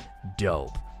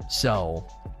dope. So,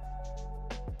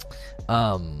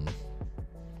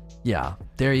 yeah,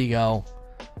 there you go.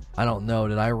 I don't know.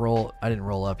 Did I roll? I didn't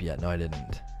roll up yet. No, I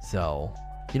didn't. So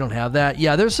you don't have that.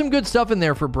 Yeah, there's some good stuff in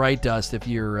there for Bright Dust if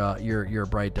you're a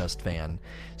Bright Dust fan.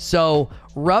 So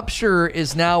Rupture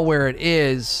is now where it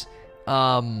is.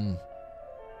 I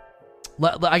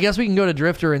guess we can go to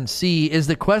Drifter and see, is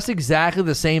the quest exactly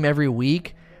the same every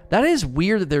week? That is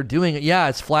weird that they're doing it. Yeah,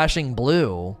 it's flashing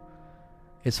blue.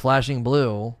 It's flashing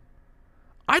blue.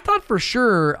 I thought for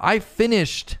sure I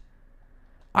finished.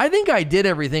 I think I did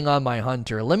everything on my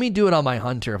Hunter. Let me do it on my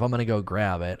Hunter if I'm going to go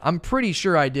grab it. I'm pretty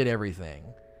sure I did everything.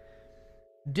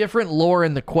 Different lore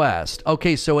in the quest.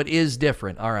 Okay, so it is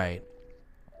different. All right.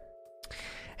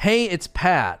 Hey, it's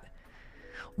Pat.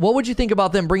 What would you think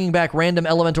about them bringing back random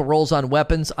elemental rolls on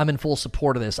weapons? I'm in full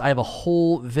support of this. I have a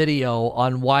whole video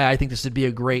on why I think this would be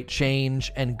a great change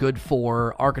and good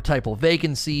for archetypal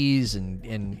vacancies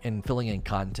and filling in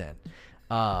content.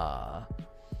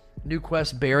 New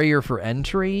quest, Barrier for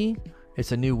Entry.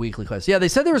 It's a new weekly quest. Yeah, they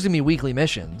said there was going to be weekly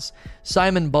missions.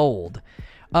 Simon Bold.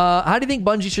 How do you think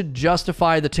Bungie should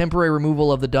justify the temporary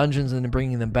removal of the dungeons and then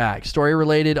bringing them back? Story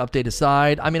related, update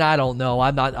aside. I mean, I don't know.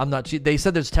 I'm not. They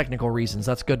said there's technical reasons.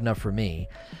 That's good enough for me.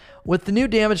 With the new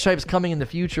damage types coming in the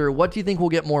future, what do you think will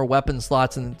get more weapon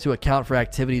slots to account for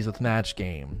activities with match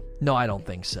game? No, I don't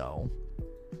think so.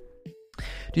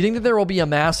 Do you think that there will be a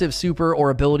massive super or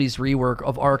abilities rework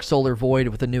of Arc Solar Void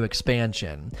with a new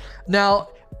expansion? Now,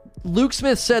 Luke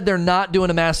Smith said they're not doing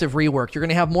a massive rework. You're going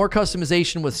to have more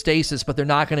customization with Stasis, but they're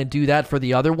not going to do that for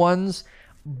the other ones.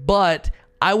 But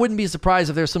I wouldn't be surprised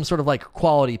if there's some sort of like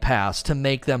quality pass to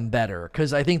make them better,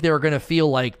 because I think they're going to feel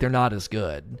like they're not as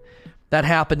good. That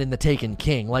happened in the Taken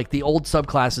King. Like, the old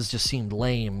subclasses just seemed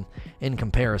lame in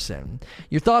comparison.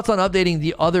 Your thoughts on updating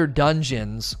the other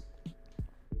dungeons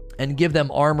and give them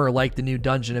armor like the new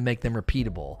dungeon and make them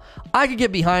repeatable? I could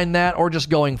get behind that, or just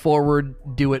going forward,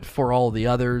 do it for all the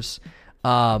others.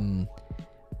 I'm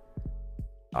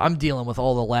dealing with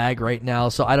all the lag right now,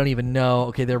 so I don't even know.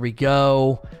 Okay, there we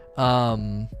go.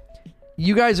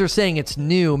 You guys are saying it's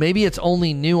new. Maybe it's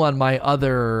only new on my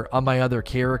other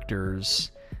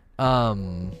characters.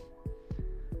 I'm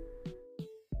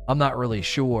not really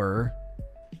sure.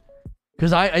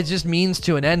 Because it just means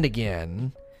to an end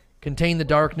again. Contain the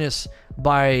darkness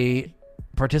by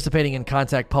participating in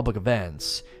contact public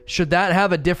events. Should that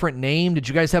have a different name? Did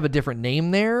you guys have a different name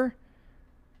there?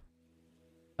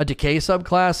 A decay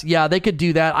subclass? Yeah, they could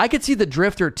do that. I could see the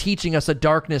Drifter teaching us a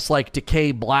darkness like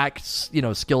decay black,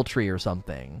 skill tree or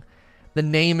something. The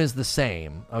name is the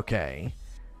same. Okay.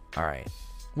 All right.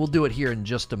 We'll do it here in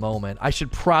just a moment. I should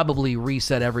probably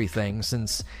reset everything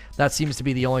since that seems to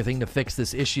be the only thing to fix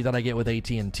this issue that I get with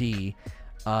AT&T.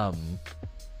 I'm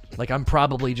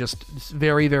probably just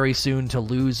very, very soon to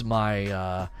lose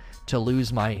my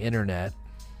internet.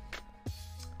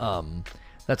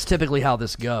 That's typically how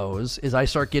this goes, is I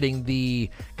start getting the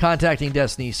contacting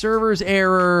Destiny servers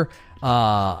error.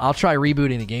 I'll try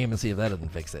rebooting the game and see if that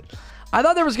doesn't fix it. I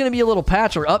thought there was going to be a little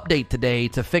patch or update today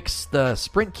to fix the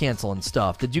sprint cancel and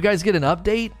stuff. Did you guys get an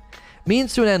update?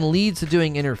 Means to an end leads to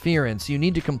doing interference. You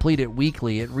need to complete it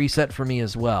weekly. It reset for me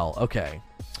as well. Okay.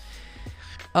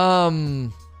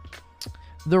 The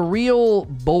Real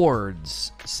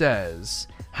Boards says,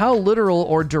 how literal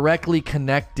or directly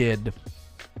connected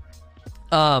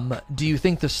do you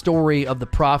think the story of the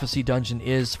Prophecy Dungeon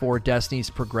is for Destiny's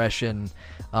progression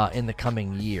in the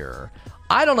coming year?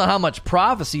 I don't know how much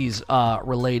Prophecy's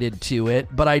related to it,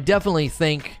 but I definitely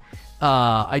think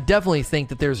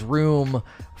that there's room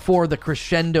for the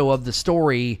crescendo of the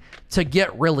story to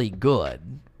get really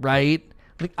good, right?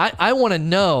 Like, I want to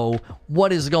know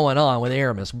what is going on with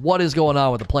Aramis, what is going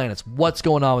on with the planets, what's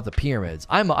going on with the pyramids.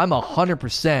 I'm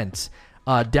 100%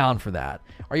 down for that.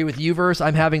 Are you with Uverse?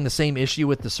 I'm having the same issue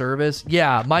with the service.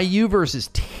 Yeah, my Uverse is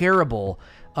terrible.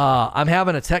 I'm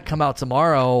having a tech come out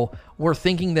tomorrow. We're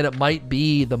thinking that it might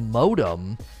be the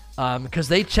modem because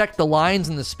they check the lines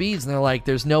and the speeds, and they're like,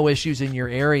 there's no issues in your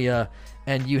area,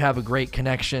 and you have a great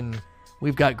connection.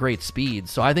 We've got great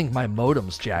speeds. So I think my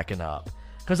modem's jacking up.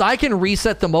 Because I can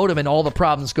reset the modem and all the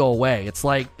problems go away. It's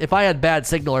like, if I had bad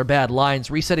signal or bad lines,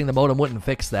 resetting the modem wouldn't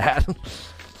fix that.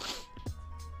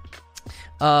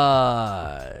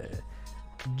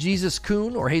 Jesus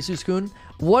Kuhn or Jesus Kuhn,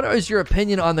 what is your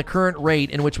opinion on the current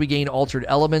rate in which we gain altered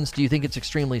elements? Do you think it's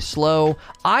extremely slow?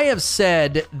 I have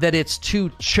said that it's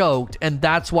too choked, and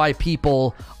that's why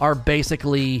people are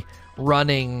basically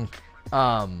running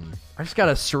I just got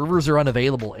a servers are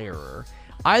unavailable error.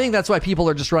 I think that's why people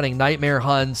are just running nightmare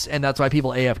hunts, and that's why people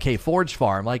AFK Forge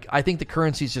Farm. Like, I think the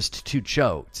currency's just too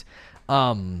choked.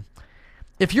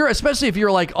 Especially if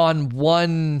you're like on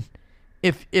one,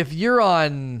 if you're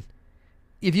on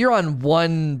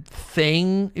one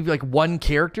thing, if you're like one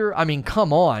character, I mean,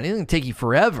 come on, it's gonna take you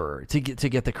forever to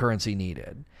get the currency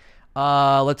needed.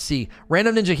 Let's see.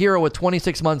 Random Ninja Hero with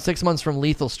 26 months, 6 months from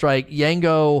Lethal Strike.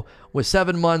 Yango with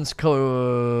 7 months.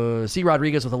 C.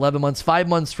 Rodriguez with 11 months. 5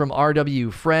 months from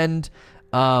RW Friend.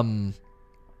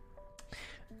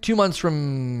 2 months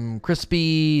from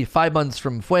Crispy. 5 months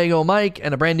from Fuego Mike.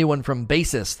 And a brand new one from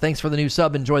Basis. Thanks for the new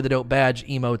sub. Enjoy the dope badge,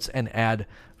 emotes, and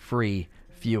ad-free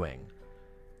viewing.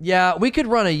 Yeah, we could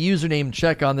run a username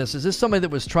check on this. Is this somebody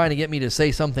that was trying to get me to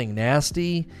say something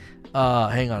nasty?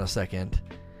 Hang on a second.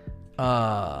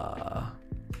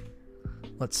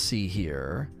 Let's see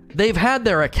here. They've had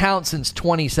their account since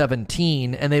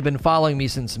 2017, and they've been following me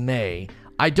since May.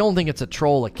 I don't think it's a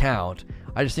troll account.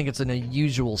 I just think it's an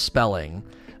unusual spelling.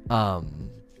 The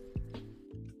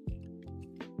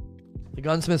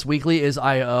Gunsmiths Weekly is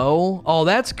IO. Oh,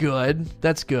 that's good.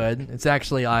 That's good. It's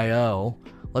actually IO.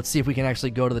 Let's see if we can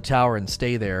actually go to the tower and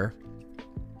stay there.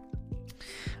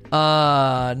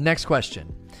 Next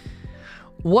question.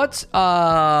 What's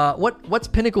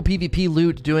Pinnacle PvP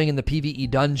loot doing in the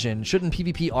PvE dungeon? Shouldn't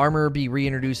PvP armor be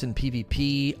reintroduced in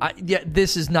PvP?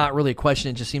 This is not really a question.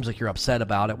 It just seems like you're upset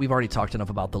about it. We've already talked enough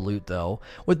about the loot, though.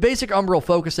 With basic Umbral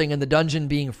focusing and the dungeon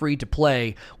being free to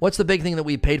play, what's the big thing that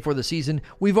we paid for the season?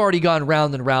 We've already gone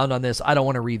round and round on this. I don't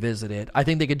want to revisit it. I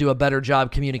think they could do a better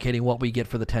job communicating what we get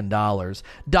for the $10.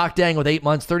 Doc Dang with 8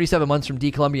 months, 37 months from D.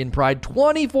 Columbian Pride,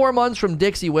 24 months from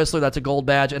Dixie Whistler. That's a gold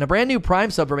badge. And a brand new Prime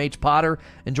sub from H. Potter.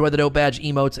 Enjoy the dope badge,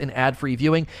 emotes, and ad-free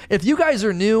viewing. If you guys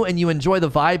are new and you enjoy the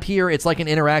vibe here, it's like an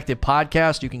interactive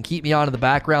podcast. You can keep me on in the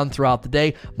background throughout the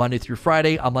day, Monday through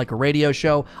Friday. I'm like a radio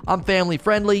show. I'm family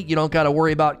friendly. You don't got to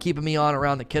worry about keeping me on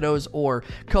around the kiddos or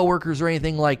coworkers or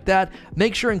anything like that.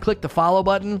 Make sure and click the follow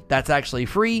button. That's actually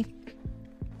free.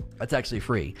 That's actually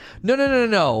free.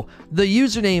 No. The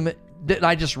username that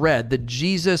I just read, the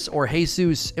Jesus or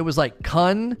Jesus, it was like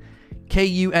Kun.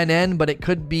 Kunn, but it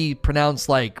could be pronounced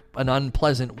like an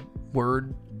unpleasant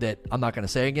word that I'm not going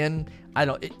to say again.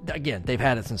 Again, they've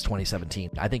had it since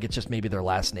 2017. I think it's just maybe their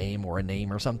last name or a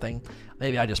name or something.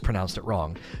 Maybe I just pronounced it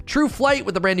wrong. True Flight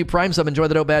with the brand new Prime sub. Enjoy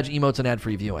the dope badge, emotes, and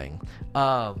ad-free viewing.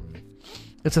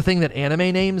 It's a thing that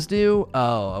anime names do?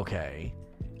 Oh, okay.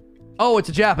 Oh, it's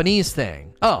a Japanese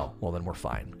thing. Oh, well, then we're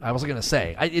fine. I was going to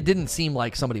say, it didn't seem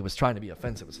like somebody was trying to be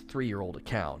offensive. It's a 3-year-old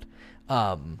account.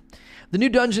 The new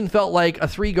dungeon felt like a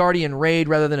 3-Guardian raid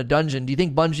rather than a dungeon. Do you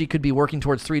think Bungie could be working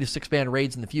towards 3 to 6-man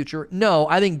raids in the future? No,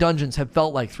 I think dungeons have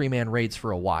felt like 3-man raids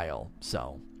for a while.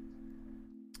 So,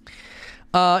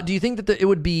 do you think that it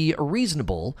would be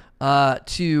reasonable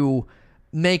to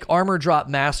make armor drop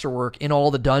masterwork in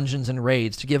all the dungeons and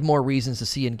raids to give more reasons to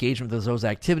see engagement with those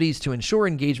activities to ensure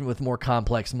engagement with more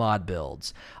complex mod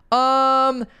builds?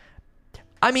 I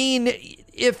mean,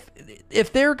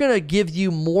 if they're going to give you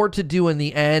more to do in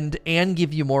the end and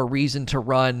give you more reason to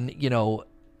run,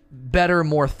 better,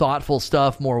 more thoughtful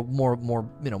stuff,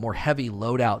 more heavy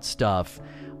loadout stuff,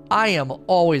 I am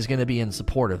always going to be in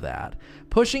support of that.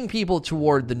 Pushing people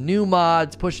toward the new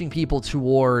mods, pushing people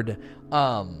toward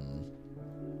the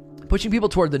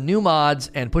new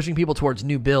mods and pushing people towards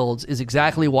new builds is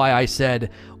exactly why I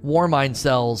said Warmind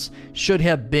cells should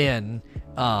have been,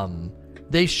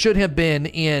 they should have been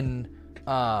in,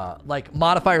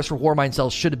 modifiers for Warmind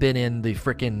cells should have been in the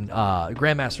frickin'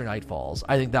 Grandmaster Nightfalls.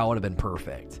 I think that would have been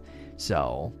perfect.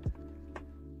 So,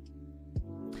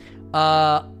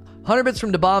 100 bits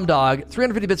from DeBomb Dog,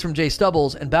 350 bits from Jay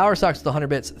Stubbles, and Bower Sox with 100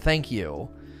 bits. Thank you.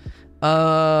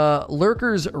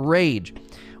 Lurker's Rage.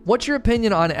 What's your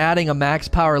opinion on adding a max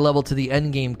power level to the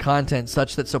endgame content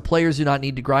such that so players do not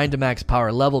need to grind to max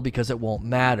power level because it won't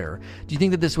matter? Do you think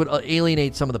that this would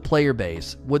alienate some of the player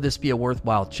base? Would this be a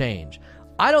worthwhile change?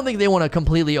 I don't think they want to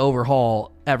completely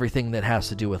overhaul everything that has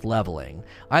to do with leveling.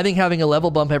 I think having a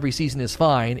level bump every season is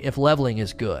fine if leveling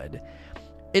is good.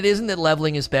 It isn't that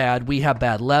leveling is bad. We have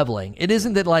bad leveling. It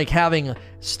isn't that having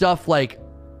stuff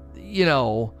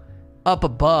up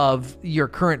above your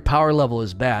current power level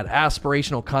is bad.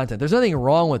 Aspirational content. There's nothing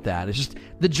wrong with that. It's just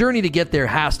the journey to get there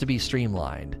has to be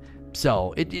streamlined.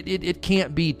 So it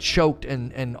can't be choked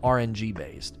and RNG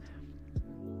based.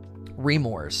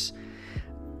 Remorse.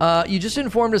 You just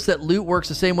informed us that loot works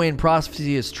the same way in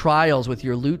Prophecy as Trials, with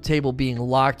your loot table being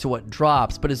locked to what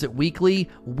drops, but is it weekly?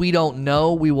 We don't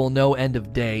know. We will know end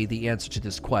of day the answer to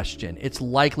this question. It's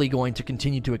likely going to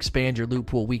continue to expand your loot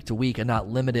pool week to week and not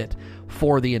limit it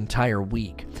for the entire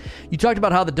week. You talked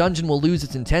about how the dungeon will lose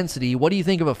its intensity. What do you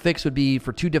think of a fix would be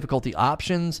for 2 difficulty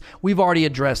options? We've already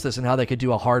addressed this and how they could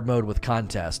do a hard mode with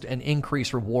contest and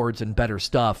increase rewards and better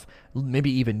stuff,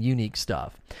 maybe even unique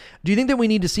stuff. Do you think that we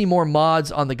need to see more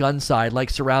mods on the gun side, like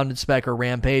Surrounded Spec or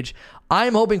Rampage?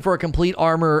 I'm hoping for a complete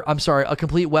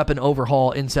weapon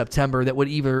overhaul in September that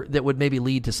would maybe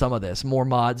lead to some of this. More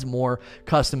mods, more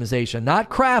customization. Not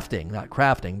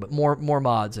crafting, but more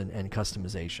mods and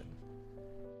customization.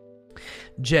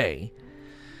 Jay,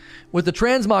 with the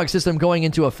transmog system going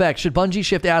into effect, should Bungie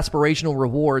shift aspirational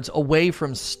rewards away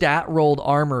from stat-rolled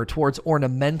armor towards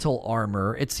ornamental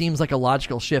armor? It seems like a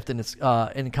logical shift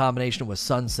in combination with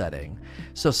sunsetting.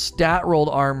 So stat-rolled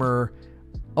armor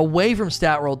away from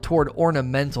stat-rolled toward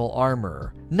ornamental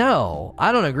armor. No,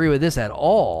 I don't agree with this at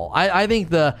all. I think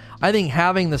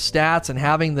having the stats and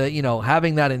having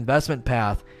having that investment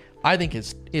path, I think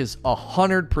is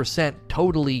 100%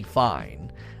 totally fine.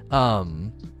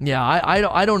 Yeah,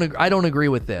 I don't agree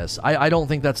with this. I don't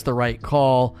think that's the right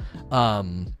call. I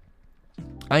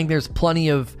think there's plenty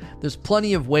of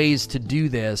ways to do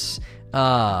this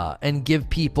and give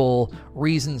people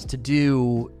reasons to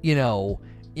do,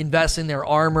 invest in their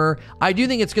armor. I do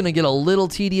think it's going to get a little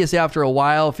tedious after a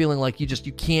while, feeling like you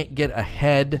can't get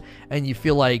ahead, and you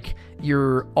feel like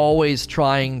you're always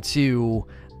trying to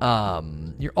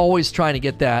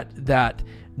get that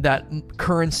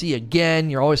currency again.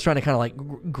 You're always trying to kind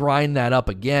of grind that up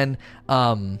again.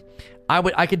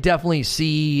 I could definitely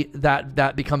see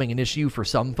that becoming an issue for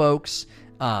some folks.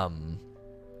 And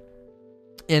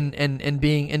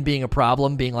being a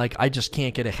problem, being like, I just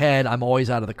can't get ahead. I'm always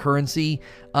out of the currency.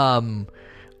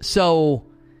 So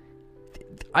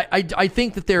I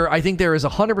think that there is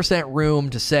 100% room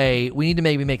to say we need to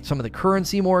maybe make some of the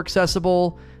currency more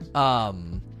accessible.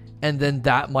 And then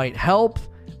that might help.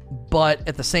 But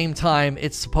at the same time,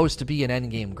 it's supposed to be an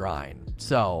endgame grind.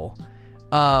 So,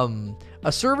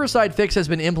 a server-side fix has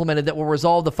been implemented that will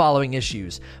resolve the following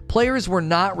issues. Players were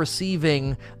not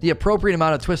receiving the appropriate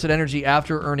amount of Twisted Energy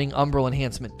after earning Umbral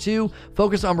Enhancement 2.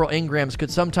 Focused Umbral Engrams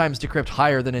could sometimes decrypt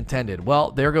higher than intended.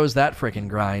 Well, there goes that frickin'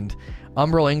 grind.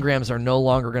 Umbral Engrams are no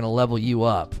longer going to level you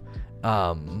up.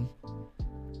 Oh,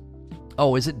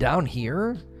 is it down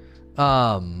here?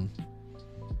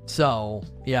 So,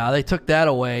 yeah, they took that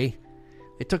away.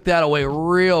 They took that away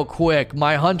real quick.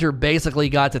 My hunter basically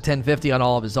got to 1050 on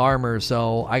all of his armor,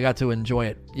 so I got to enjoy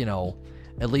it,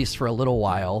 at least for a little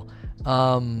while.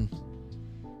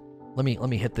 Let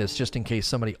me hit this just in case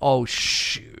somebody... Oh,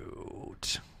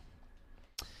 shoot.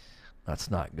 That's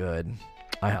not good.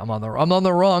 I'm on the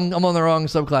wrong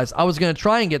subclass. I was going to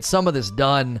try and get some of this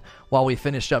done while we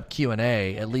finished up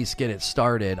Q&A, at least get it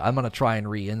started. I'm going to try and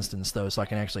re-instance, though, so I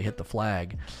can actually hit the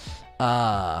flag.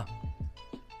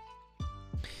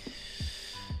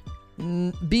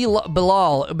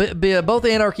 Bilal, both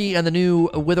Anarchy and the new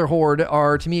Wither Horde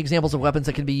are, to me, examples of weapons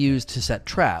that can be used to set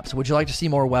traps. Would you like to see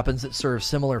more weapons that serve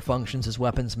similar functions as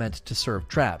weapons meant to serve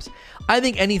traps? I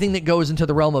think anything that goes into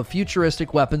the realm of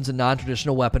futuristic weapons and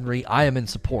non-traditional weaponry, I am in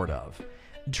support of.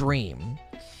 Dream.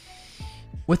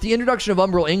 With the introduction of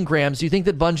Umbral Engrams, do you think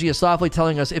that Bungie is softly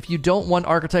telling us if you don't want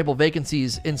archetypal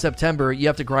vacancies in September, you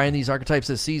have to grind these archetypes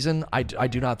this season? I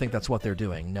do not think that's what they're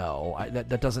doing. No,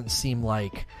 that doesn't seem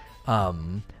like...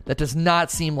 that does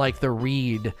not seem like the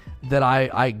read that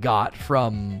I got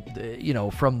from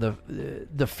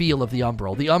the feel of the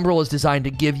Umbral. The Umbral is designed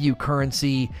to give you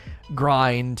currency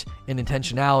grind and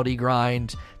intentionality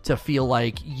grind to feel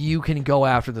like you can go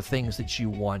after the things that you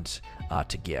want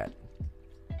to get.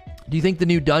 Do you think the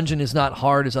new dungeon is not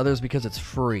hard as others because it's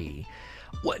free?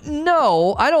 What?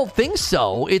 No, I don't think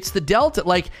so. It's the Delta.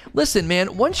 Like, listen,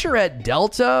 man, once you're at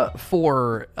Delta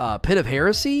for Pit of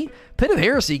Heresy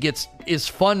is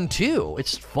fun too.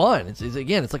 It's fun. It's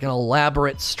like an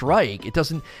elaborate strike.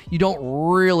 You don't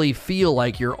really feel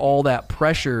like you're all that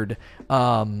pressured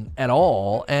at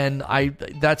all. And I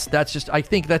think that's just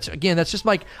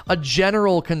like a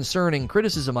general concern and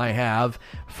criticism I have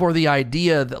for the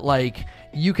idea that, like,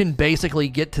 you can basically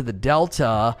get to the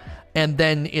Delta and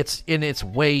then it's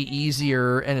way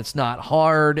easier and it's not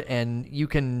hard and you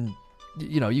can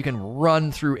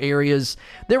run through areas.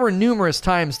 There were numerous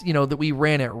times, that we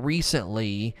ran it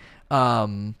recently.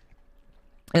 And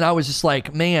I was just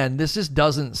like, man, this just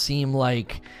doesn't seem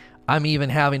like I'm even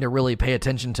having to really pay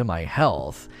attention to my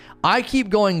health. I keep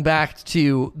going back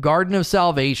to Garden of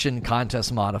Salvation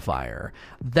contest modifier.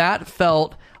 That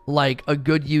felt like a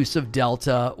good use of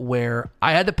Delta where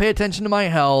I had to pay attention to my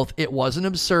health. It wasn't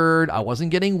absurd. I wasn't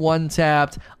getting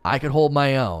one-tapped. I could hold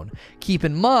my own. Keep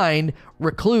in mind,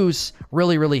 Recluse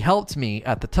really, really helped me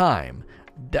at the time.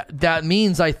 That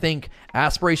means I think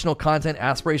aspirational content,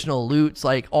 aspirational loots,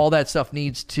 like all that stuff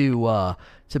needs to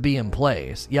be in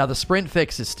place. Yeah, the sprint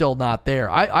fix is still not there.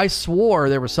 I swore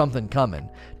there was something coming.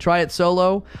 Try it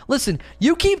solo? Listen,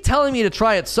 you keep telling me to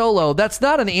try it solo. That's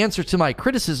not an answer to my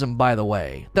criticism, by the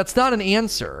way. That's not an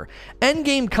answer.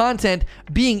 Endgame content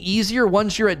being easier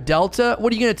once you're at Delta?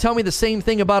 What, are you going to tell me the same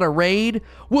thing about a raid?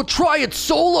 Well, try it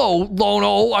solo,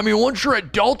 Lono. I mean, once you're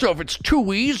at Delta, if it's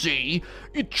too easy,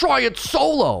 you try it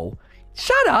solo.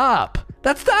 Shut up.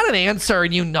 That's not an answer,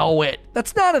 and you know it.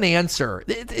 That's not an answer.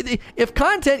 If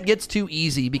content gets too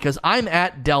easy because I'm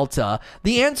at Delta,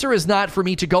 the answer is not for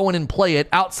me to go in and play it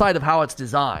outside of how it's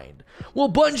designed. Well,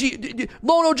 Bungie,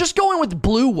 Lono, just go in with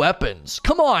blue weapons.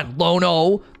 Come on,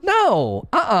 Lono. No,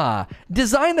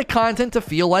 Design the content to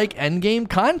feel like endgame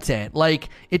content. Like,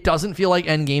 it doesn't feel like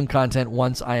endgame content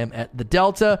once I am at the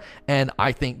Delta, and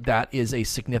I think that is a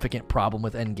significant problem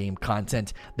with endgame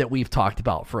content that we've talked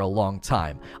about for a long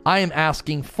time. I'm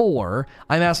asking for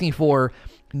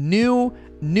new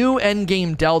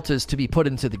endgame deltas to be put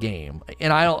into the game,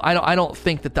 and I don't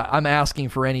think that I'm asking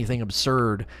for anything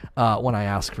absurd when I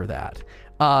ask for that.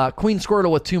 Queen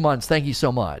Squirtle with 2 months, thank you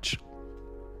so much.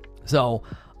 So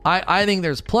I think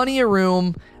there's plenty of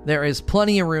room. There is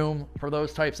plenty of room for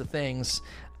those types of things.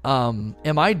 Am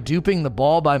I duping the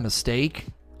ball by mistake?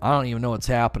 I don't even know what's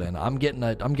happening. I'm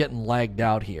getting lagged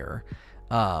out here.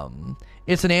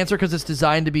 It's an answer because it's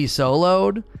designed to be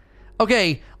soloed.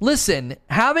 Okay, listen,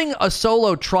 having a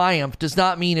solo triumph does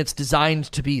not mean it's designed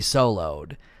to be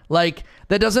soloed. Like,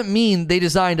 that doesn't mean they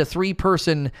designed a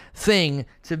 3-person thing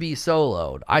to be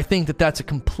soloed. I think that that's a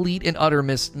complete and utter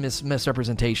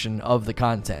misrepresentation of the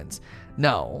content.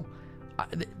 No,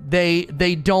 they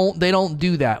don't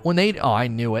do that. I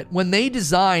knew it. When they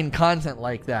design content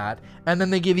like that, and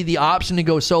then they give you the option to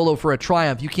go solo for a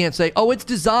triumph, you can't say, oh, it's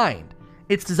designed.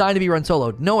 It's designed to be run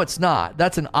solo. No, it's not.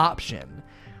 That's an option.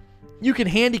 You can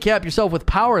handicap yourself with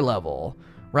power level,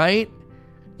 right?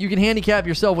 You can handicap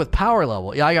yourself with power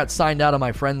level. Yeah, I got signed out of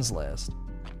my friends list.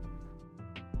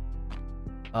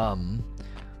 I'm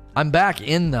back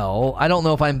in, though. I don't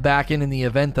know if I'm back in the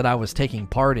event that I was taking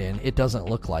part in. It doesn't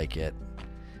look like it.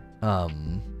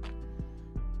 PvE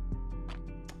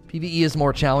is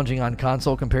more challenging on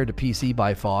console compared to PC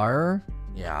by far.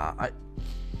 Yeah,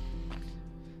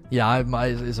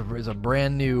 is a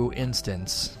brand new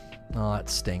instance. Oh, that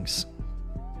stinks.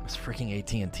 It's freaking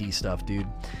AT&T stuff, dude.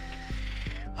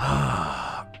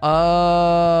 Hockey.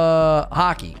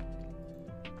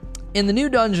 In the new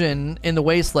dungeon in the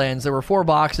Wastelands, there were 4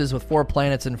 boxes with 4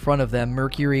 planets in front of them: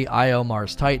 Mercury, Io,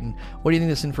 Mars, Titan. What do you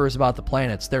think this infers about the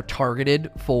planets? They're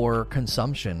targeted for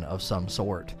consumption of some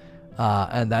sort.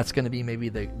 And that's going to be maybe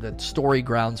the story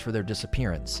grounds for their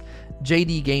disappearance.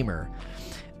 JD Gamer.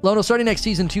 Lono, starting next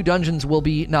season, 2 dungeons will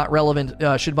be not relevant.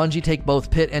 Should Bungie take both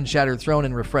Pit and Shattered Throne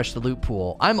and refresh the loot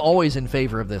pool? I'm always in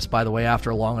favor of this, by the way, after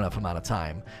a long enough amount of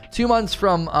time. 2 months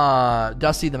from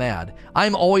Dusty the Mad.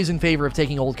 I'm always in favor of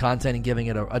taking old content and giving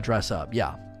it a dress up.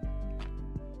 Yeah.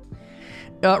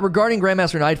 Regarding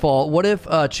Grandmaster Nightfall, what if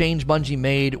a change Bungie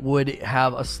made would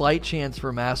have a slight chance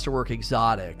for Masterwork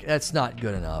Exotic? That's not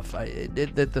good enough.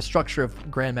 The structure of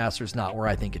Grandmaster is not where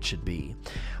I think it should be.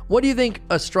 What do you think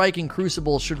a strike in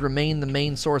Crucible should remain the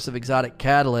main source of exotic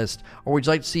catalyst, or would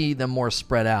you like to see them more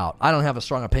spread out? I don't have a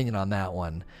strong opinion on that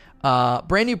one.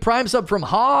 Brand new Prime sub from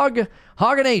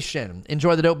Hogganation.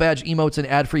 Enjoy the dope badge, emotes, and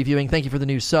ad-free viewing. Thank you for the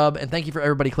new sub, and thank you for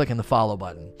everybody clicking the follow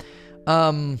button.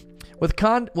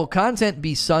 Will content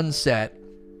be sunset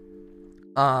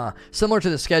similar to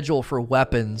the schedule for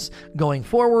weapons going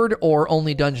forward, or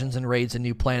only dungeons and raids and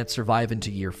new planets survive into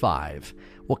year 5?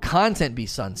 Will content be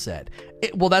sunset?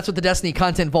 Well, that's what the Destiny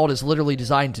Content Vault is literally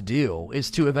designed to do,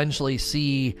 is to eventually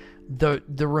see the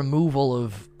removal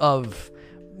of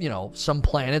some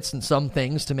planets and some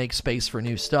things to make space for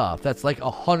new stuff. That's like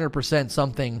 100%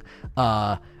 something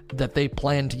that they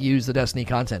plan to use the Destiny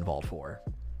Content Vault for.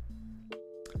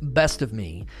 Best of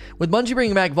me. With Bungie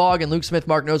bringing back Vogue and Luke Smith,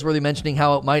 Mark Noseworthy mentioning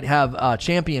how it might have a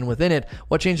champion within it,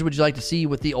 what changes would you like to see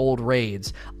with the old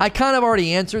raids? I kind of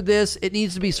already answered this. It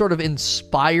needs to be sort of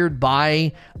inspired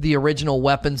by the original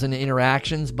weapons and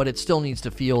interactions, but it still needs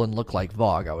to feel and look like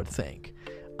Vogue, I would think.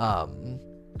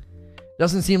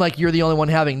 Doesn't seem like you're the only one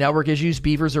having network issues.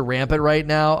 Beavers are rampant right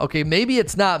now. Okay, maybe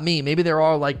it's not me. Maybe there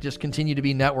are just continue to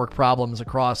be network problems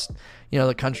across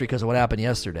the country because of what happened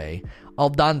yesterday.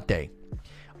 Aldante.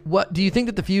 What do you think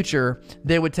that the future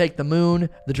they would take the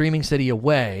moon, the Dreaming City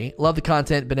away? Love the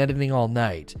content, been editing all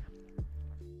night.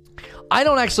 I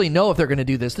don't actually know if they're going to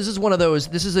do this. This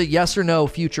is a yes or no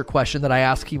future question that I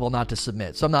ask people not to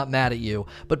submit. So I'm not mad at you,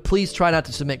 but please try not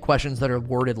to submit questions that are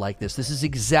worded like this. This is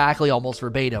exactly almost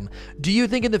verbatim. Do you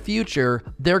think in the future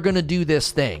they're going to do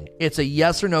this thing? It's a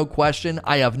yes or no question.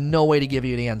 I have no way to give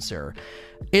you an answer.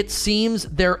 It seems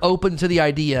they're open to the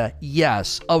idea,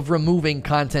 yes, of removing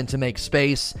content to make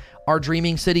space. Are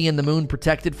Dreaming City and the moon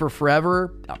protected for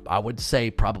forever? I would say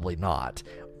probably not.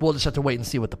 We'll just have to wait and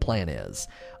see what the plan is.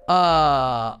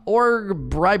 Or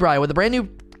Bri with a brand new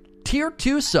tier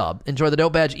 2 sub. Enjoy the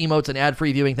dope badge, emotes, and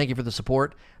ad-free viewing. Thank you for the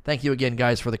support. Thank you again,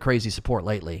 guys, for the crazy support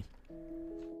lately.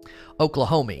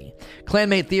 Oklahoma.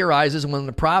 Clanmate theorizes when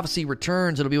the prophecy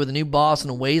returns, it'll be with a new boss in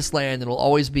a wasteland. It'll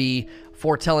always be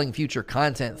foretelling future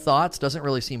content. Thoughts? Doesn't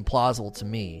really seem plausible to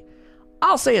me.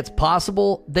 I'll say it's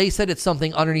possible. They said it's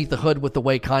something underneath the hood with the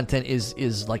way content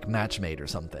is like match made or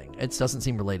something. It doesn't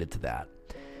seem related to that.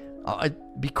 It'd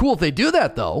be cool if they do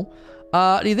that, though.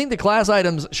 Do you think the class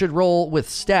items should roll with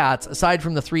stats aside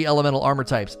from the 3 elemental armor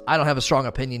types? I don't have a strong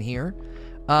opinion here.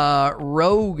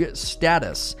 Rogue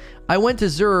status. I went to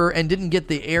Zur and didn't get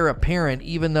the heir apparent,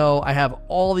 even though I have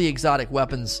all the exotic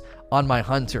weapons on my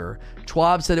hunter.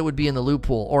 Twab said it would be in the loot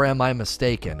pool, or am I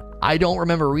mistaken? I don't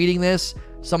remember reading this.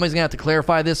 Somebody's gonna have to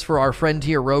clarify this for our friend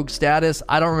here, Rogue status.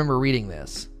 I don't remember reading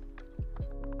this.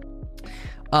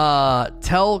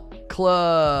 Tell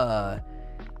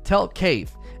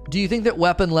Cave. Do you think that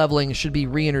weapon leveling should be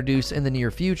reintroduced in the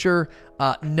near future?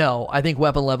 No, I think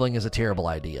weapon leveling is a terrible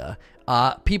idea.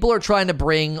 People are trying to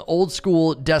bring old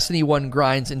school Destiny 1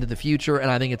 grinds into the future,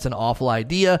 and I think it's an awful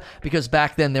idea because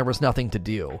back then there was nothing to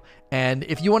do. And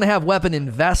if you want to have weapon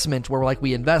investment where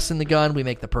we invest in the gun, we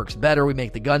make the perks better, we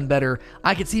make the gun better,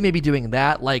 I could see maybe doing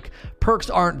that. Perks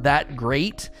aren't that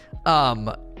great,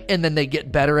 and then they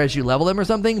get better as you level them or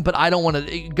something, but I don't want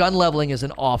to. Gun leveling is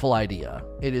an awful idea.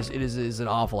 It is an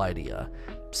awful idea.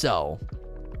 So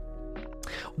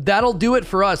that'll do it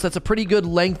for us. That's a pretty good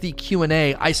lengthy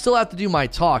Q&A. I still have to do my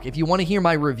talk. If you want to hear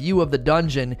my review of the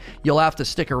dungeon, you'll have to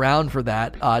stick around for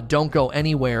that. Don't go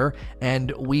anywhere,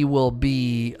 and we will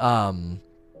be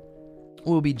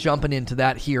we'll be jumping into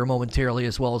that here momentarily,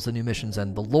 as well as the new missions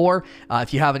and the lore.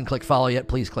 If you haven't clicked follow yet,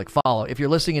 please click follow. If you're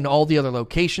listening in all the other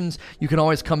locations, you can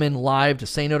always come in live to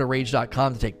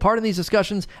sayno2rage.com to take part in these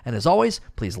discussions. And as always,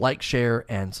 please like, share,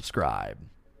 and subscribe.